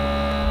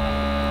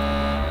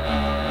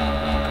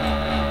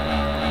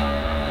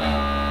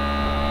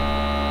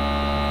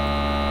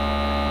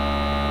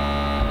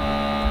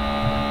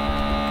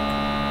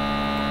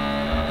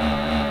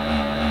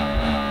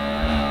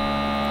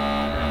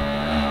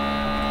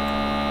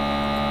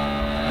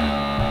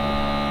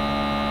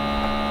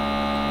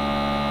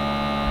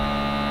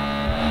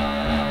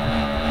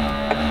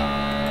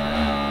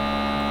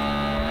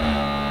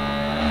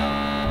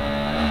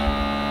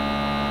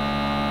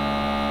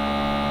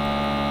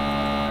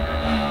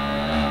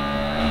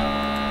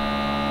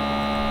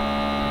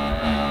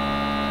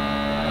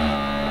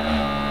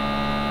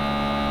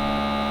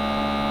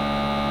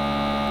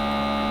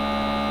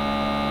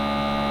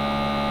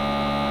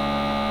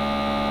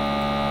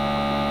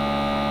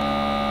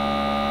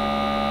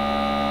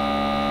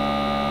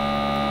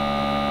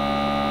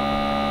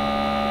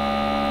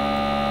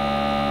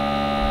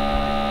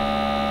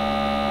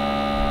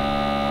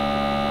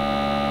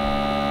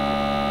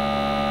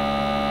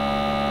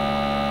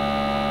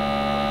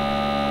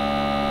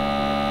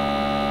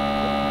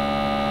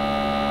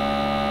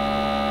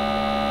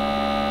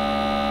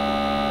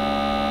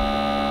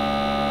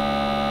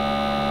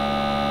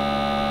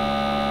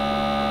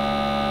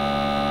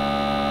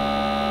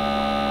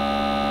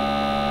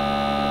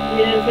 Do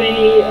you have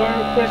any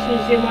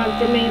questions you want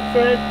from me,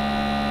 Fred?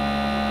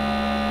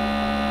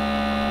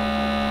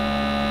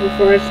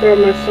 Before I start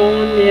my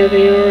song, do you have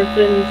any other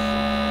things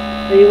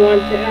that you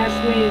want to ask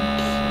me?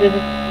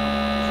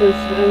 Since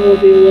I will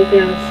be looking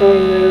at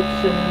song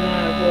lyrics and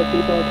not what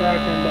people are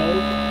talking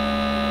about.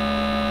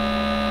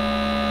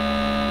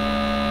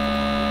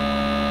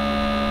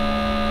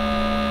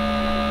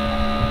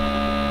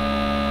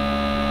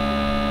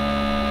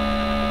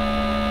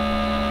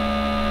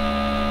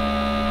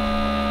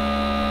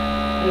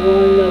 I'm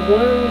on the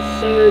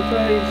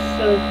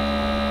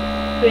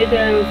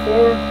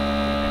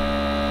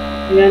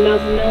 173.4. You got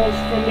nothing else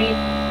from me?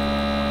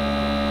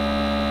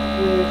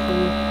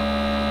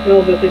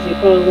 No, because you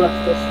probably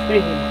left the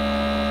stream.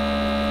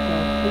 So,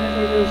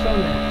 never goes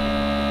on that.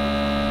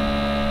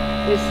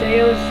 The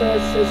sales solar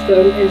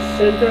system is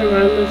centered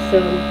around the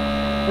sun.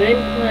 9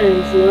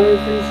 planets, large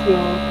and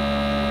small,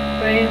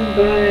 framed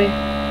by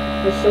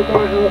the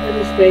somewhere out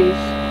in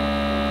space.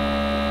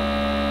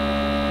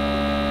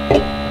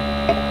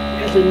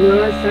 Has a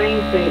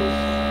non-shining face.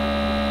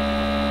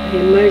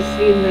 You might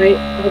see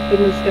night up in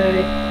the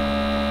sky.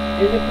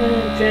 In the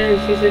planet Jan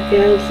sees a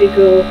galaxy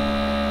grow.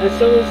 A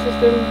solar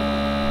system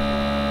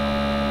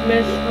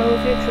miss all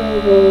future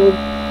world.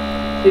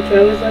 She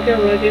travels like a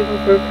rocket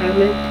with her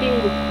comet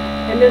team.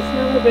 And there's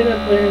never been a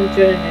planet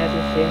Jan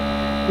hasn't seen.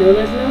 No,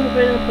 there's never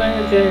been a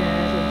planet Jan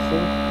hasn't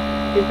seen.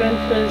 She's been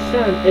to the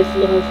sun, it's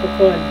lots of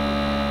fun.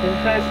 The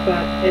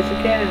hotspot, it's a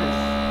gas.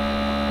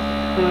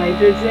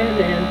 Hydrogen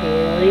and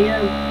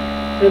helium.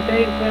 The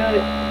big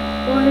bright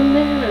what a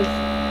mass.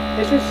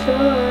 It's a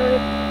star.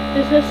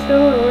 It's a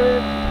star.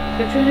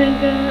 The train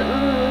got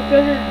all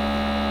gas.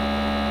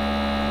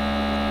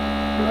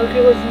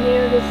 Mercury was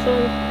near the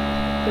sun.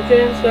 The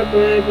giant got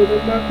bright, but the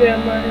mercury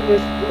on Mars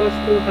was much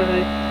too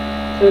high.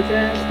 So the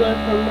giant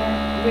split from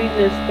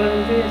Venus,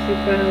 found Venus he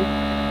found.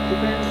 The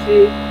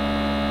fancy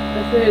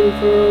a thing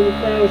for all the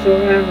clouds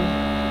around.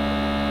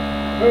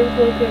 Earth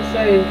looked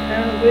inside,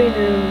 kind of green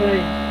and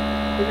bright.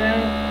 And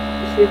now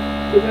she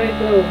could very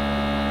go.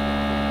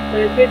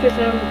 The pictures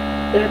on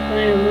that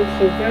planet look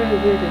so very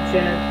weird to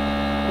Jan.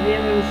 If you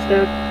haven't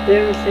stopped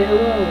there and say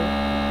hello.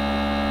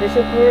 It's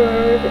a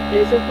bird,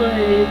 it's a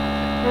plane.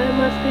 I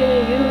must be a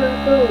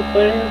UFO,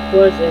 but it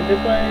wasn't. The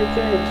planet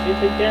Jan,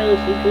 she's a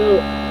galaxy girl.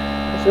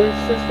 The solar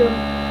system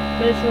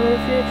makes our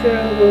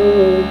future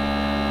world.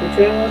 We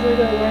travel like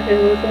a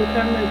rocket with a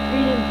comet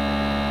team.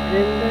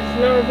 And there's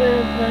never been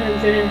a planet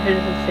Jan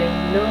hasn't seen.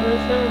 No,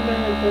 there's never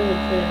been a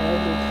planet Jan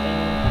hasn't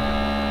seen.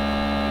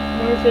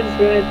 Mars is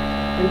red.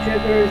 And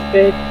Jupiter is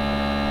big,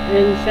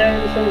 and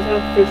Saturn shows off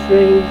the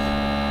strings.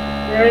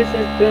 Earth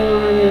is built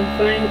on a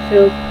fine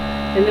tilt,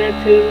 and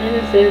Neptune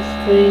is its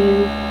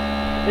twin.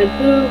 And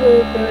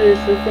Pluto is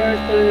the first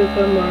planet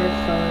from our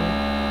sun.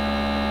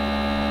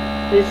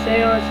 They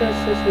say our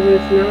system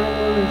is not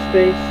alone in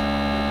space.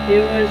 The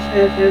universe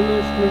has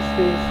endless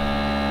mysteries.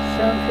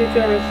 Some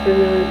future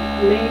astronaut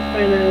may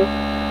find out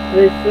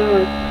what they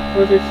thought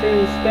was a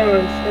certain star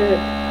instead.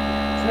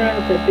 Turn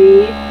out to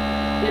be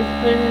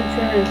interplanet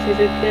trance is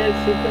a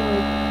galaxy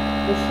called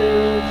the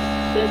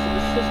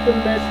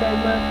system that's from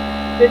a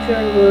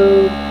future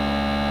world.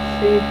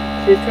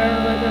 She's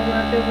trying to look at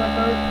market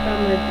without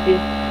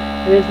commenting.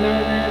 It is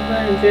not an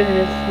planet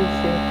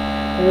transmission.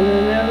 And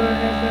there never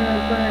has been a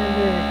planet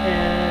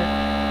that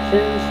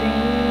hasn't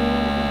seen.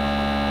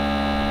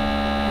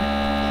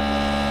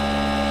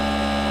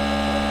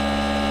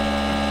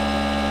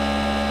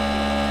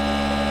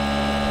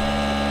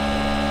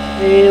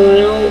 Anyone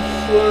else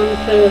want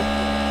to?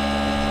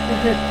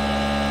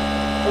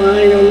 Well,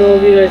 I don't know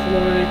if you guys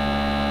want to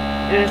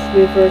ask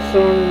me for a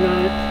song or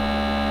not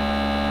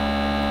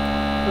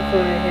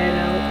before I head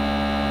out.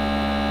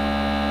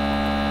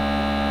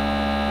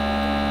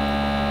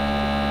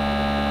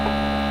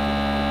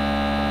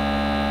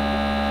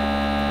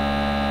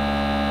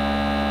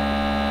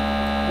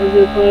 I'm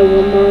going to play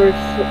one more.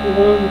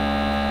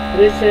 I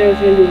did say I was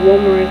going to do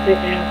one more, I think,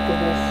 after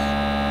this.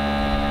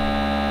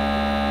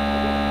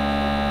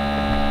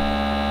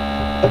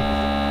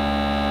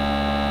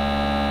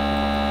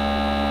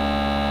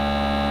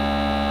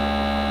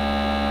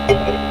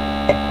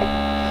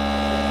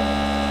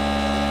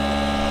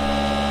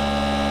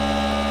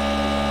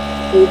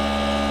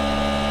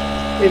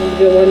 This is a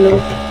good one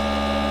though.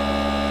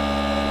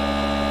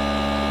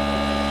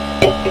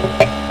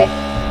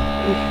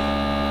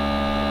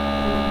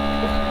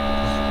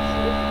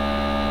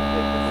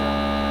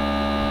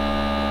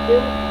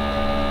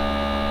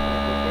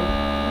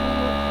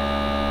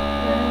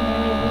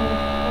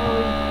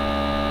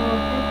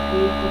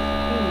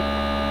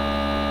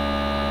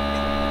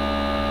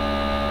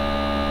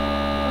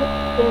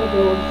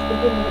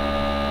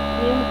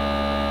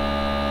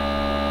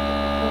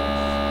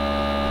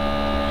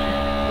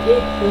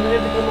 I'm gonna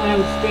have to come while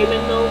I'm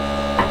streaming though.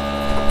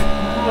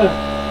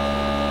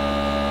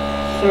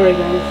 Sorry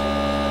guys.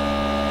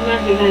 I'm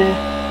actually gonna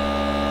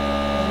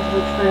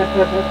try to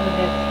put up my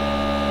head.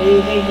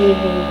 Hey.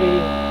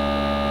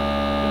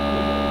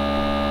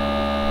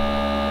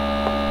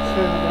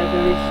 Sorry about that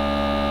guys.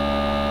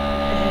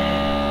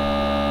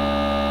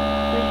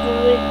 Hey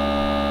Holly.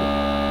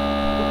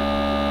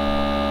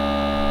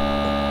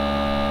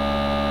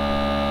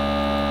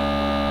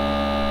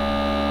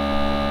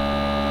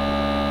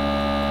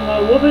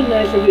 It would be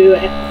nice if you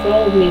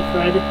followed me,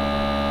 Fred.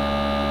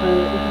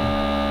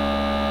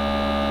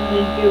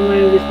 Thank you, my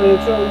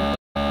responsibility.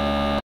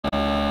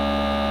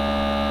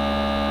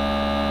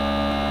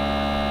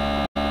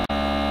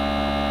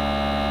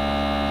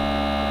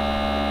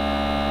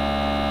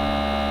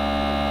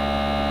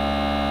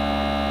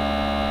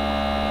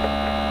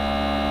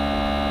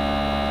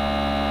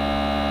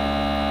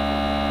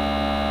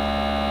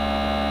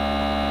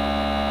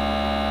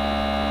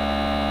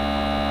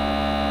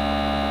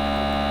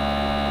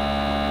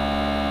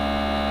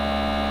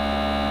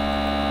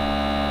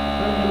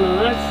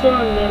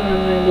 And then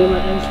I'm going to do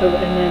my intro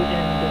and then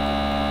end.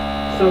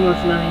 It's almost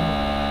 9.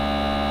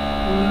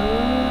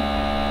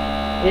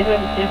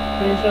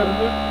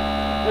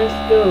 Let's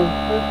go.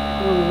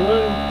 1,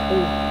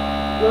 2.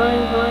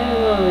 Line,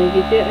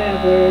 get your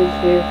average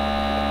here.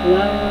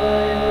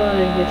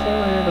 Line, get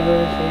some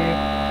average here.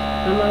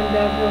 Come on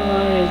down to the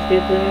lines,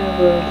 get the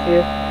average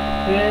here.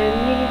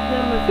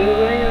 Anytime I feel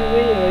right or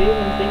read or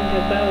even think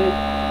about it.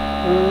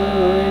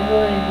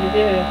 Line,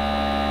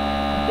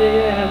 get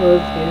your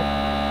average here.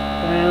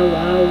 Well,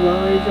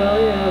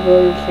 jolly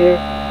hours here.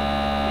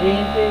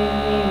 Anything you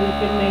need, we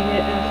can make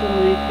it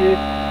absolutely clear.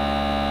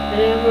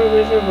 An adverb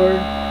is a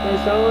word,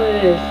 that's all it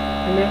is,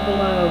 and there's a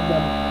lot of them.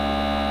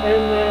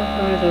 And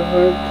modifies a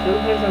verb,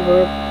 sometimes a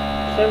verb,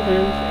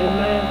 sometimes it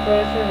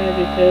modifies an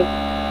adjective,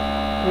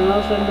 and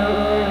also not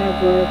an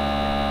adverb.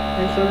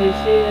 And so we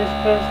see this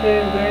past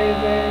very,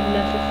 very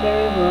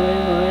necessary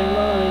line,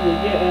 to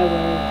get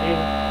adverbs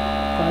here.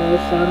 Follow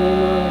sounding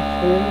long,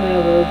 swim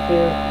adverbs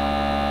here.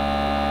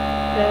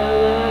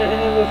 I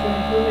have a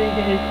friend who made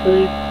it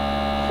clear.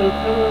 So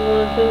come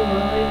along to the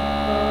line.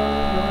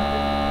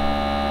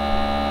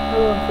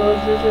 Come on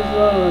folks, this is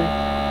Lolly.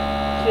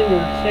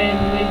 Singer,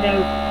 saying we have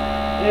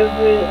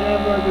every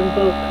adverb in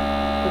book.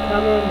 So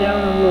come on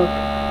down and look.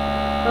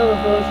 Hello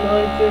folks,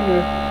 Lolly Jr.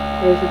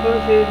 You're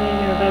supposed to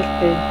need your best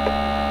paint.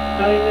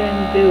 How are you going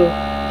to do?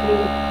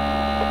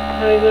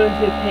 How are you going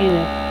to paint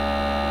it?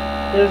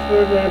 That's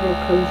where the adverb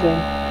comes in.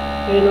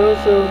 You can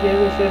also give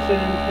a certain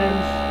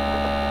intense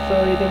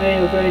so you can make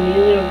it very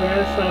neatly or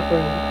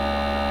grasshoppers.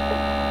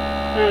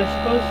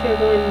 Suppose you're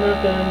going to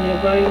knock on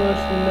your buddy wants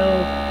to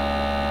know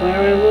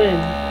where I win.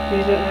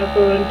 Use an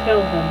adverb and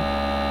tell him.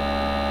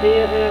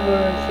 The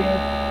adverb here.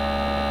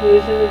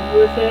 With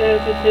the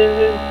adjective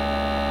it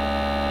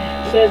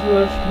says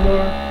much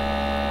more.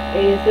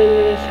 Anything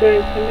to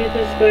describe can be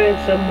described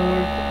some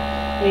more.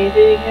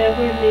 Anything you have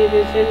or need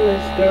is in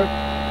lister.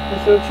 And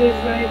so choose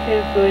very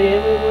carefully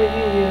every word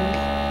you use.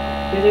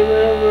 Use a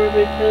adverb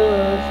to tell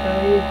us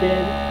how you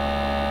did.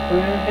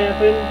 When it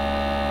happened,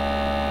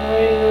 How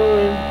you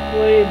doing?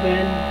 Where you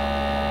been?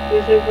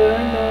 You said, but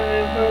I know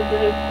I've heard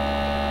the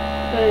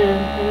plan.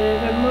 And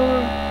even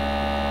more,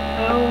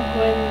 how,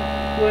 when,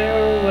 where,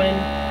 or when.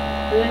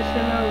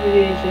 Listen or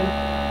reason.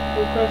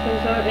 The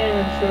questions are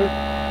answered.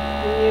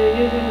 And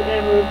you didn't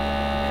ever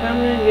come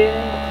and get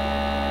it.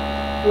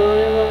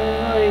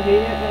 Lonely,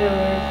 get your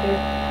answer.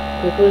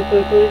 Quickly,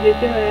 get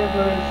your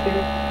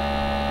answer.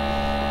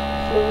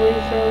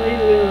 Slowly,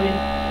 really.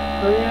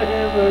 On your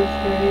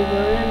anniversary,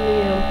 but I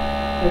kneel.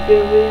 If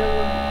you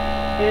real,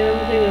 I am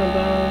thinking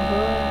about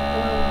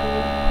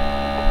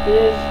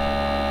this.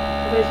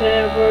 If I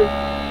ever,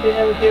 we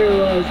have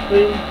heroes,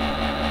 bring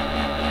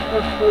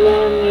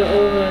along your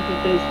old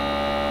messages.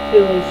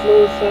 Feeling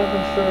slow, soft,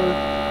 and sure.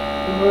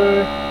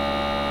 Where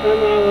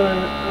come our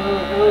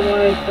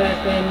life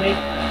fast and make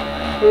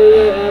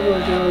further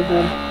apples out of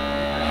them.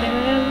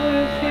 And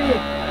we're here.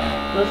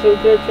 Also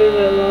good for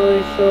that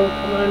lolly, so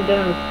come on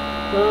down.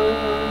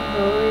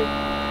 Lolly.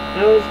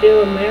 I was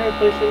given a Merry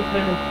Christmas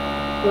time.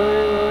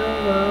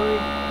 Lolly.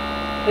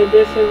 For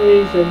different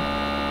reason.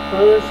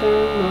 Father,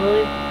 son,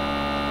 Lolly.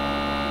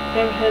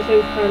 Never has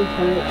in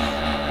contacts.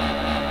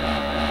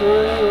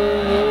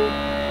 Lolly.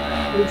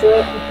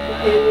 Enjoy.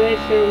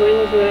 Erase your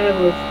wings with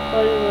apples.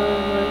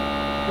 Lolly.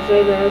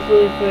 Instead of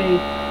absolutely free.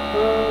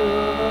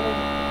 Lolly.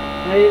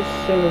 I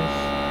service.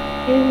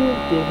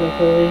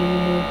 Difficulty.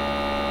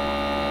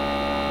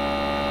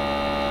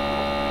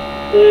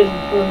 There's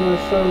one more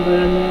song, but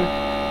I'm not.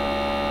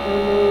 I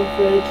don't know if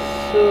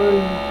it's on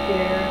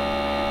here.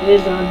 It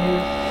is on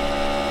here.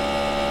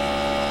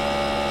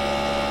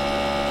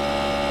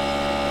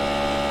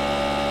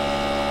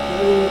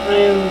 I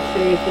am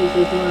serious. This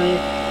is my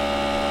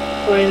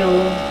final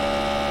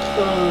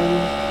song.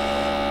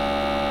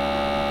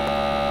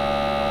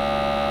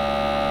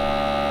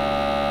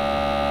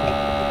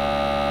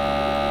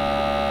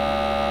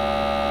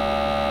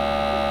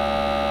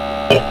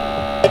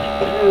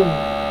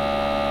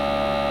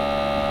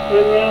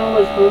 When I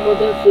was home with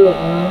the flu, I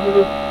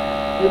never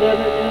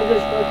knew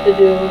just what to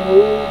do.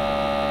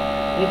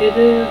 You could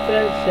do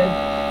infection,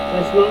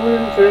 a small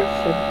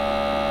infection.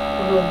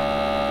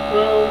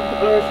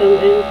 Or some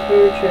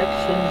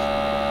interjections.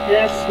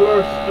 Yeah,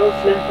 smurfs, oh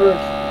snap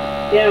hurts.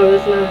 Yeah,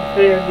 that's not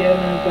fair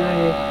giving a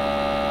guy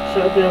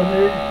shot down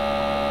there.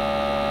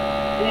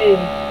 Hey,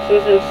 so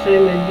that's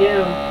Simon,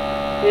 yeah.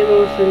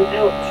 Emotion,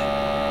 ouch.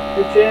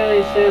 The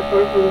jelly sat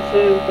apart from the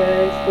same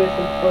bag,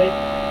 exclamation point.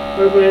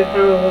 Her black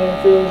Halloween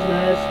feels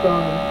not as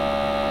strong.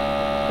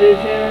 The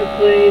chair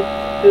played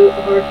too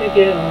hard to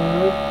get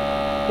on.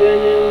 He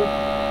knew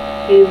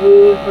he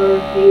wooed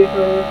her,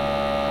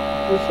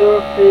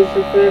 absorbed his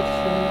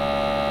affection,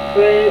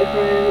 played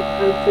her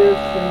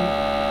objections,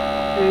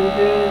 and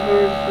heard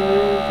her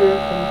silent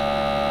objections.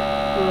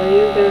 Oh,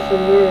 you got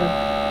some nerve.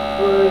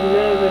 Well, I've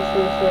never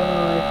seen something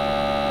like,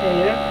 hey,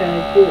 that's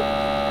kinda cute.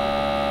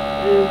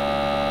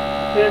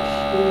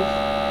 Affections.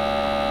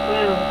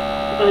 Wow.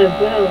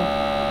 Well.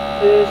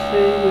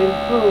 With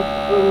hope,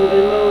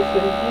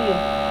 emotion, hey,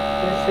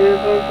 and share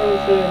our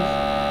concerns,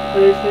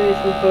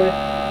 PlayStation part,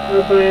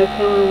 or by a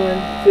color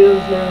when feels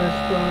not as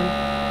strong.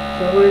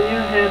 So when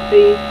you're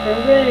happy,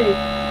 hooray,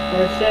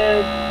 or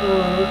sad,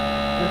 or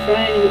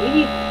frightened,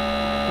 eek,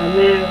 or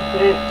mad,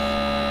 relax,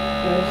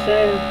 or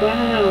sad,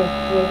 wow,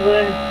 or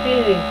glad,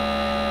 hey,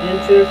 and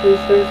Joseph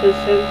starts a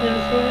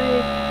sentence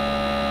right.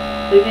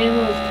 The game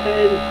was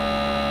tied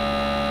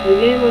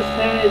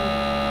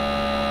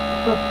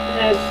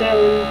at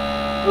 7.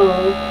 The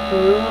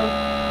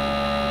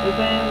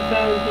man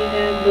found he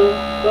had the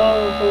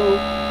ball hole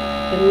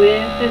and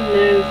ran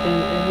connection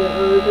in the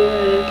other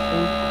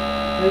direction.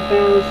 The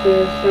fellow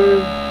said,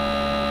 son,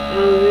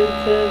 I'll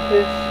into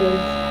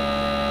Christians.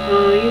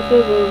 You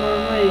took over my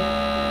way.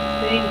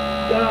 Thank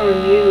God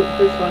you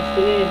just lost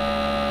the game.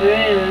 I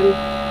ran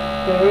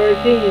for our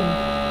team.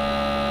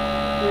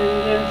 And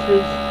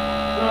Justice,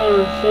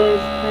 so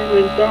it's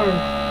Simon darn.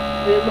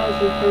 The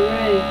emotion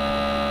hooray.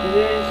 The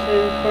very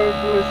same part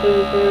from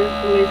myself for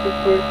information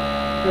for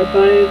our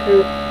body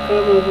can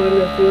come up when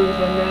the feelings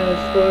are not as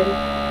strong.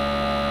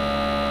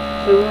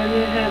 So when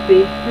you're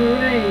happy,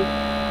 hooray!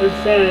 Or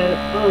sad,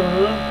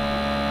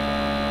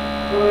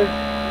 or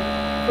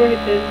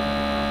frightened,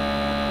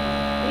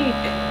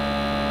 eek!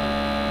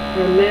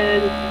 Or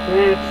mad,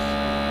 relax,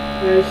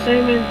 or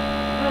Simon,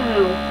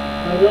 wow!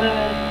 Or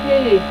glad,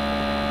 hey!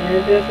 And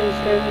it doesn't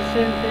start the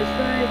sentence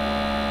right,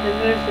 and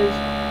versus,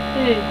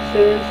 hey, so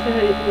it's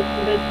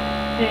but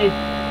hey,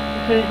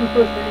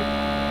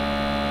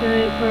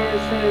 any part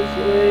sense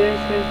where the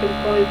expansion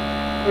point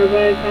or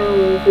by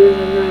column feels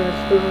not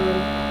strong.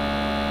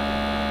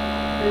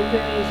 And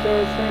then you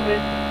start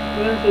sermon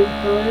versus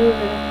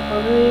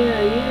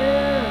hallelujah,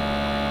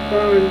 yeah!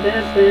 Darn,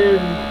 that's the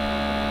end.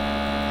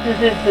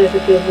 That's a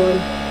good one.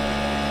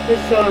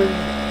 This song,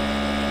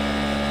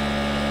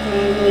 I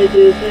really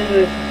do think I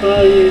should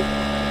probably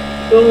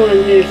go on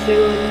here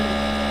soon.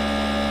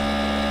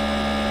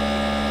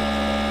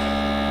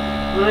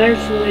 I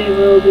actually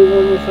will do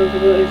one more something,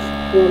 but it's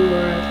one more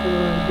I actually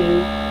want to do.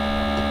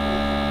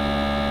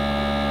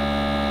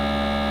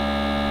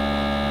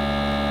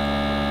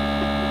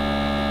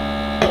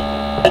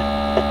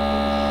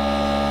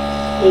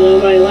 This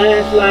is my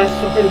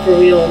last turn for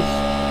reals.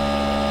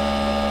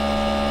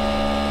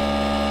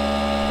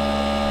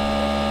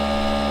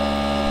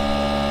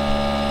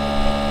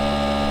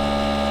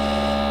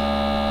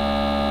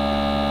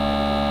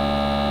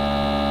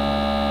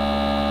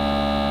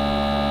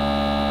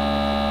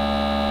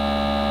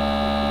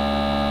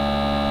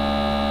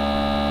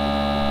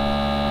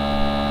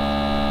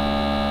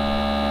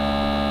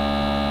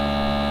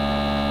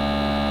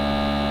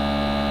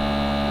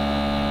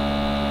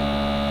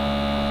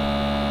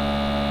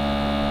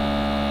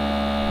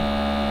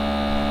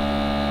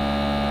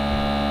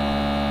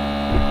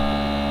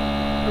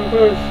 Of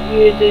course,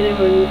 you didn't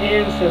even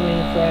answer me,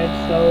 Fred,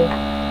 so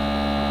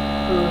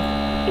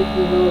if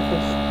you know if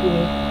it's me,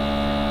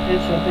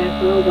 answer back,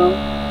 well,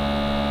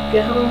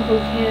 get home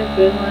from camp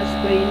in last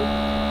spring.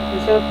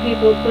 We saw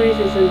people,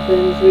 places, and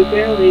things. We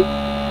barely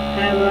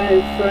have our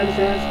friends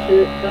asked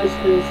us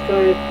to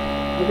describe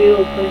the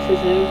beautiful places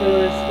and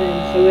last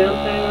things, so we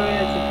unpacked our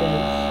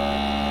adjectives.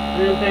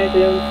 I unpacked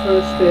them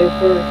first straight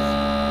first.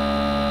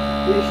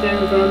 We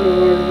stand from the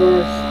word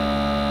worst.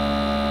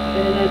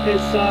 And I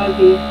picked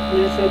soggy,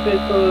 next I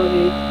picked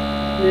froggy.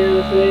 Now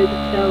I was ready to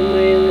tell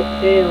my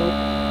tale,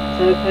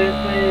 so I packed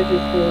my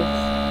adjectives.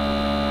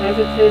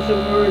 Adjectives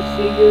are words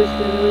you use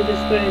to really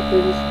describe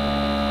things,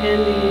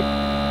 handy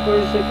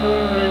words that come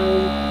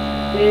around.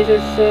 Days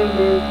are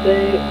summer,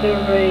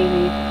 they're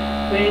rainy.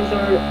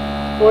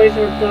 Boys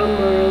are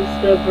dumber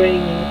instead of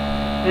brainy.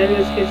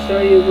 Adjectives can show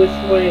you which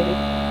way.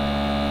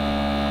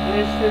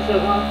 Adjectives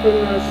are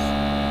often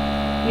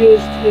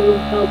used to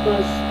help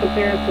us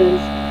compare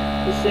things.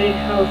 To say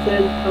how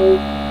thin, how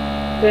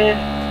fat,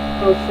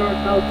 how short,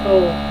 how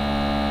tall.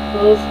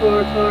 Those who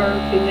are taller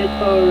can get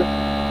taller.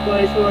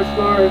 Boys who are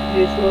smaller can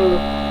get smaller.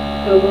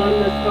 The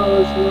one that's tall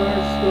is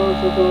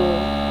smallest of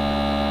all.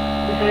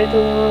 We hiked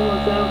along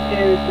without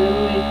care.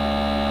 Then we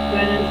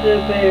ran into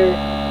the bear.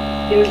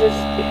 He was a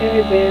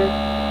scary bear.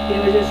 He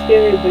was a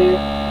scary bear.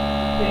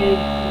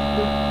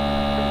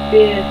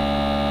 Being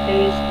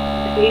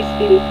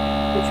hasty,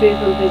 retreat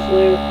from his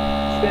lair,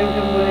 spared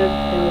him web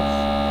tails.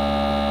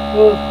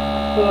 Oh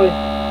boy,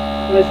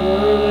 was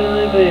one of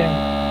a bear.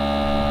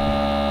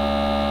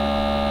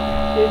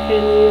 You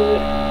can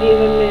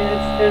even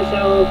manage as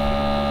of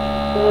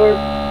more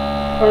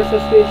parts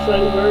of speech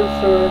like verbs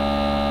or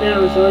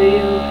nouns. All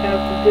you have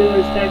to do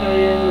is tag on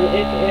in with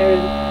ick, Aaron,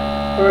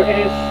 or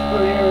s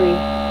or airy.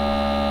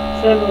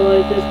 Example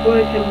like this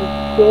boy can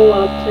grow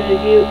up to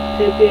be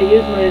a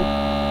youth man,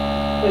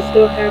 but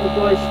still have a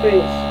boy's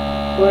face.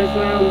 Boy's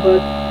round,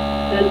 but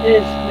then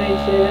is makes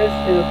it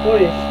extra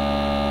boyish.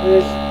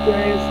 There's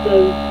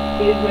the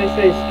use my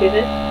face, get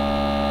it?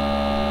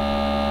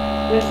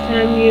 Next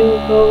time you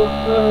go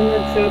on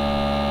a trip,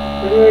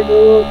 remember the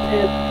little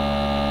tip.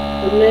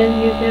 And then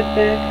you get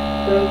back,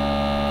 they'll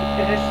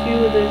ask you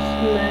this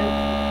and that.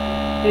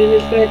 You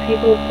describe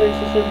people,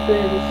 places, and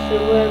things. So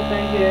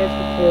unpack your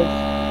adjectives.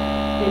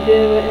 You do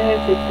it with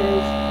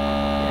adjectives.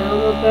 Tell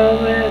them about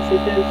my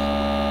adjectives.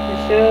 And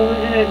show them with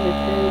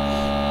adjectives.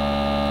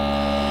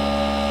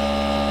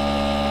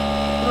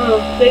 Oh,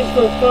 thanks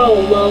for the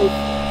follow, love.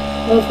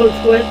 Love for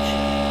Twitch.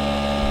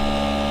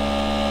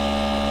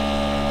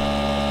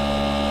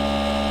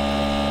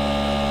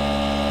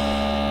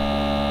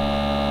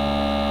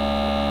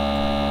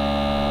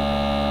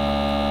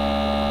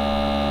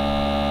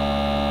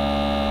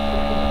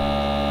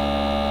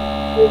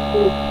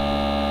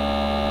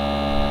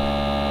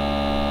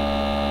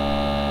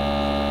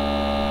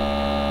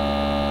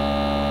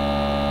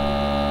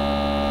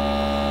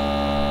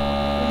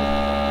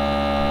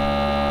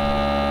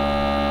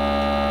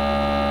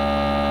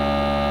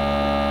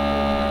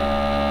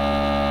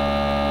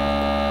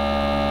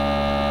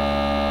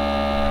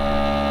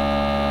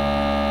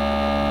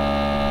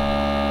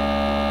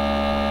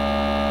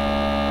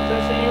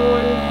 Does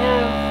anyone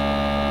have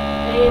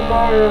any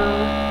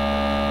more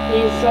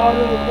any song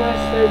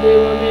requests that they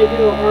want me to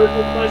do, or art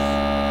requests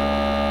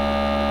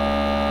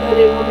that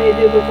they want me to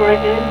do before I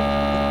end?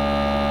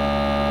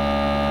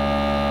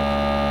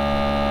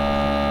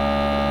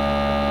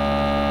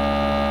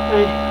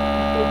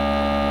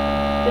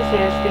 Just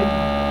asking.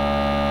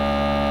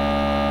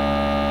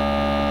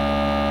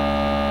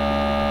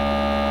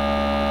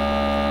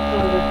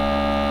 Okay.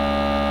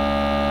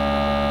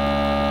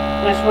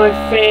 That's my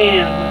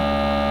fan.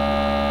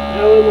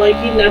 I would like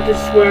you not to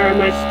swear on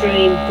my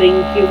stream.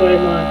 Thank you very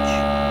much.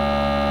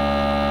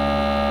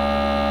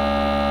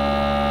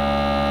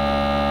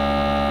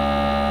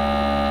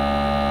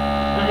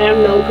 I have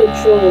no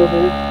control of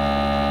it.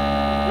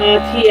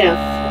 TF.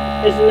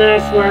 Isn't that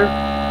a swear?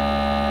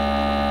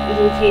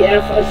 Isn't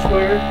TF a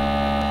swear?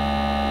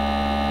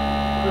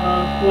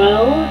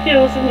 Well, it can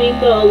also mean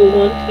the other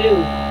one too.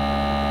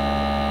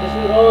 It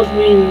doesn't always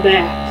mean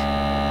that.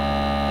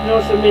 It can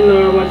also mean the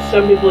other one.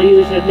 Some people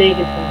use it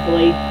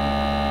negatively.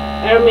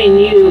 I don't mean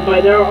you,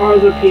 but there are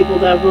other people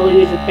that really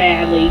use it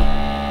badly.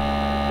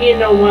 You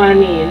know what I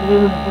mean.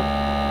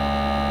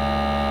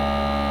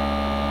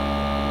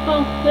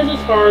 Oh, this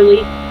is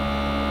Harley.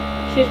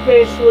 She's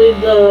basically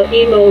the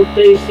emote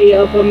they see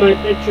up on my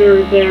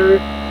picture there.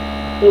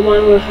 The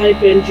one with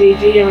Hype and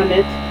GG on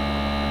it.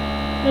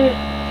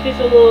 She's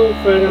a little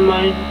friend of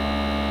mine.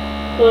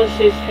 Plus,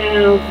 she's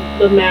kind of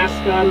the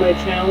mascot on my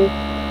channel.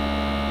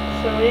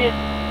 So, yeah.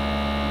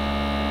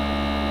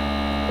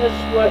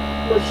 That's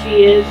what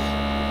she is.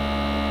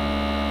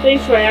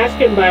 Thanks for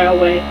asking, by the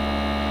way.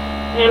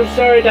 And I'm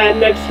sorry that I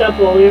mixed up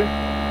earlier.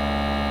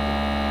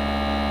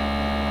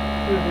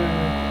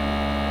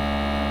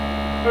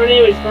 Her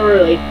name is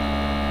Harley.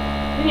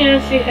 Yeah,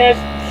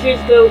 she's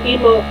the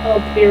emote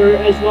up here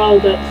as well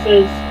that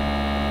says,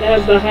 that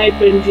has the Hype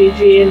and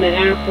GG and the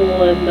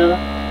apple and the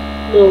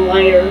little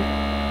lighter.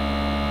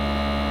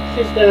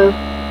 She's the,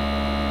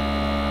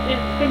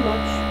 yeah, pretty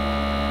much.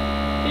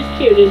 She's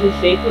cute, isn't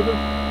she?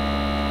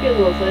 Cute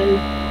little thing.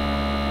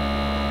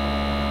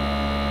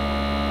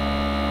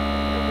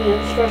 Yeah,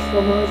 it's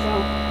stressful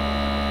myself.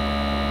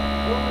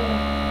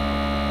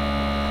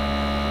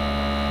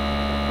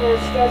 I'm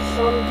stressed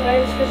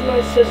sometimes because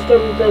my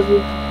system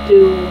doesn't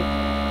do.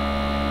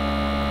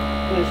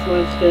 That's why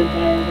it's getting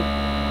tired.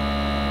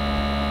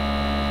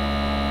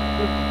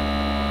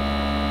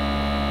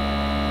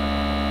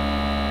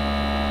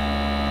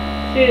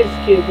 She is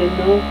cute, you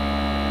know?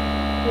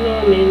 You know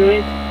what I mean,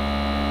 right?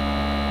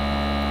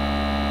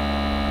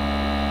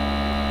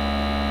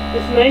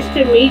 It's nice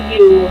to meet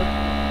you,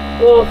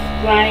 Wolf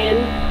Ryan.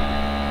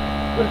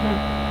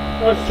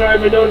 Oh, sorry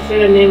if I don't say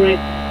that name right.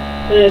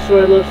 But that's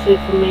what it looks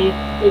like for me.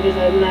 Because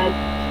I'm not.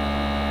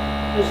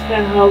 That's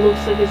kind of how it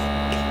looks like it's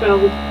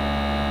spelled.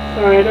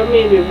 Sorry, I don't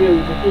mean to be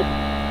rude.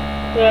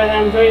 But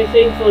I'm very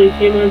thankful you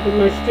came onto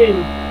my stream.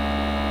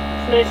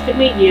 It's nice to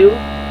meet you.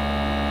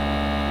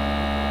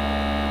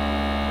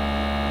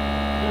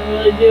 I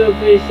really do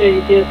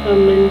appreciate you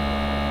coming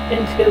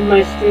into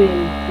my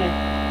stream.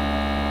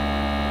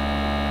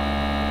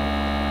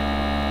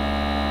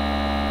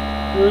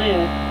 Oh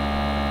yeah.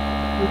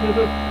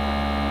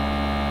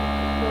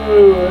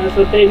 Oh, that's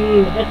a big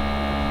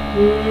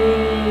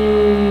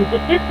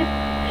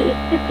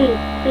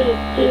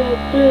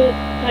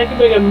I can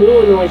make a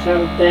moo noise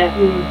out of that.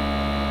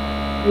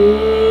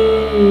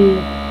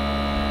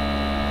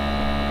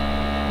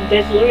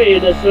 That's literally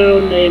the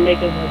sound they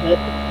make of it.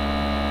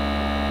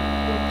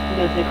 I'm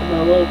gonna take a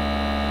look.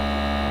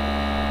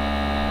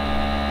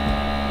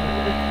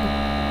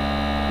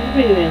 You're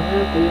making me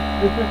happy.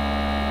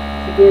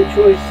 It's a good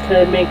choice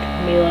to make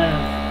me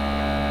laugh.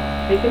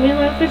 Making me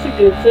laugh is a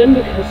good thing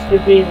because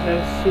it means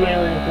I'm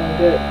smiling and feeling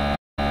good.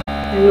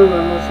 I know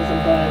my muscles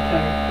are bad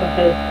tired, but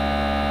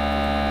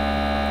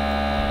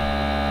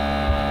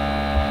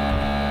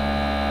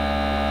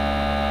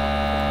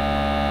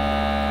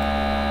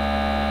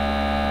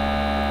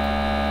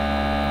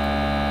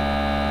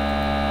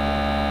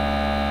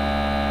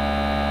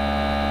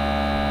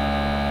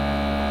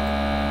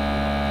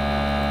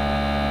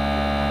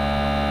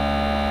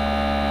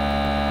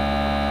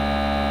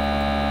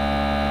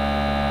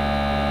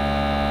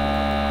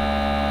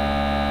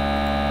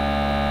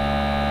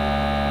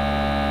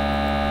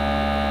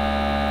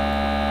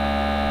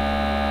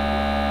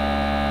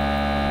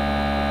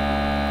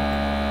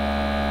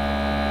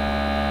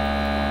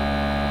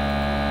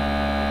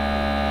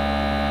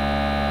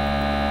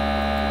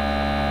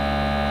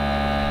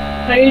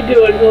how you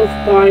doing, Wolf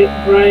Brian?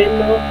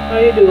 How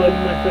you doing,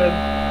 my friend?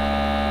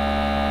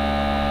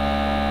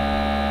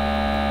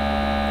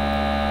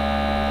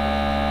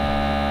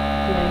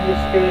 I'm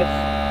just curious.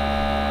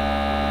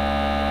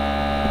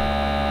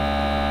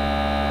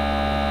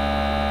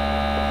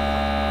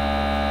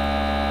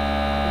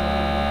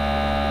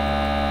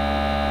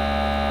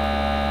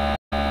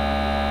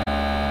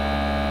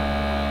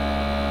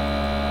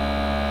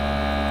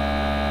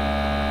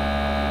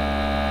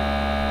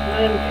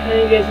 I'm kind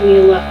of guessing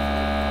you left.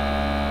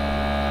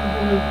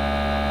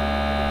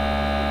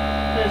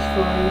 That's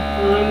fine.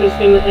 Well, I'm just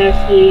gonna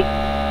actually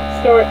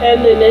start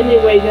ending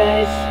anyway,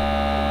 guys.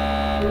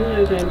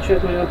 I'm gonna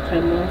check my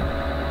uptime now.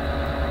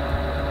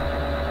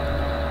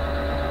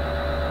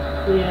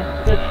 Yeah,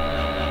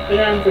 been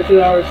on for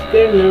 2 hours.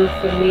 Good enough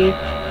for me.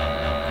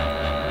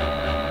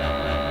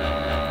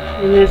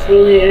 And that's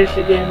really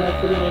actually good enough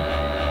for me.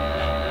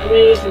 I'm gonna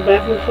use the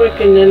bathroom quick,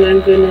 and then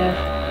I'm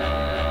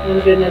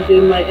gonna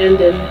do my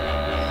ending.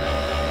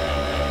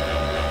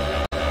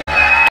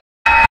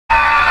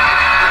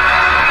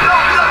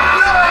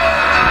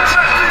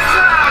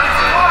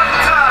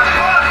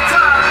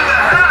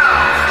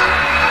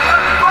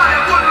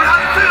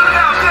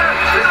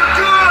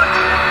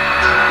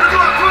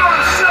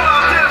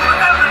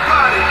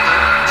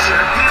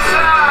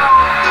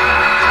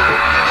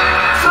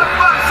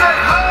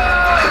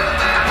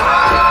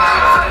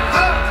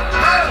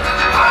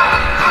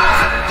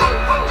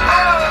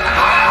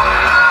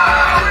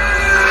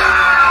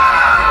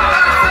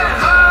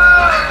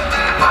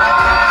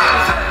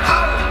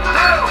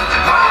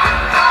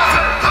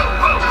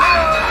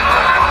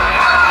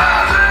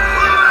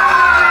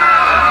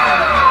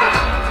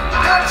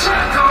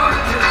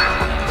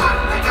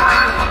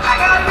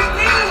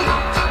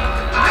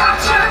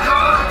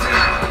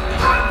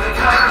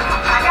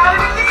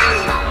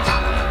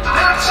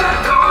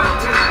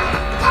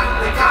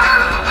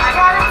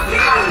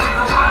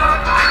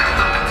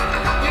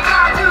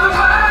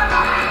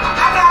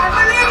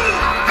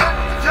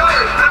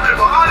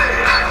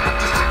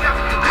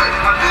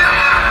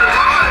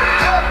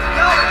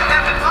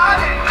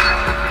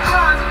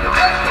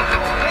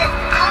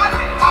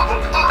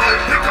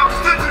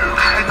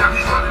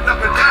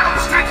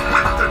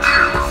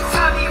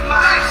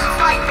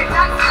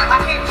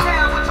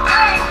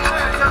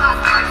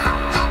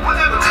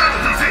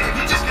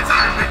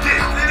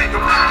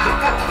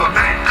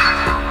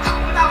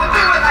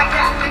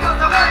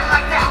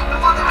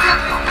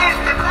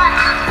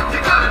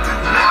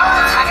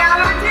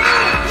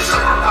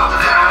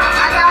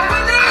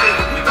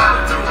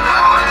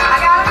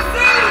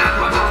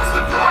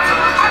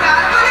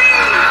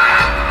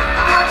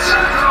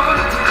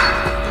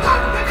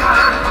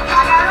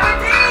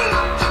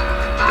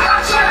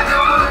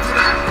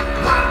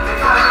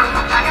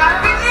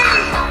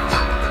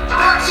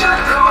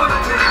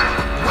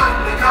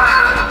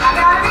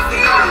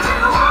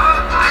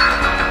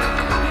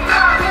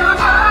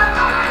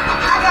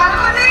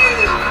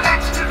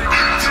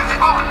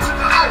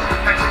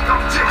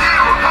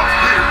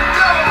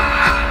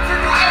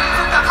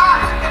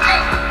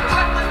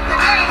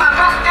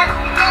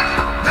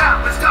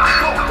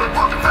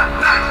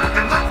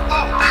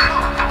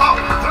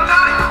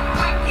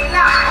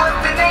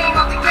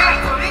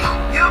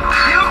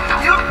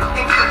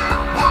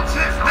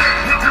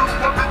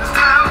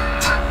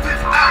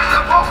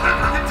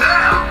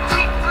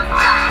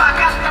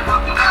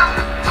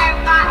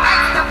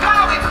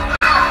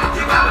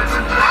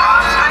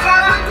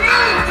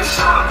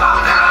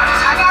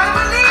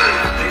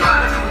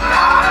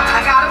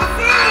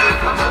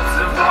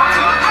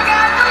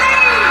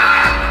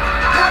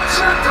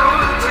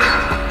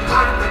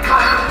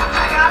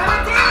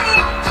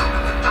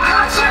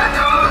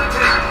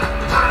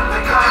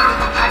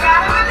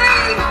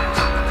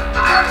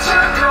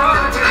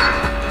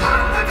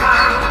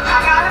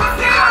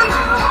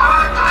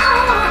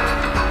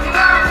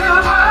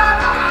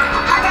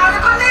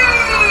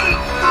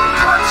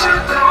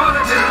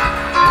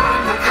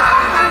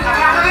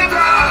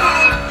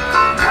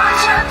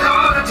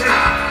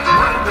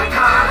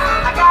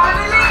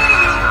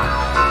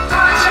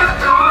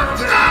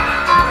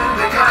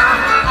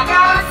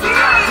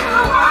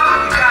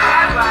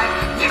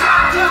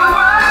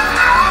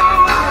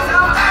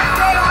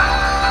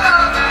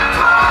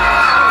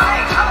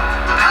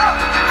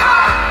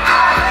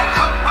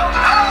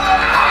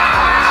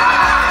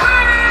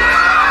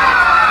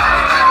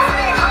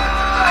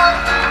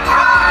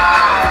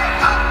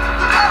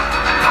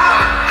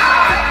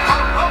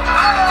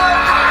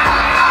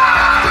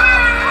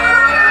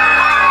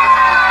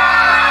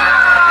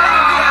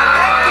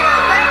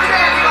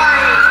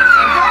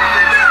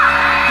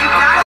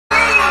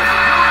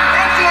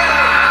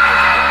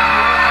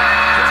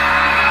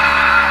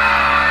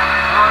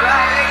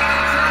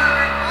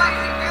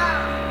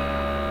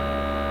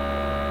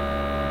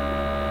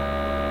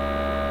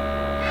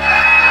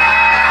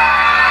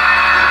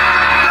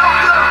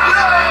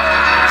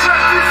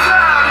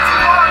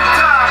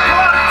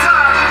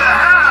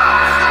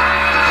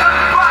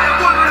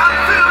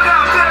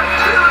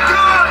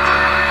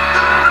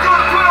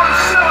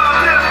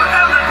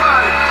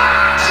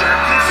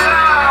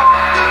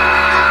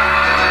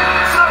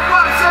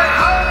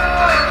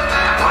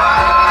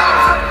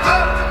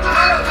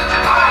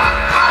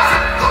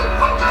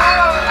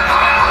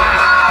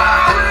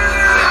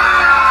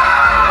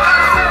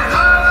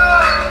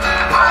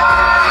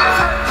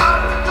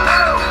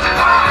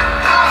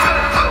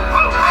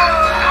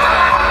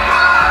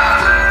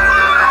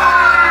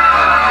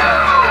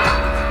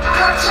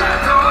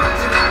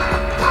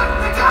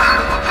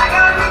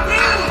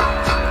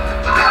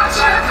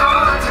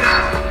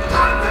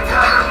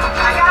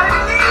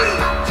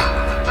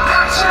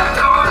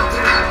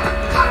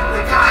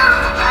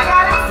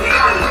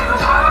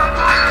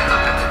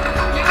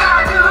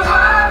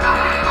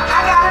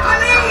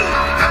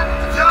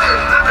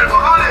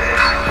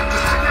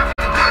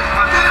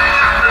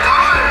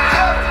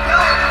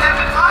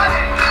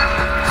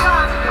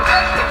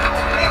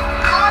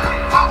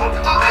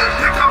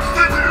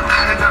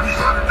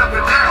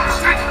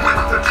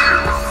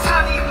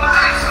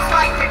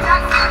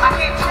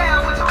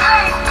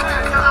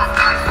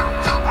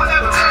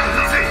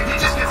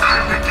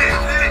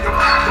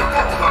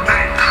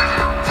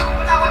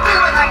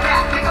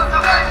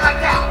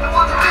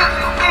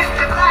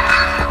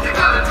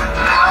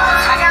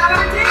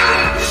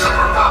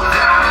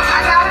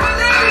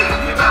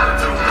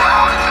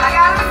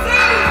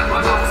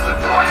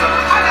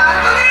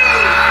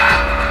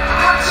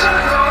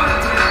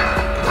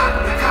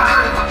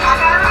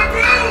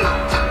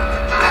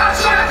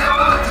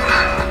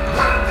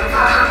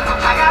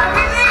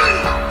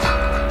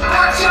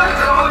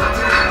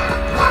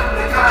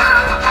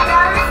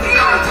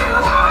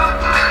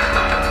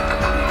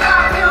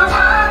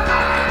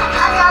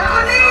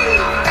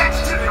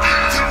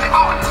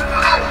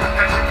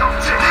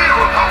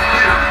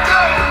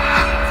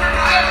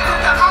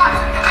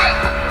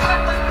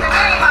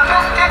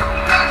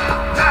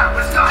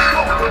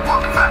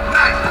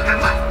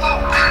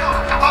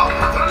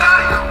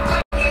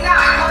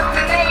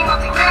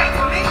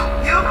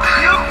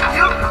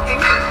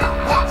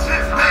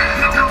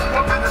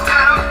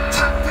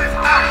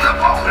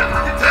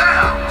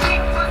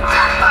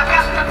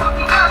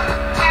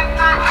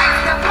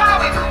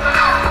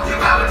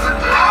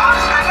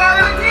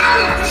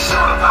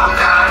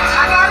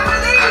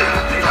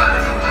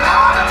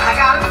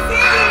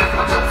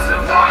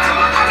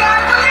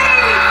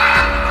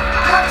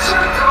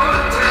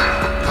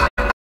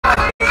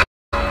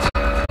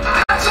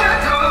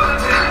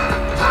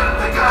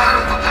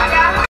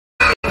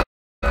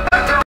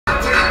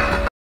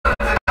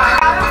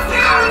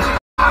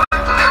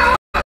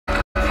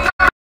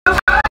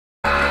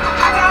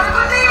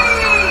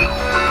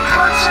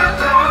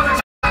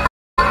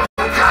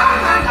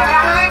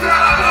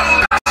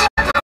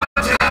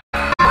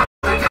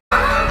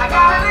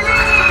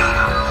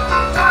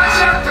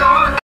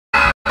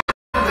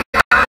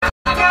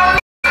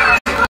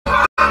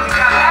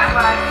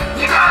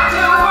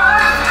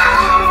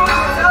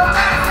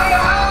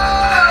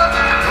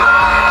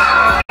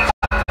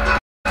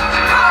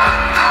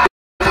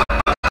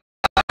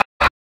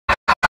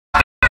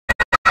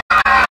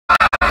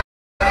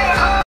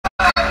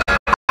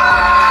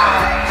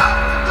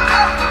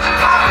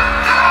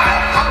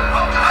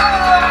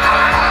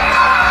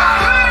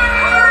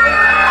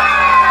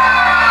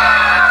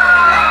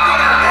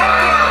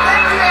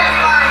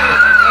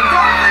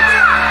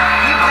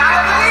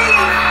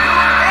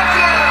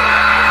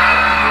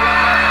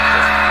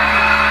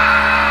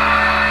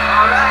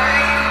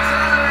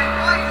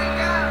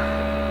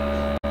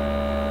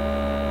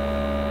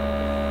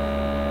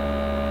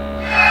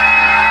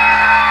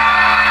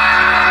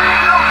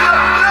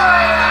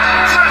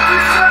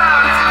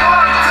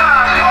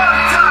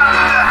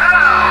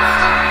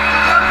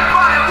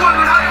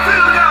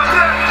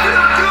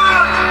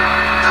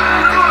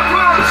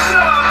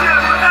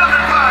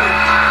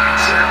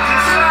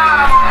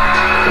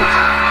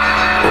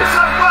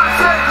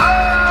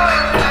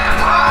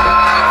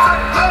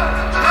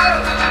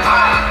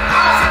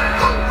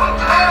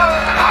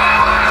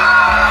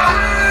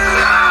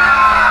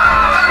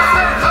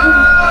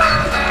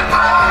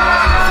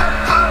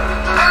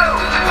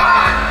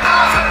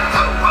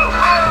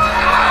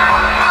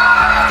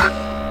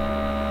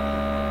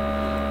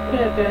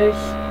 that, guys.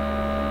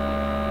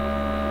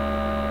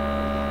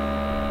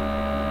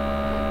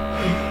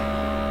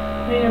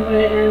 I think I'm gonna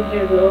end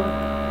here though.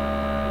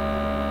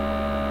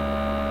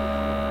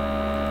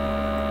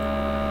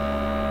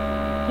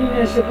 You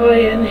guys should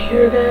probably end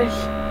here,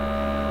 guys.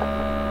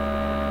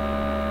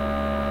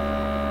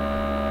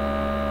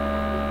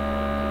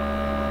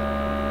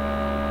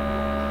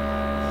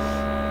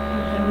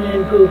 I'm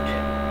in boot.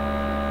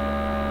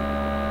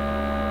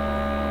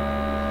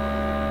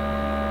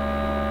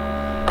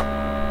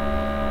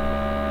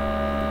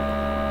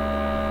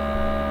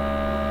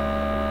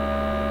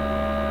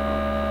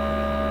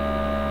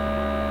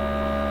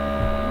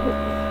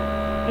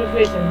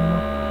 Wait a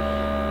minute.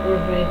 What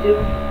do I do?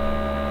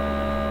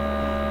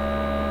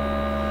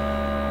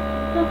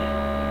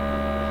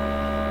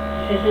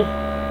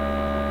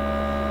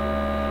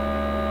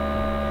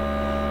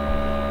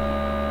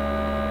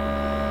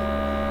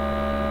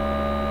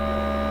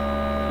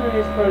 I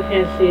guess probably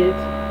can't see it.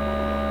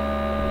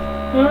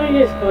 No, I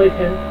guess probably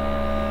can.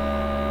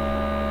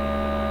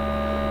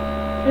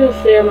 He'll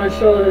stay on my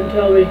shoulder and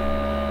tell me.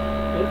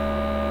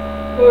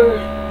 Or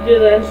do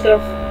that and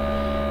stuff.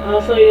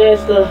 I'll show you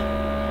guys the.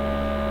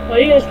 Well,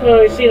 you guys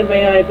probably seen my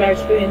AI back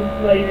screen,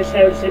 but you just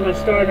haven't seen my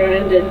start or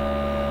ended.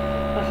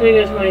 I'll show you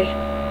guys my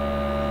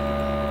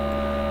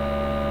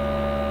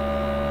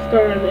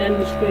start and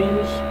end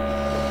screens.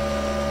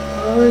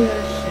 Oh, you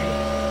guys see.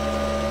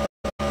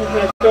 There's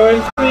my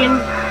starting screen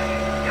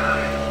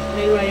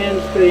and my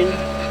end screen.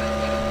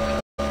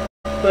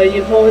 But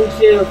you won't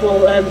see the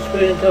full end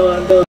screen until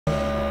I'm done.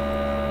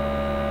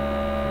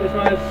 Just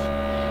want to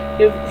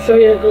show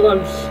you a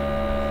glimpse.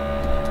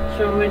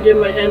 So I'm gonna do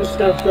my end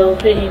stuff though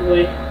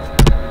anyway.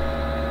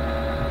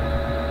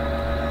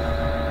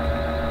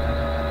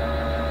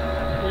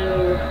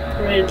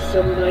 Ran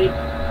somebody.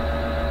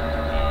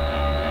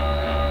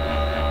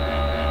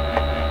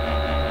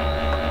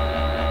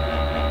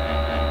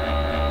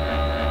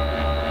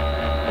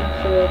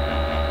 So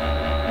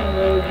I'll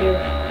load here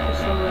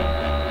this on.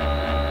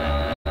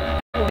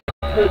 I'll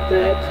put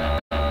that.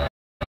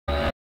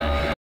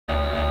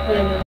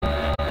 And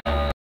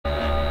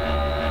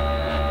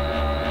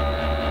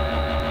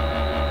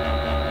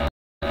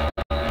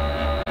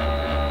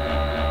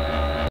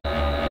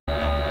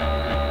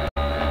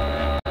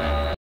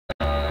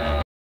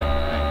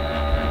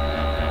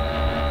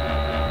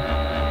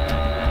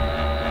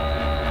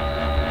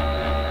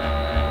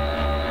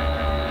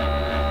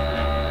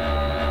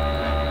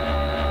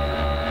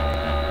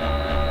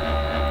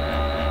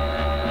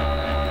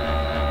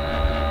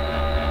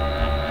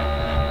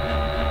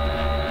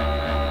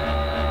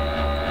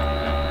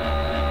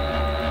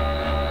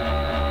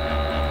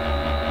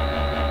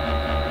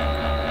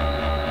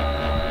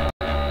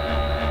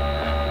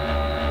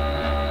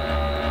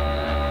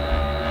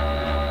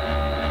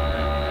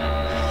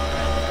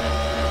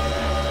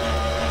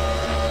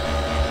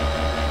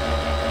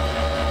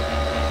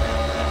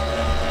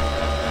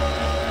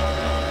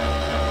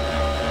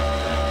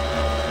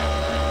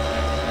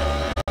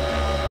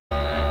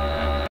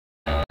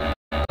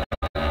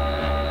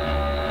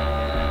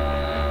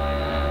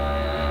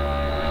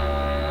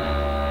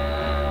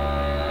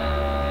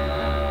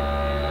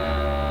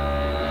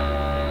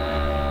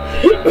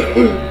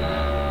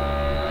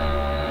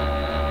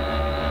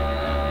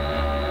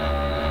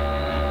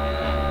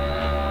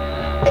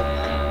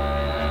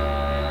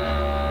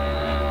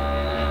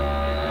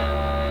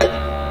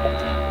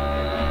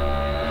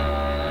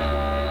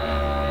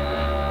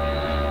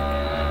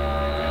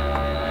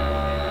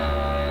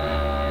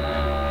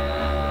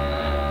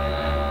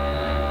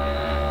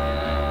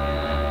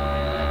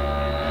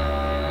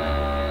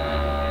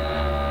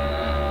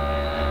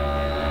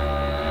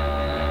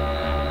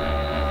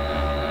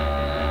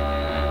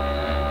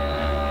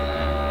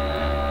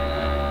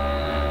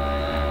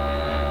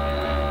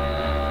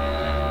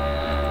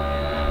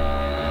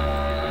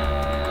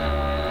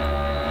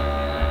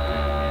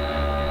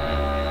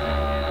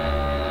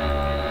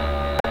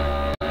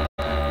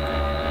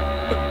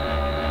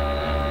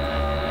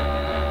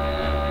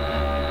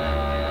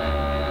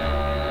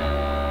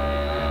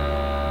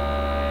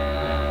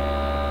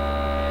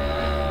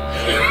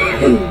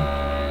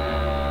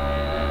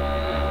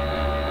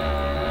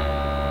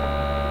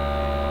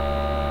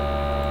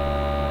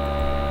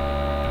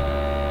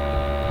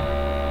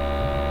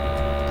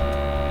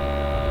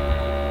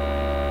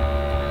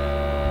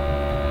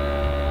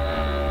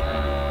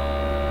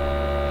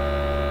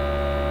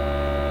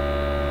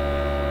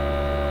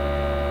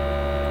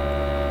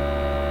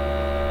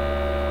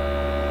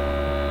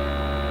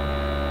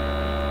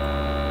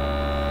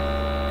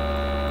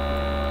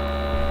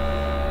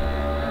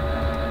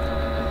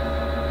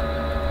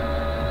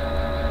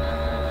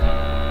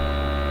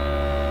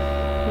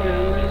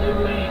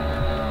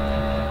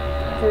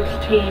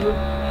first team.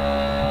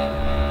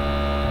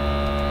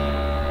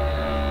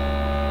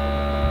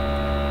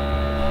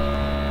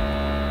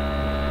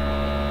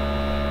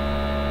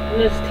 And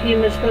this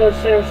team is called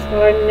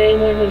Satisfied, and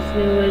anyone who's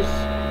new is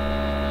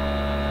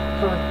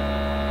fun.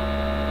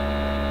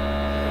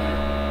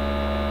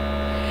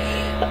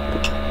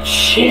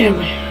 Damn.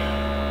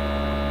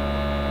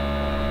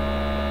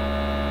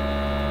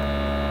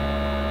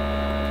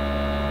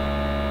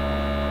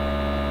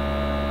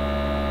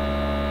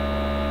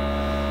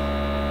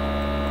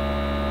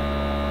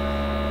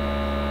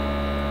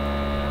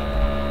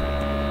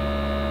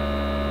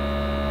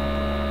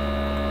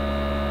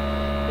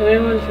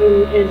 anyone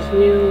who is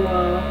new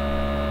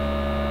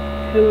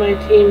to my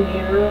team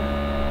here,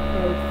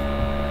 of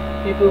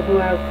people who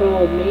have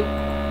followed me,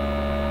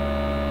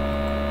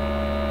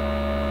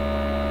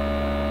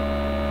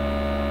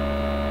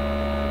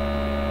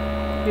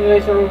 you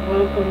guys are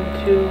welcome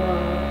to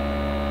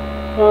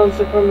follow and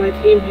support my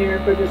team here,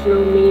 but there's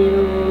no mean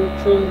or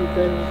trolling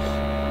things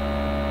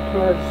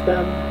towards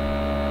them.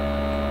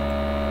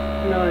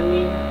 You know what I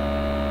mean?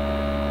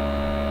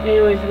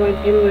 Anyways, my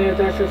team, we have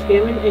Dasgo's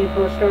Gaming, a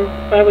poster.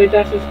 By the way,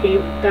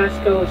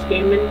 Dasgo's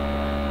Gaming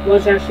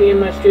was actually in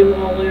my stream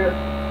earlier,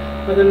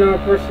 with another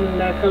person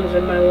that comes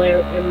in my layer,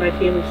 in my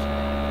team's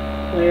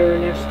layer,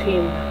 next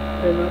team,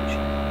 pretty much.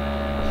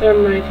 So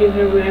my team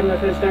here, we have my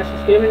friend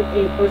Dasgo's Gaming,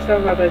 a poster,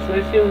 Rabbi's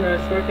Rescue,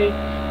 and Sparky,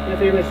 my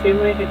famous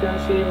gamer, I don't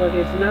see what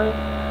is now.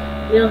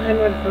 Neil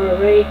Henry for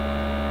Array,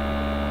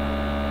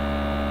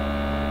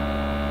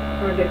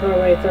 or they call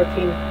Array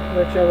 13,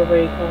 whichever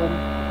way you call them.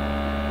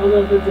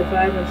 Almost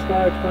 55 and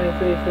Scholar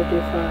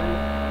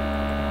 2355.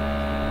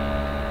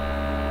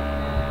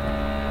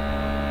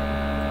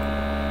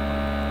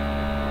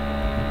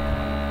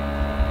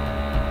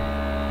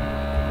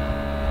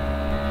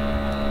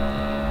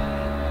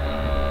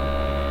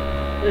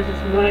 This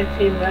is my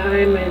team that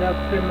I made up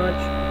pretty much,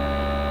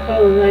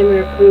 called the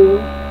Nightmare Crew,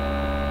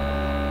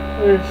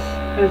 which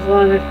has a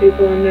lot of nice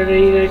people in there that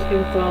you guys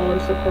can follow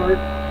and support.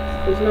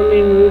 There's no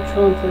mean rude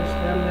trolling to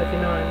them, if you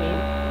know what I mean.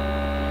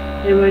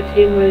 And my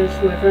team was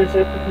my friends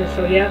Epicness,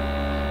 so yeah,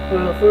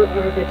 L4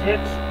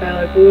 Architects,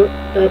 Balaboo,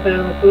 The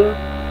Balaboo,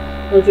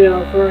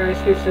 LGL4, Ice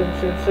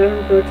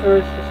 777, Go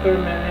Tours, Discover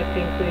My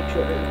Pink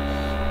Creatures.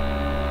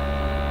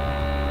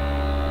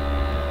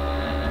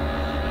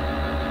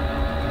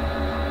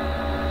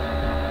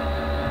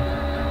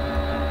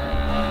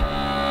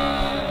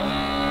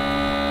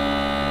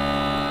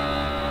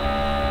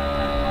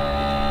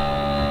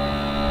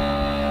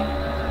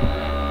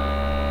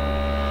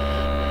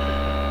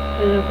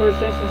 And of course,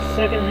 that's the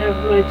second half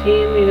of my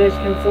team. You guys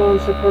can follow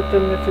and support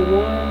them if you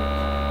want.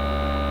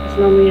 There's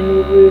no mean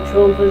rude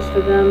trolling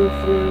to them, if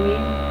you know what I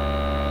mean.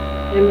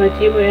 And my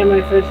team, we have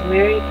my friends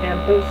Mary,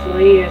 Campos,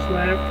 Lee, as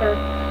my avatar,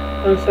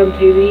 on some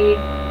TV,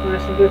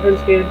 awesome good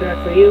friends getting back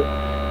for you,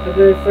 a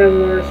good friend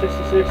Laura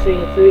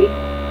 6683,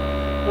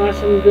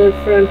 awesome good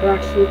friend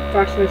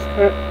Proximus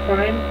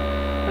Prime,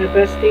 my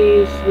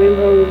besties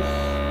Rainbows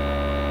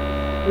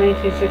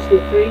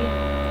 1963.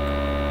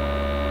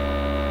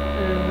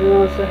 And we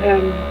also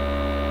have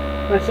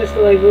my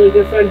sister, like really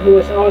good friend, who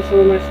was also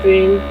on my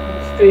stream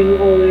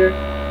earlier,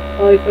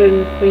 Holly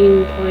Quinn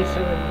Queen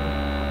 27.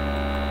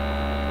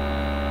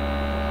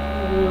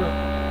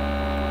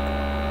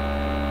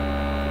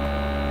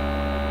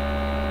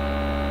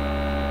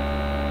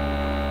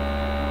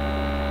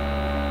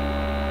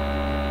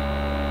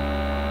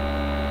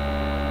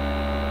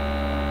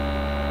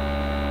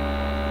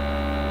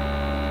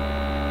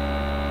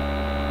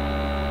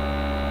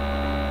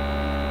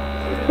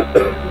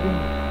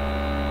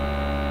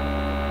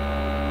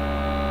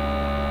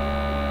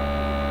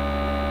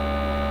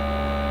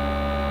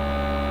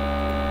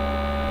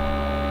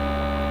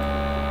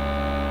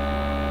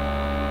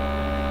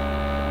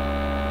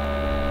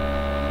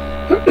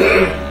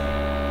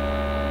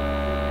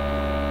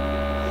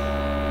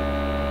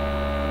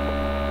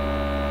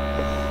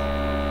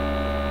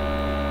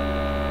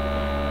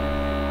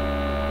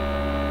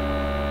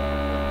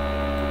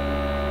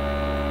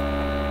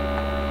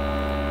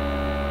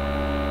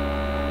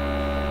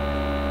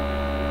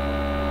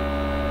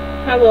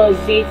 Hello,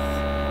 Zeeth.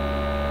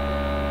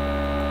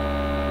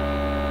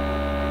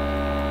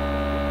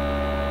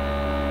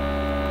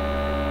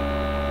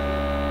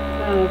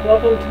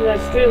 Welcome to my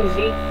stream,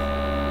 Zeeth.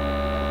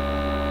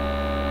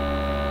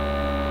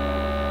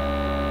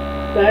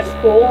 That's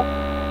cool.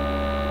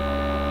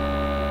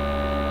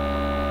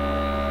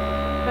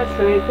 That's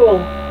very cool.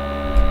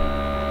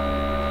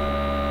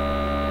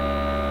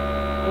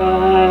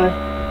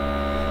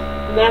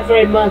 Not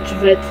very much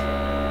of it.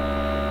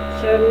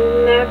 So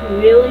not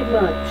really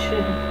much.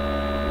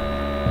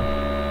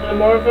 I'm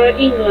more of an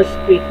English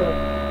speaker.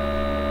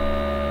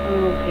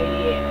 Okay,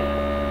 yeah.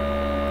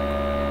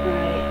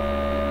 Right.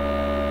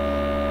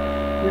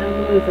 Not in the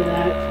mood for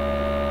that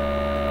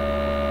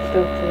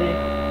stuff today.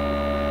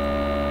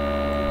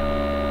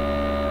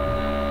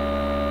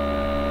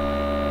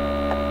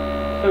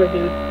 Sorry,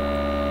 dude.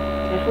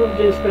 I hope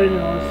this by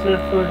now it's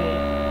not funny.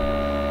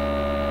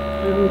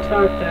 I don't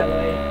talk that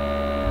way.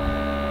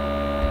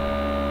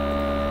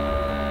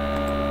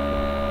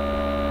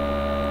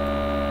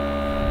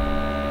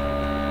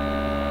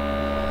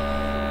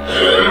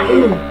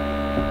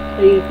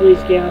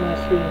 Please get on my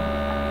screen.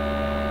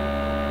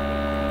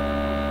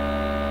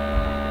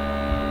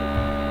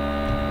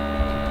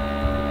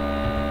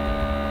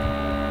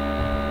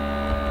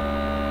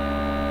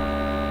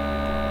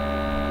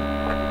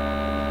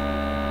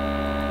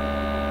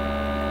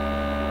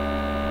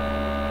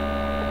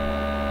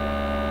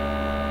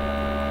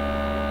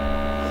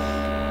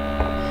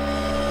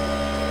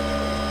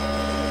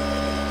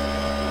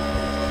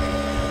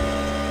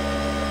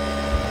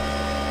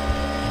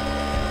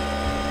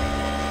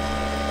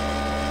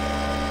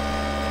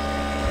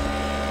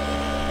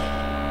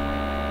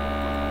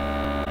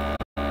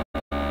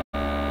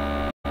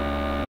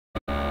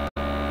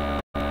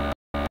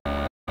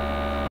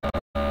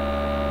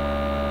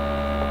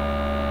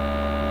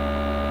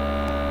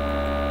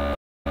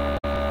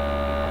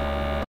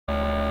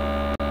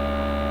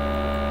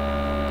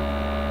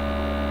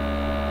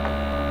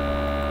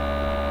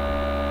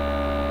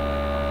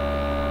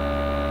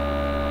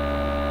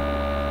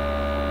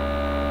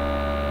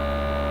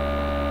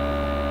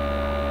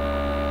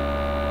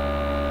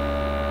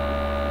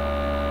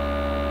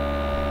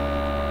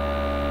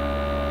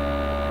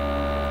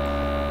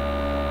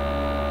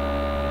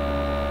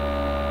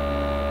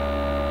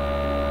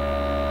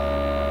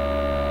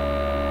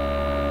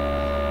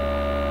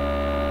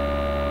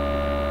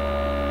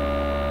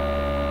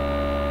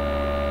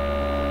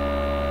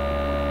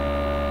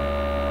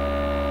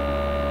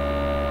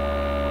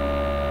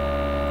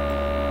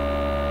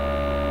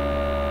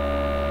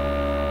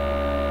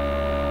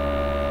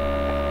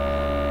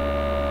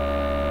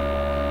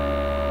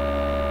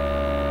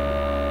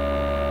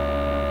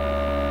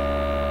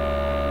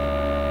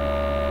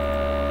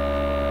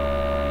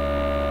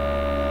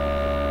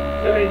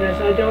 guys,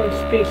 I don't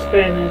speak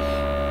Spanish.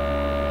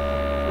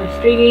 I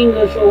speak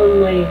English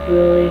only,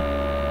 really.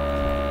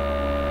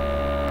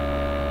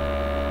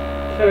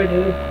 Sorry,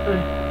 dude.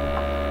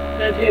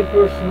 That hit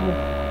personal.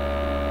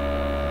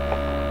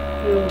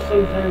 You'll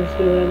sometimes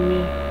do that to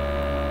me.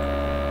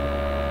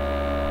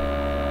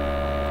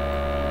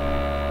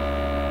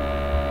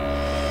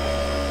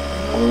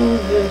 Oh,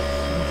 this.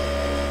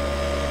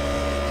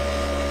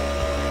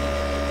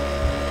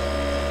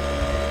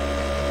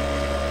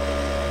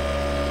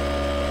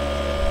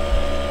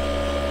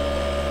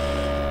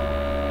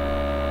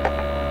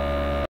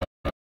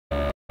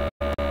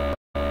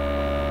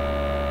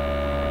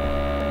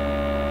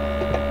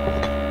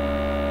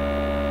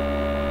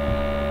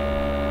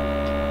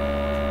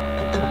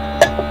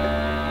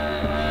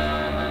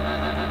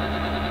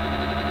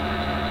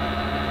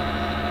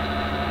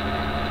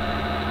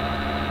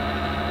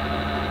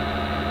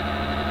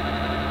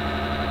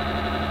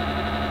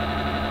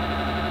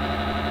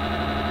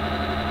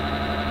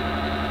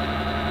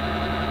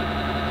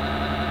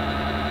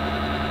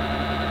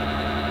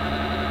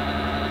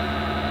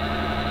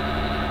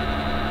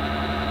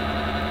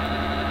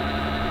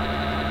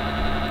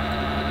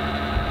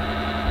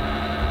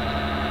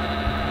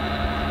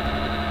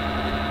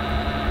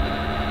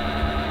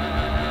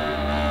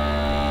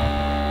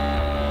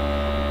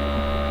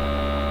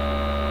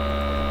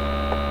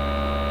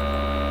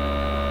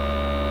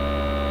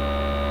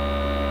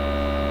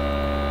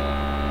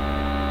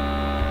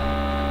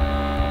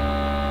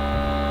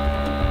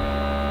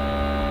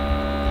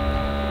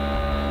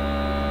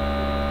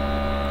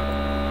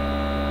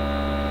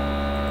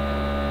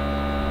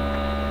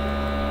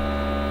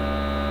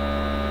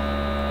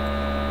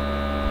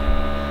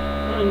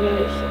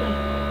 Guys,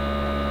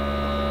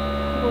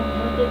 oh,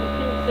 how did the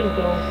pink thing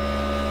go?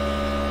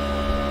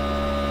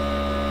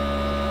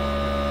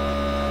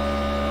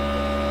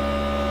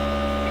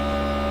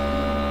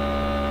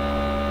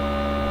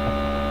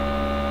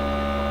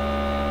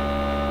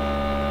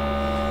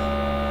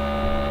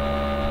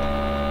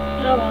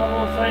 Oh well,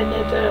 we'll find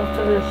it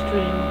after the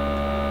stream.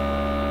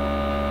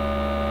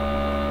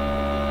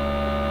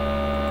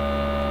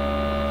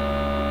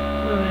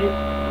 Alright.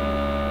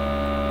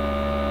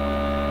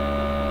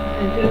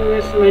 And do the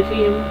rest of my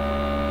team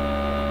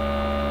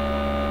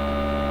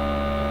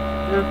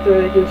after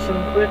I do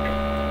some quick.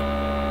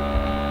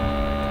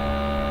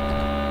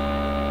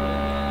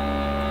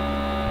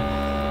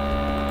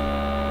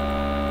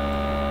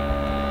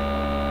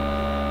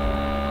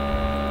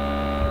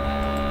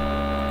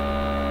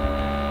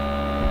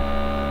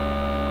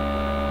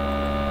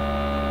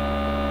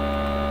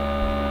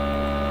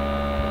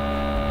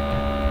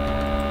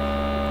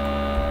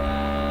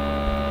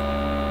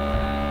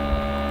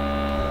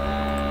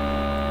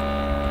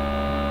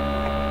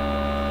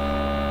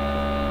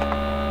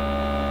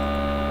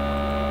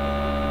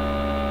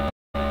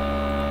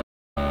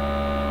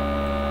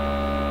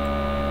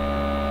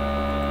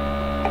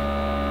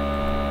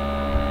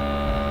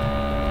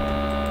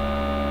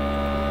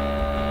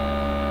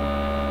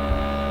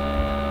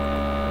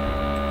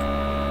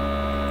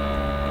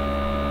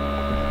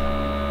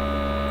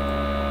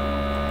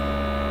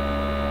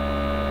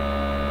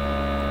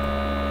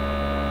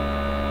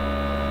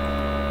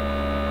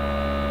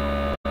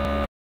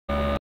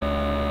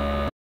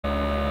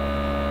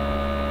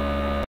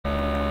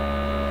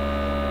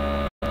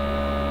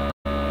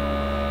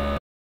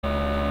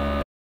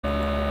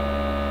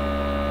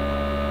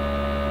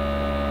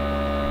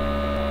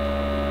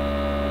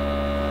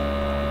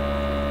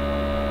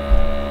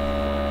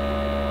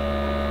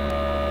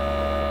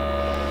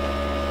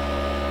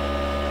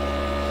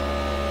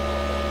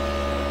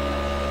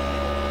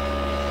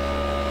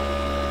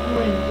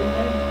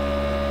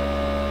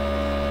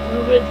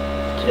 Move it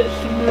to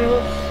somewhere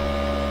else.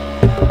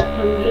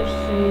 I'm just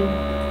saying.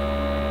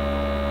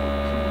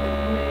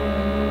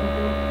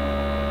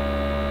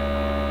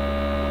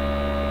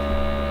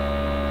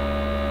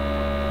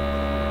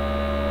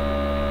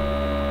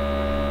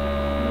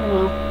 Oh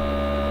well.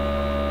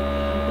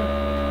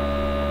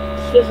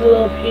 It's just a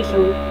little piece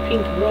of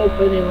pink rope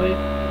anyway.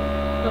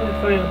 Let me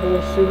find a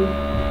bowl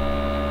soon.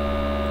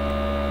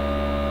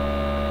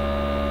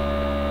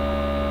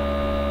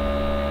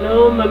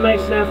 No, my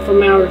mic's not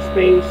from outer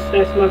space.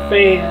 That's my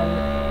fan.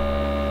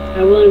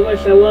 I really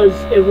wish it was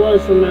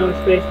from outer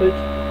space, but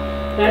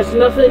that's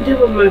nothing to do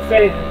with my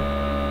fan.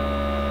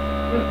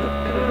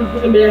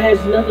 I mean, it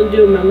has nothing to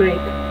do with my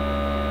mic.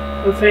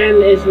 My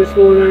fan is what's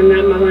going on,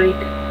 not my mic.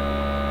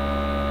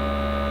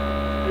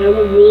 I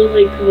would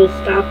really like people to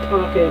stop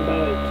talking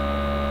about it.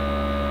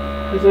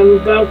 Because I'm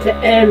about to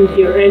end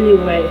here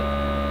anyway.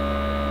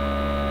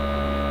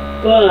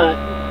 But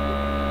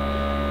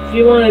if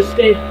you want to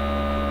stay...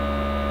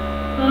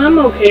 I'm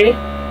okay.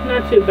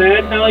 Not too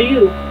bad. How are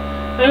you?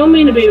 I don't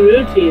mean to be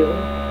rude to you.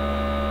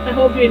 I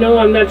hope you know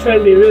I'm not trying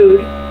to be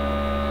rude.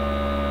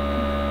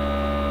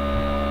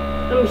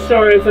 I'm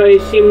sorry if I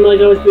seemed like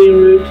I was being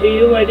rude to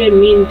you. I didn't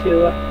mean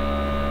to.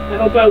 I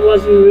hope I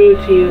wasn't rude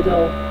to you,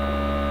 though.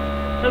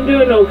 I'm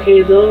doing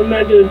okay, though. I'm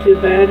not doing too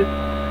bad.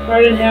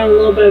 I've been having a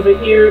little bit of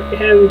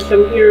having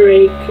some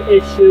earache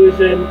issues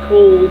and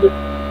cold.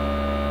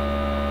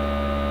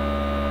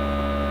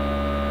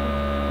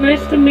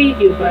 Nice to meet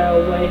you, by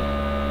the way.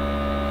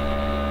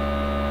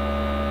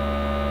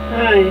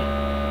 Hi.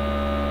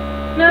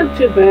 Not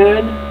too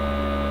bad.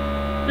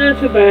 Not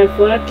too bad,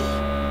 Flex.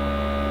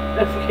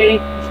 FK,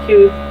 it's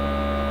cute.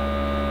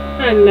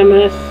 Hi,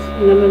 Nemesis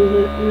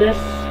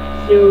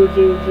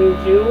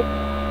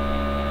 0000.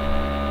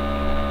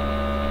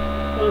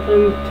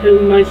 Welcome to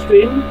my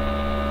stream.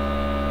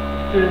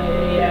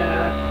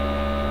 Yeah.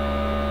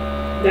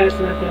 That's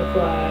not gonna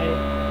fly.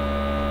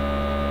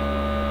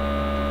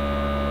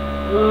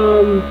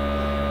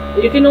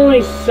 You can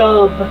only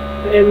sub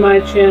in my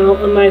channel,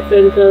 in my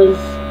thing, because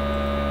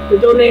the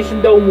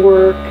donation don't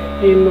work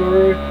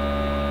anymore.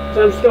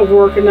 So I'm still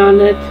working on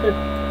it.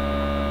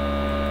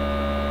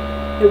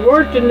 It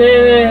worked, and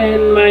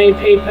then my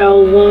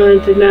PayPal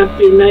wanted to not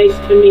be nice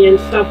to me and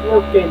stop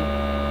working.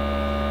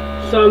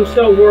 So I'm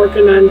still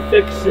working on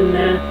fixing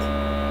that.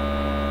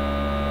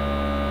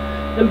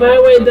 And by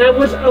the way, that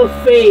was a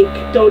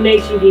fake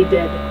donation he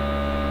did.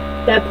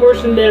 That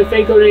person did a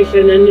fake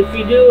donation, and if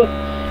you do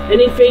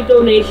any fake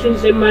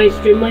donations in my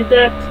stream like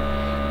that,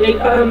 they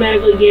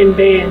automatically get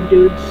banned,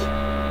 dudes.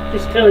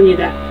 Just telling you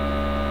that.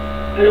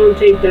 I don't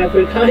take that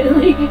very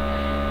kindly.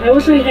 I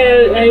wish I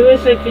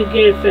could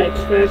get it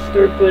fixed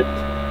faster, but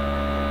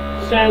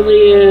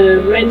sadly,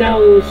 right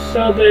now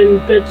sub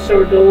and bits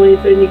are the only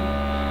thing.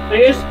 I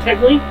guess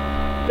technically,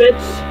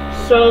 bits,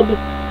 sub,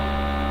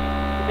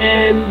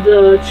 and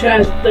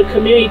the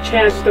community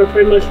chats are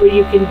pretty much what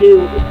you can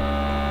do.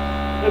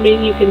 I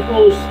mean, you can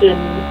host and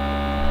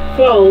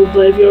follow,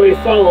 but if you already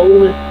follow,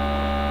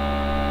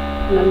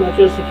 not much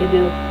else you can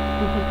do.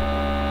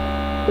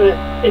 But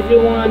if you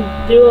want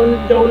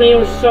to donate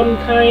of some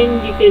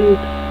kind, you can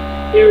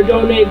either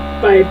donate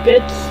by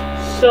bits,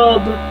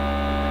 sub,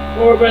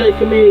 or by the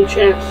community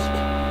chest.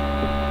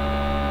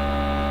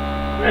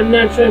 I'm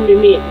not trying to be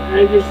mean.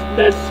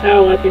 That's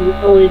how I can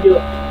only do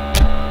it.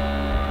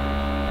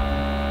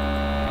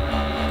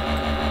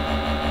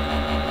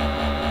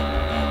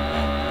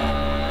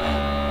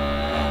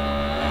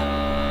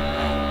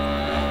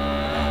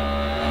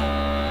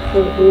 So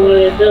if you want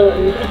it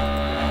done,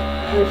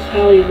 that's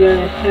how you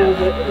gotta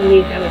have it,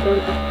 need to have it done.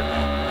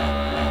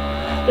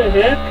 What the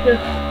heck?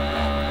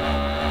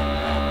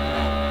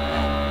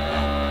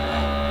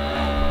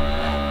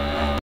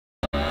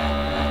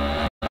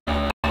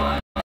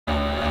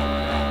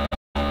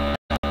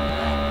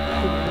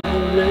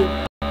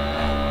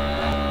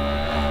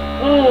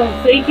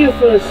 Oh, thank you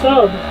for the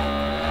sub.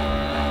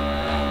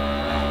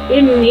 You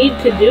didn't need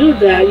to do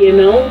that, you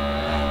know.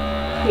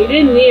 You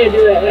didn't need to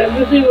do that. That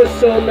really was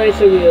so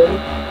nice of you.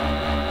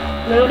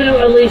 Now I have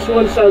at least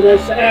one sub.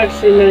 That's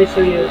actually nice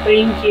of you.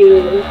 Thank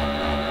you.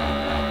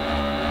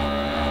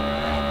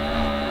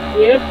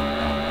 Yep.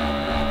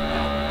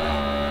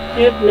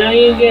 Yep, now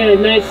you get a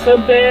nice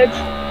sub badge.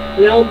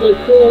 And all the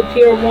cool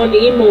tier 1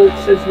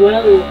 emotes as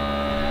well.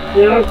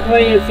 There are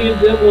quite a few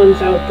good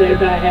ones out there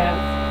that I have.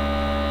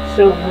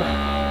 So,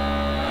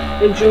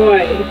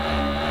 enjoy.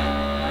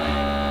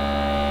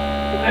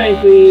 I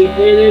agree.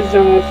 It is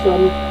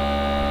awesome.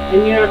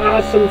 And you're an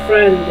awesome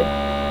friend.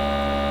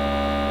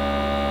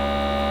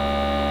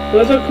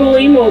 Those are cool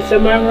emotes,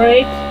 am I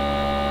right?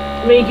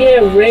 I mean, you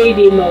get a raid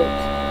emote.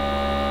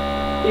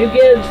 You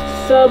get a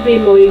sub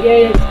emote. You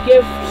get a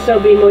gift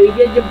sub emote. You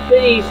get your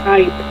biddies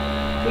hype.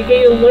 You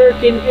get your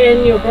lurking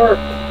and your heart.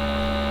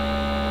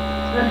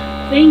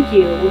 Thank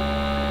you.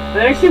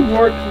 I actually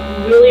worked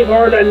really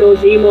hard on those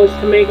emotes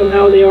to make them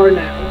how they are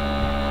now.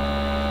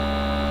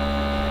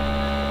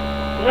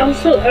 I'll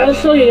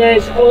show you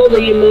guys all the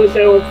emotes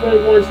that were for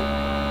the ones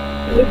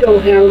who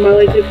don't have them. I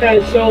like to kind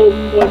of show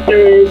what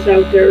there is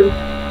out there.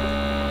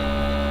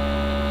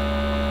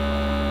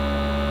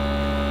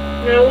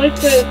 Now I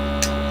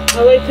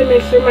like to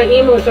make sure my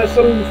emotes are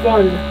something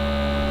fun.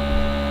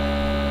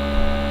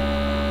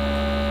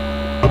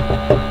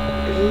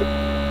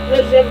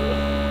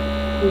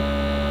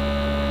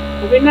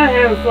 If you're not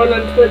having fun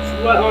on Twitch,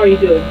 what are you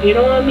doing? You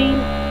know what I mean?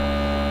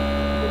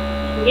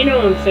 You know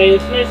what I'm saying.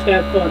 It's nice to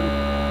have fun.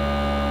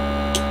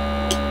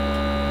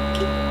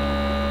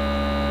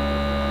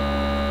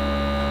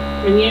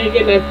 And yet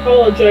again, I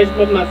apologize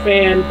about my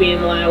fan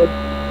being loud.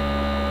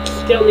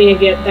 Still need to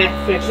get that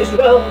fixed as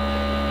well.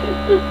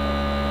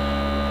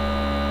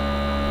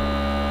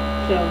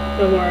 So,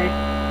 don't worry.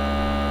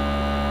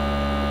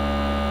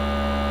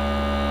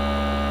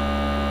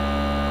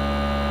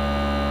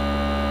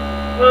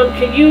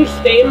 Can you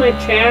stay in my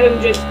chat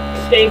and just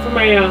stay for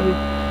my,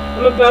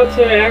 I'm about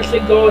to actually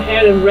go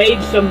ahead and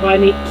raid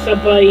somebody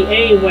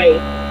anyway.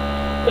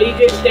 So you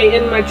can stay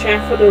in my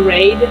chat for the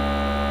raid.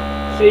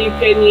 So you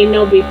can, you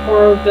know, be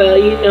part of the,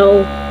 you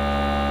know,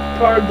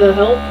 part of the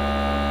help.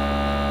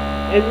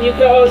 And you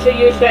can also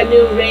use that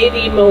new raid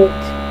emote.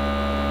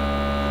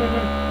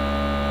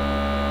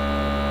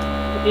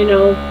 You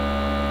know,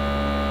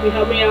 if you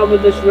help me out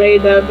with this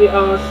raid, that would be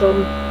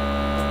awesome.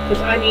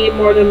 Because I need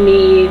more than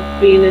me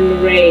being in the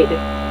raid.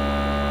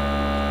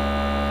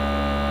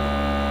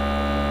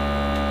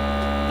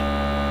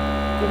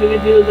 if you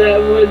could do that,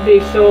 would be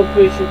so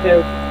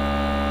appreciative.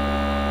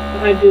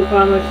 I do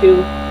promise you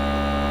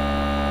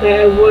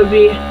that it would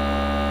be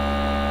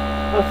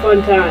a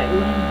fun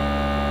time.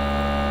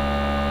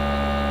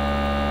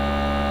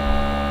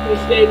 If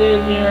you stayed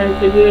in here and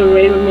could do a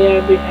raid with me,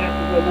 I'd be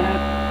happy with that.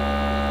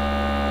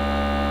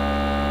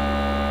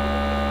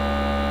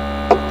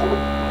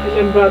 Because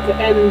I'm about to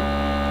end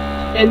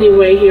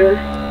anyway here.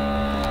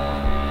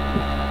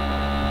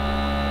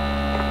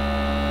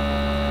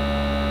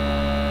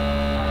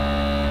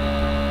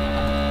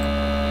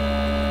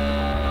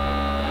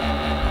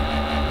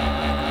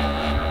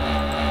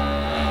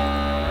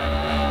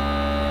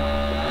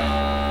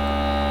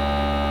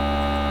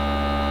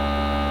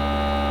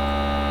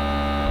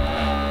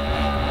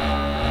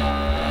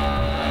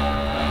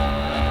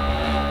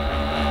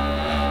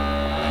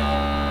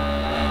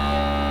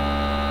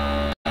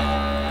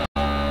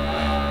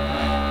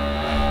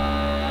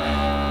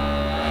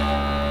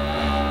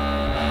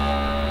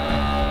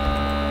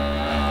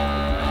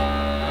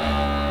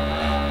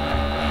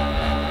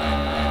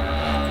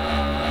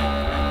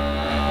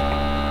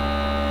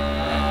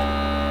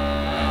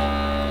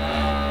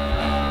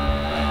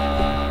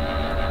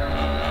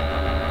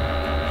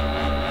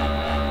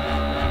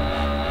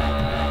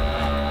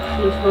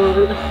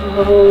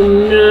 Oh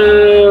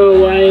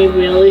no, I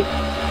really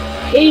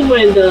hate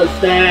when it does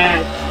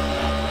that.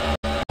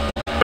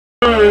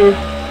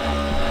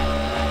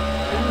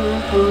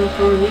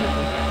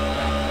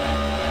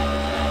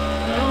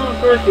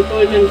 First, before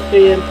I can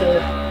stay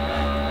into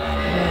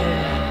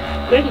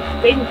great,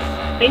 thanks.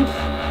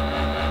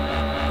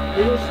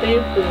 Then stay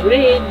up for the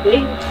raid,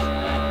 thanks.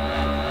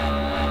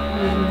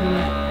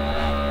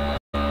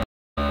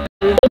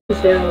 I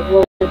hope they'll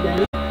roll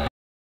then.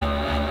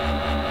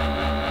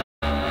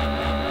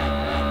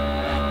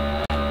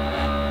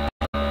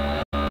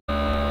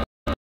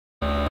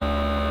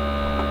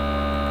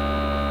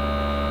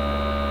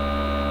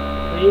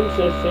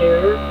 Says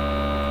there.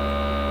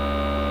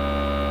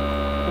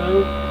 Well,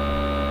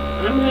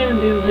 I'm gonna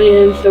do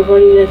plans so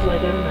what he is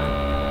like, I don't know.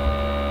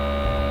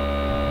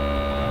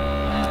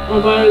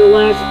 About the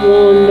last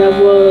one that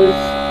was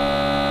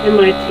in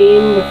my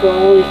team before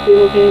all these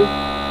people came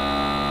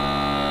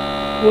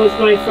was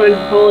my friend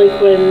Holly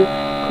Queen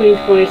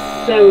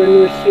 27,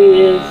 which she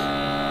is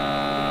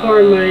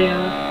part of my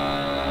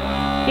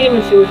team,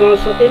 and she was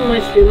also in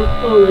my stream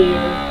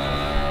earlier.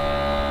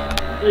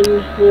 And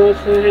we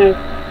also have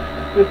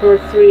my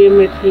part 3 in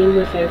my team,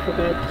 which I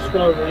forgot to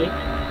spell right. I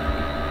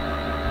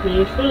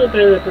mean, it's really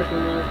better that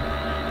person was.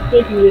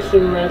 We can get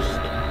some rest.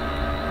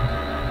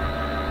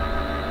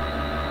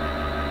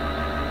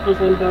 Because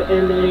I'm about to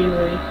end it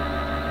anyway.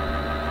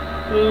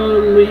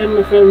 We have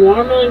my friend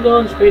Watermelon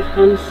going Space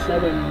Hunt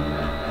 7.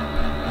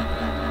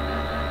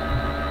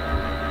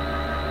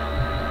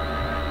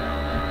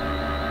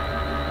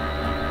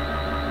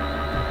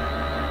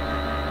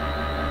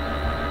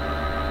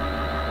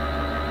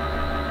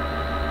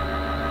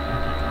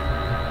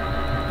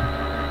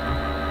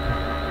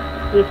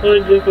 It's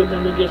probably good for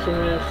them to get some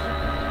rest.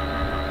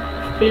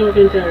 Feel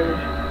fucking tired.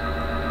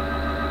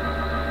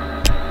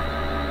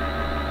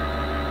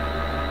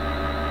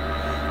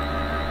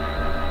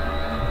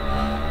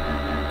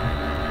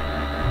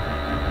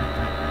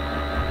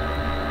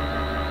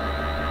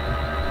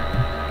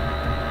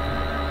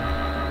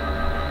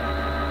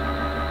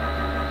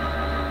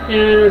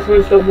 Yeah, those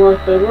ones don't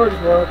work, the words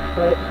work,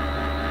 but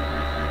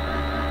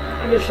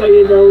I can show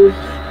you those.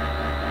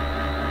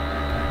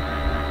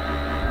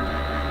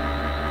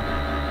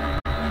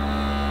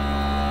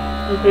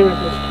 I think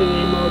those two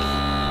emotes.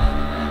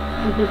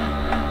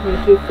 My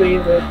two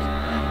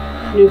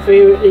new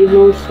favorite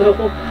emotes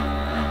though.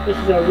 This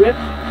is a rip.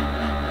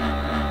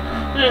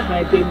 And a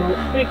hype emote.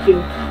 Pretty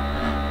cute.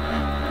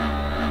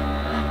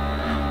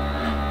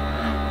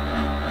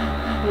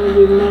 I'll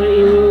do my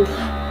emotes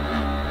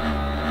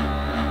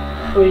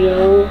for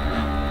y'all.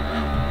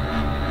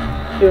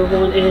 Tier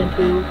 1 and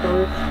 2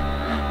 first.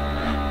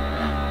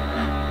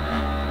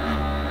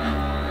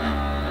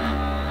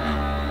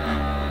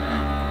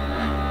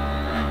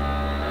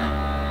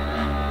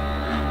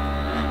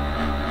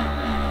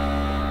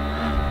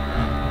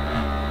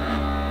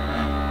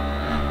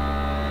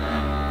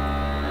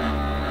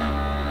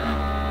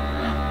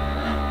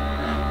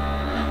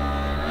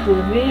 For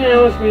me, I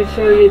always make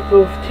sure I get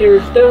both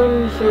tiers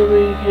done so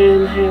we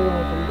can have all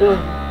of them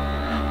done.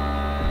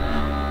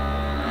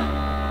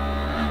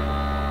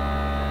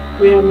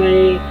 We have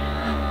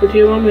for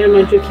tier 1, we have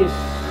my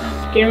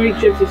scary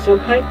gypsy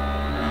sub-hype.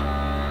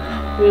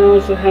 We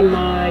also have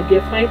my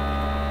gift hype.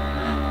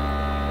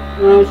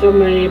 We also have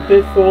my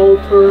Big Fall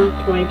Tour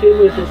 22,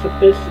 which is a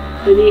best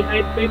city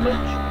hype pretty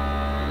much.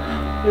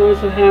 We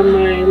also have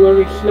my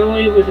Lovely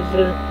Snowy, which is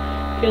a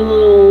cute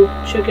little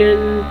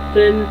chicken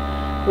thing.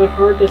 My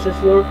heart that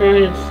says Lorca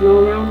and snow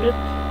around it.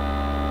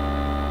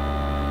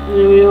 And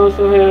then we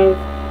also have,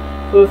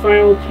 for the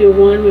final tier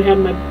 1, we have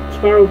my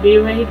Spiral B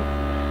Raid,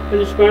 with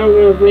a Spiral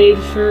with a Raid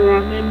shirt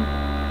on him.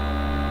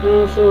 It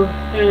also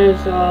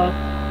has a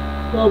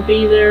little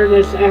bee there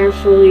that's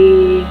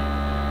actually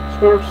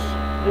Sparks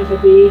as a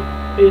bee,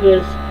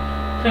 because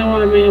Kind of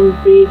want to make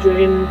them be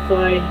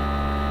dragonfly,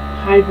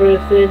 hydra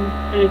thin,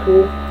 and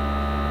cool.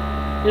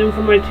 Then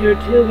for my tier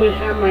 2, I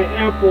have my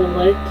apple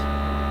lit,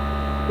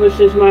 which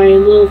is my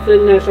little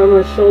thing that's on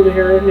my shoulder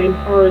here, named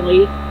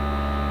Harley.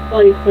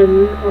 Harley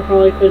Quinn, or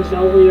Harley Quinn's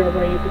Ellie, or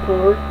whatever you can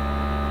call her.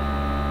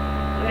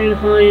 And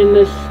Harley in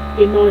this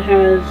emote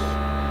has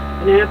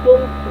an apple,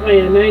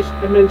 nice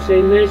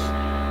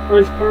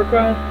orange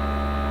parka,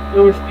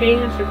 orange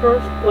pants, of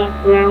course, black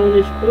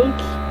brownish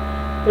boots,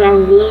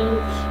 brown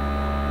gloves,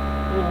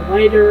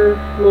 lighter,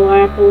 little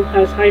apple,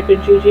 has hype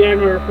and GG on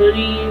her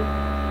hoodie.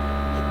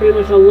 It's pretty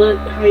much a lit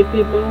hype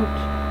emote.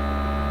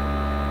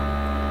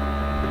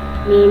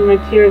 And then my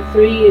tier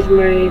 3 is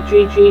my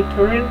GG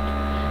turret.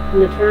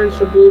 And the turret's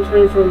a blue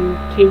turret from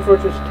Team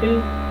Fortress 2.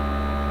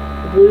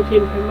 The blue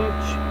team, pretty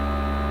much.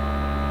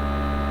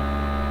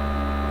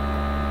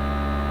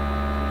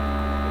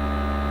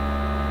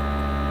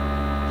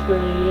 So,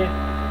 yeah.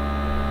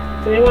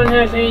 If anyone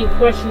has any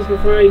questions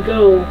before I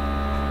go,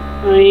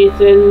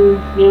 then,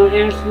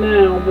 ask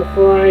now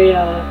before I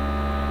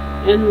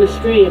end the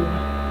stream.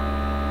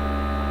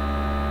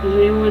 Does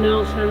anyone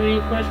else have any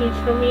questions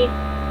for me?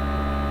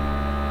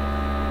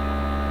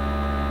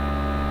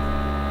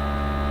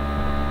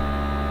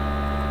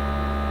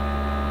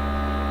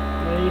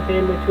 Anything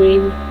in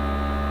between?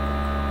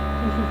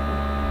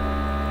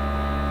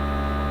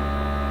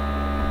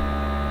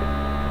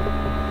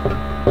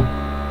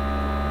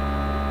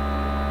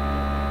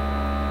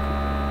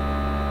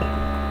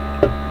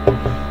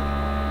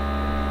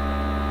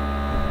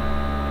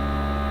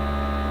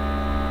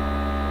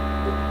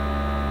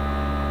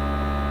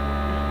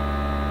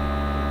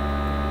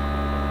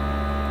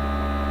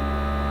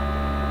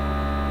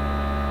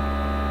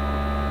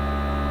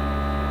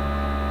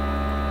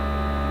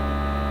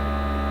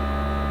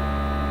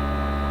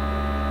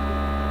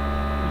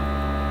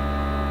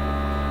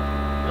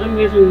 I'm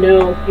guessing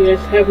no. You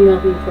guys have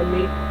nothing from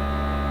me.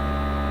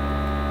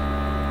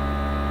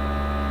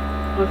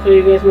 I'll show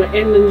you guys my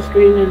ending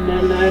screen, and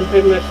then I'm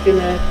pretty much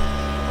gonna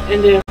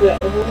end it after that.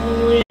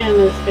 Oh, yeah,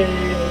 let's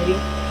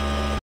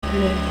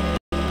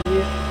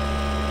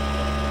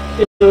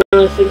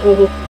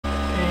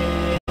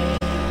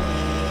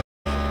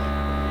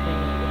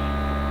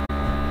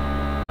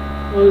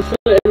Well, show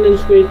the ending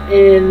screen,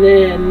 and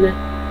then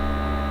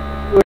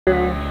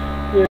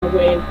we're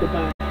wave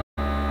goodbye,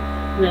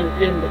 and then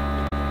end it.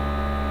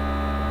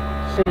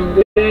 Sound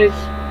good, guys?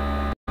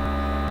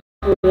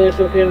 Oh, that's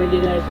okay with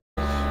you guys.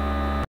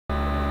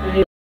 I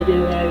hate to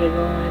do that at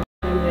all.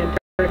 I'm going to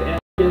start and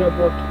do the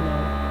work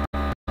tomorrow.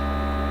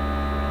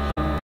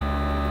 So,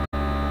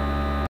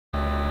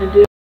 and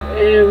do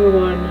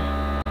everyone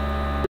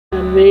an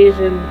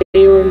amazing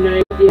day or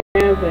night you're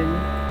having.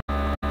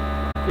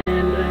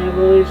 And I have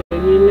always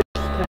seen you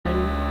next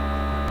time.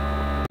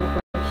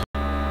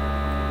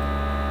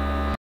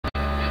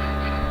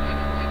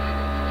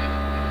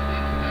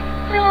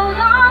 So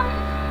long,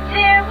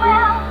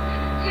 farewell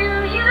to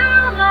you,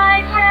 my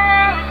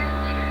friend.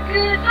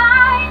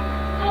 Goodbye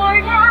for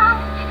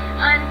now,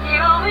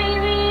 until we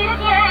meet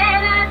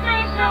again. I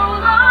say so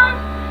long,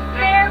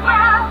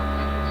 farewell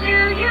to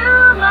you,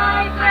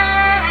 my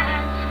friend.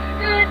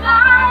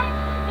 Goodbye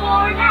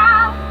for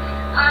now,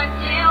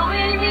 until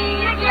we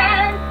meet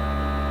again.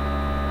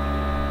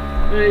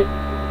 Alright.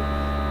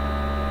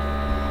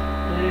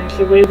 I have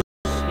to wave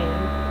this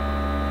hand.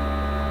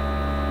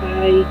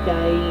 Bye,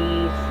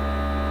 guys.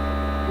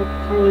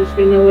 Carly's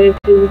gonna wave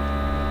too.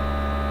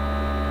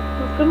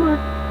 Oh, come on,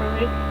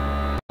 Carly.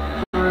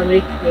 Carly,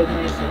 wave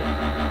nicely.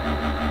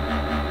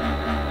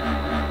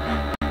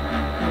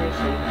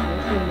 Nicely.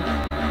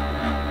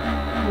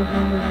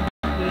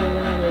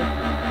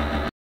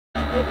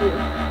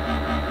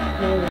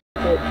 No,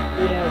 but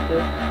we have to.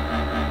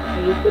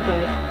 Hey,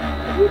 goodbye.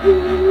 Hey,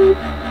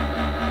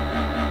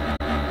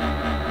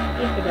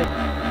 goodbye.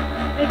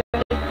 Hey,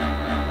 goodbye.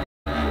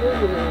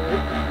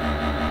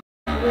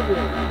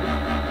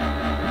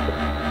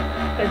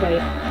 Bye-bye.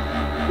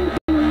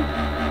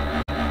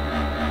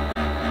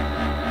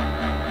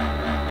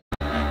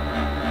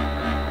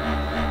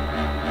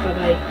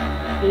 Bye-bye.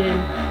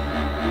 And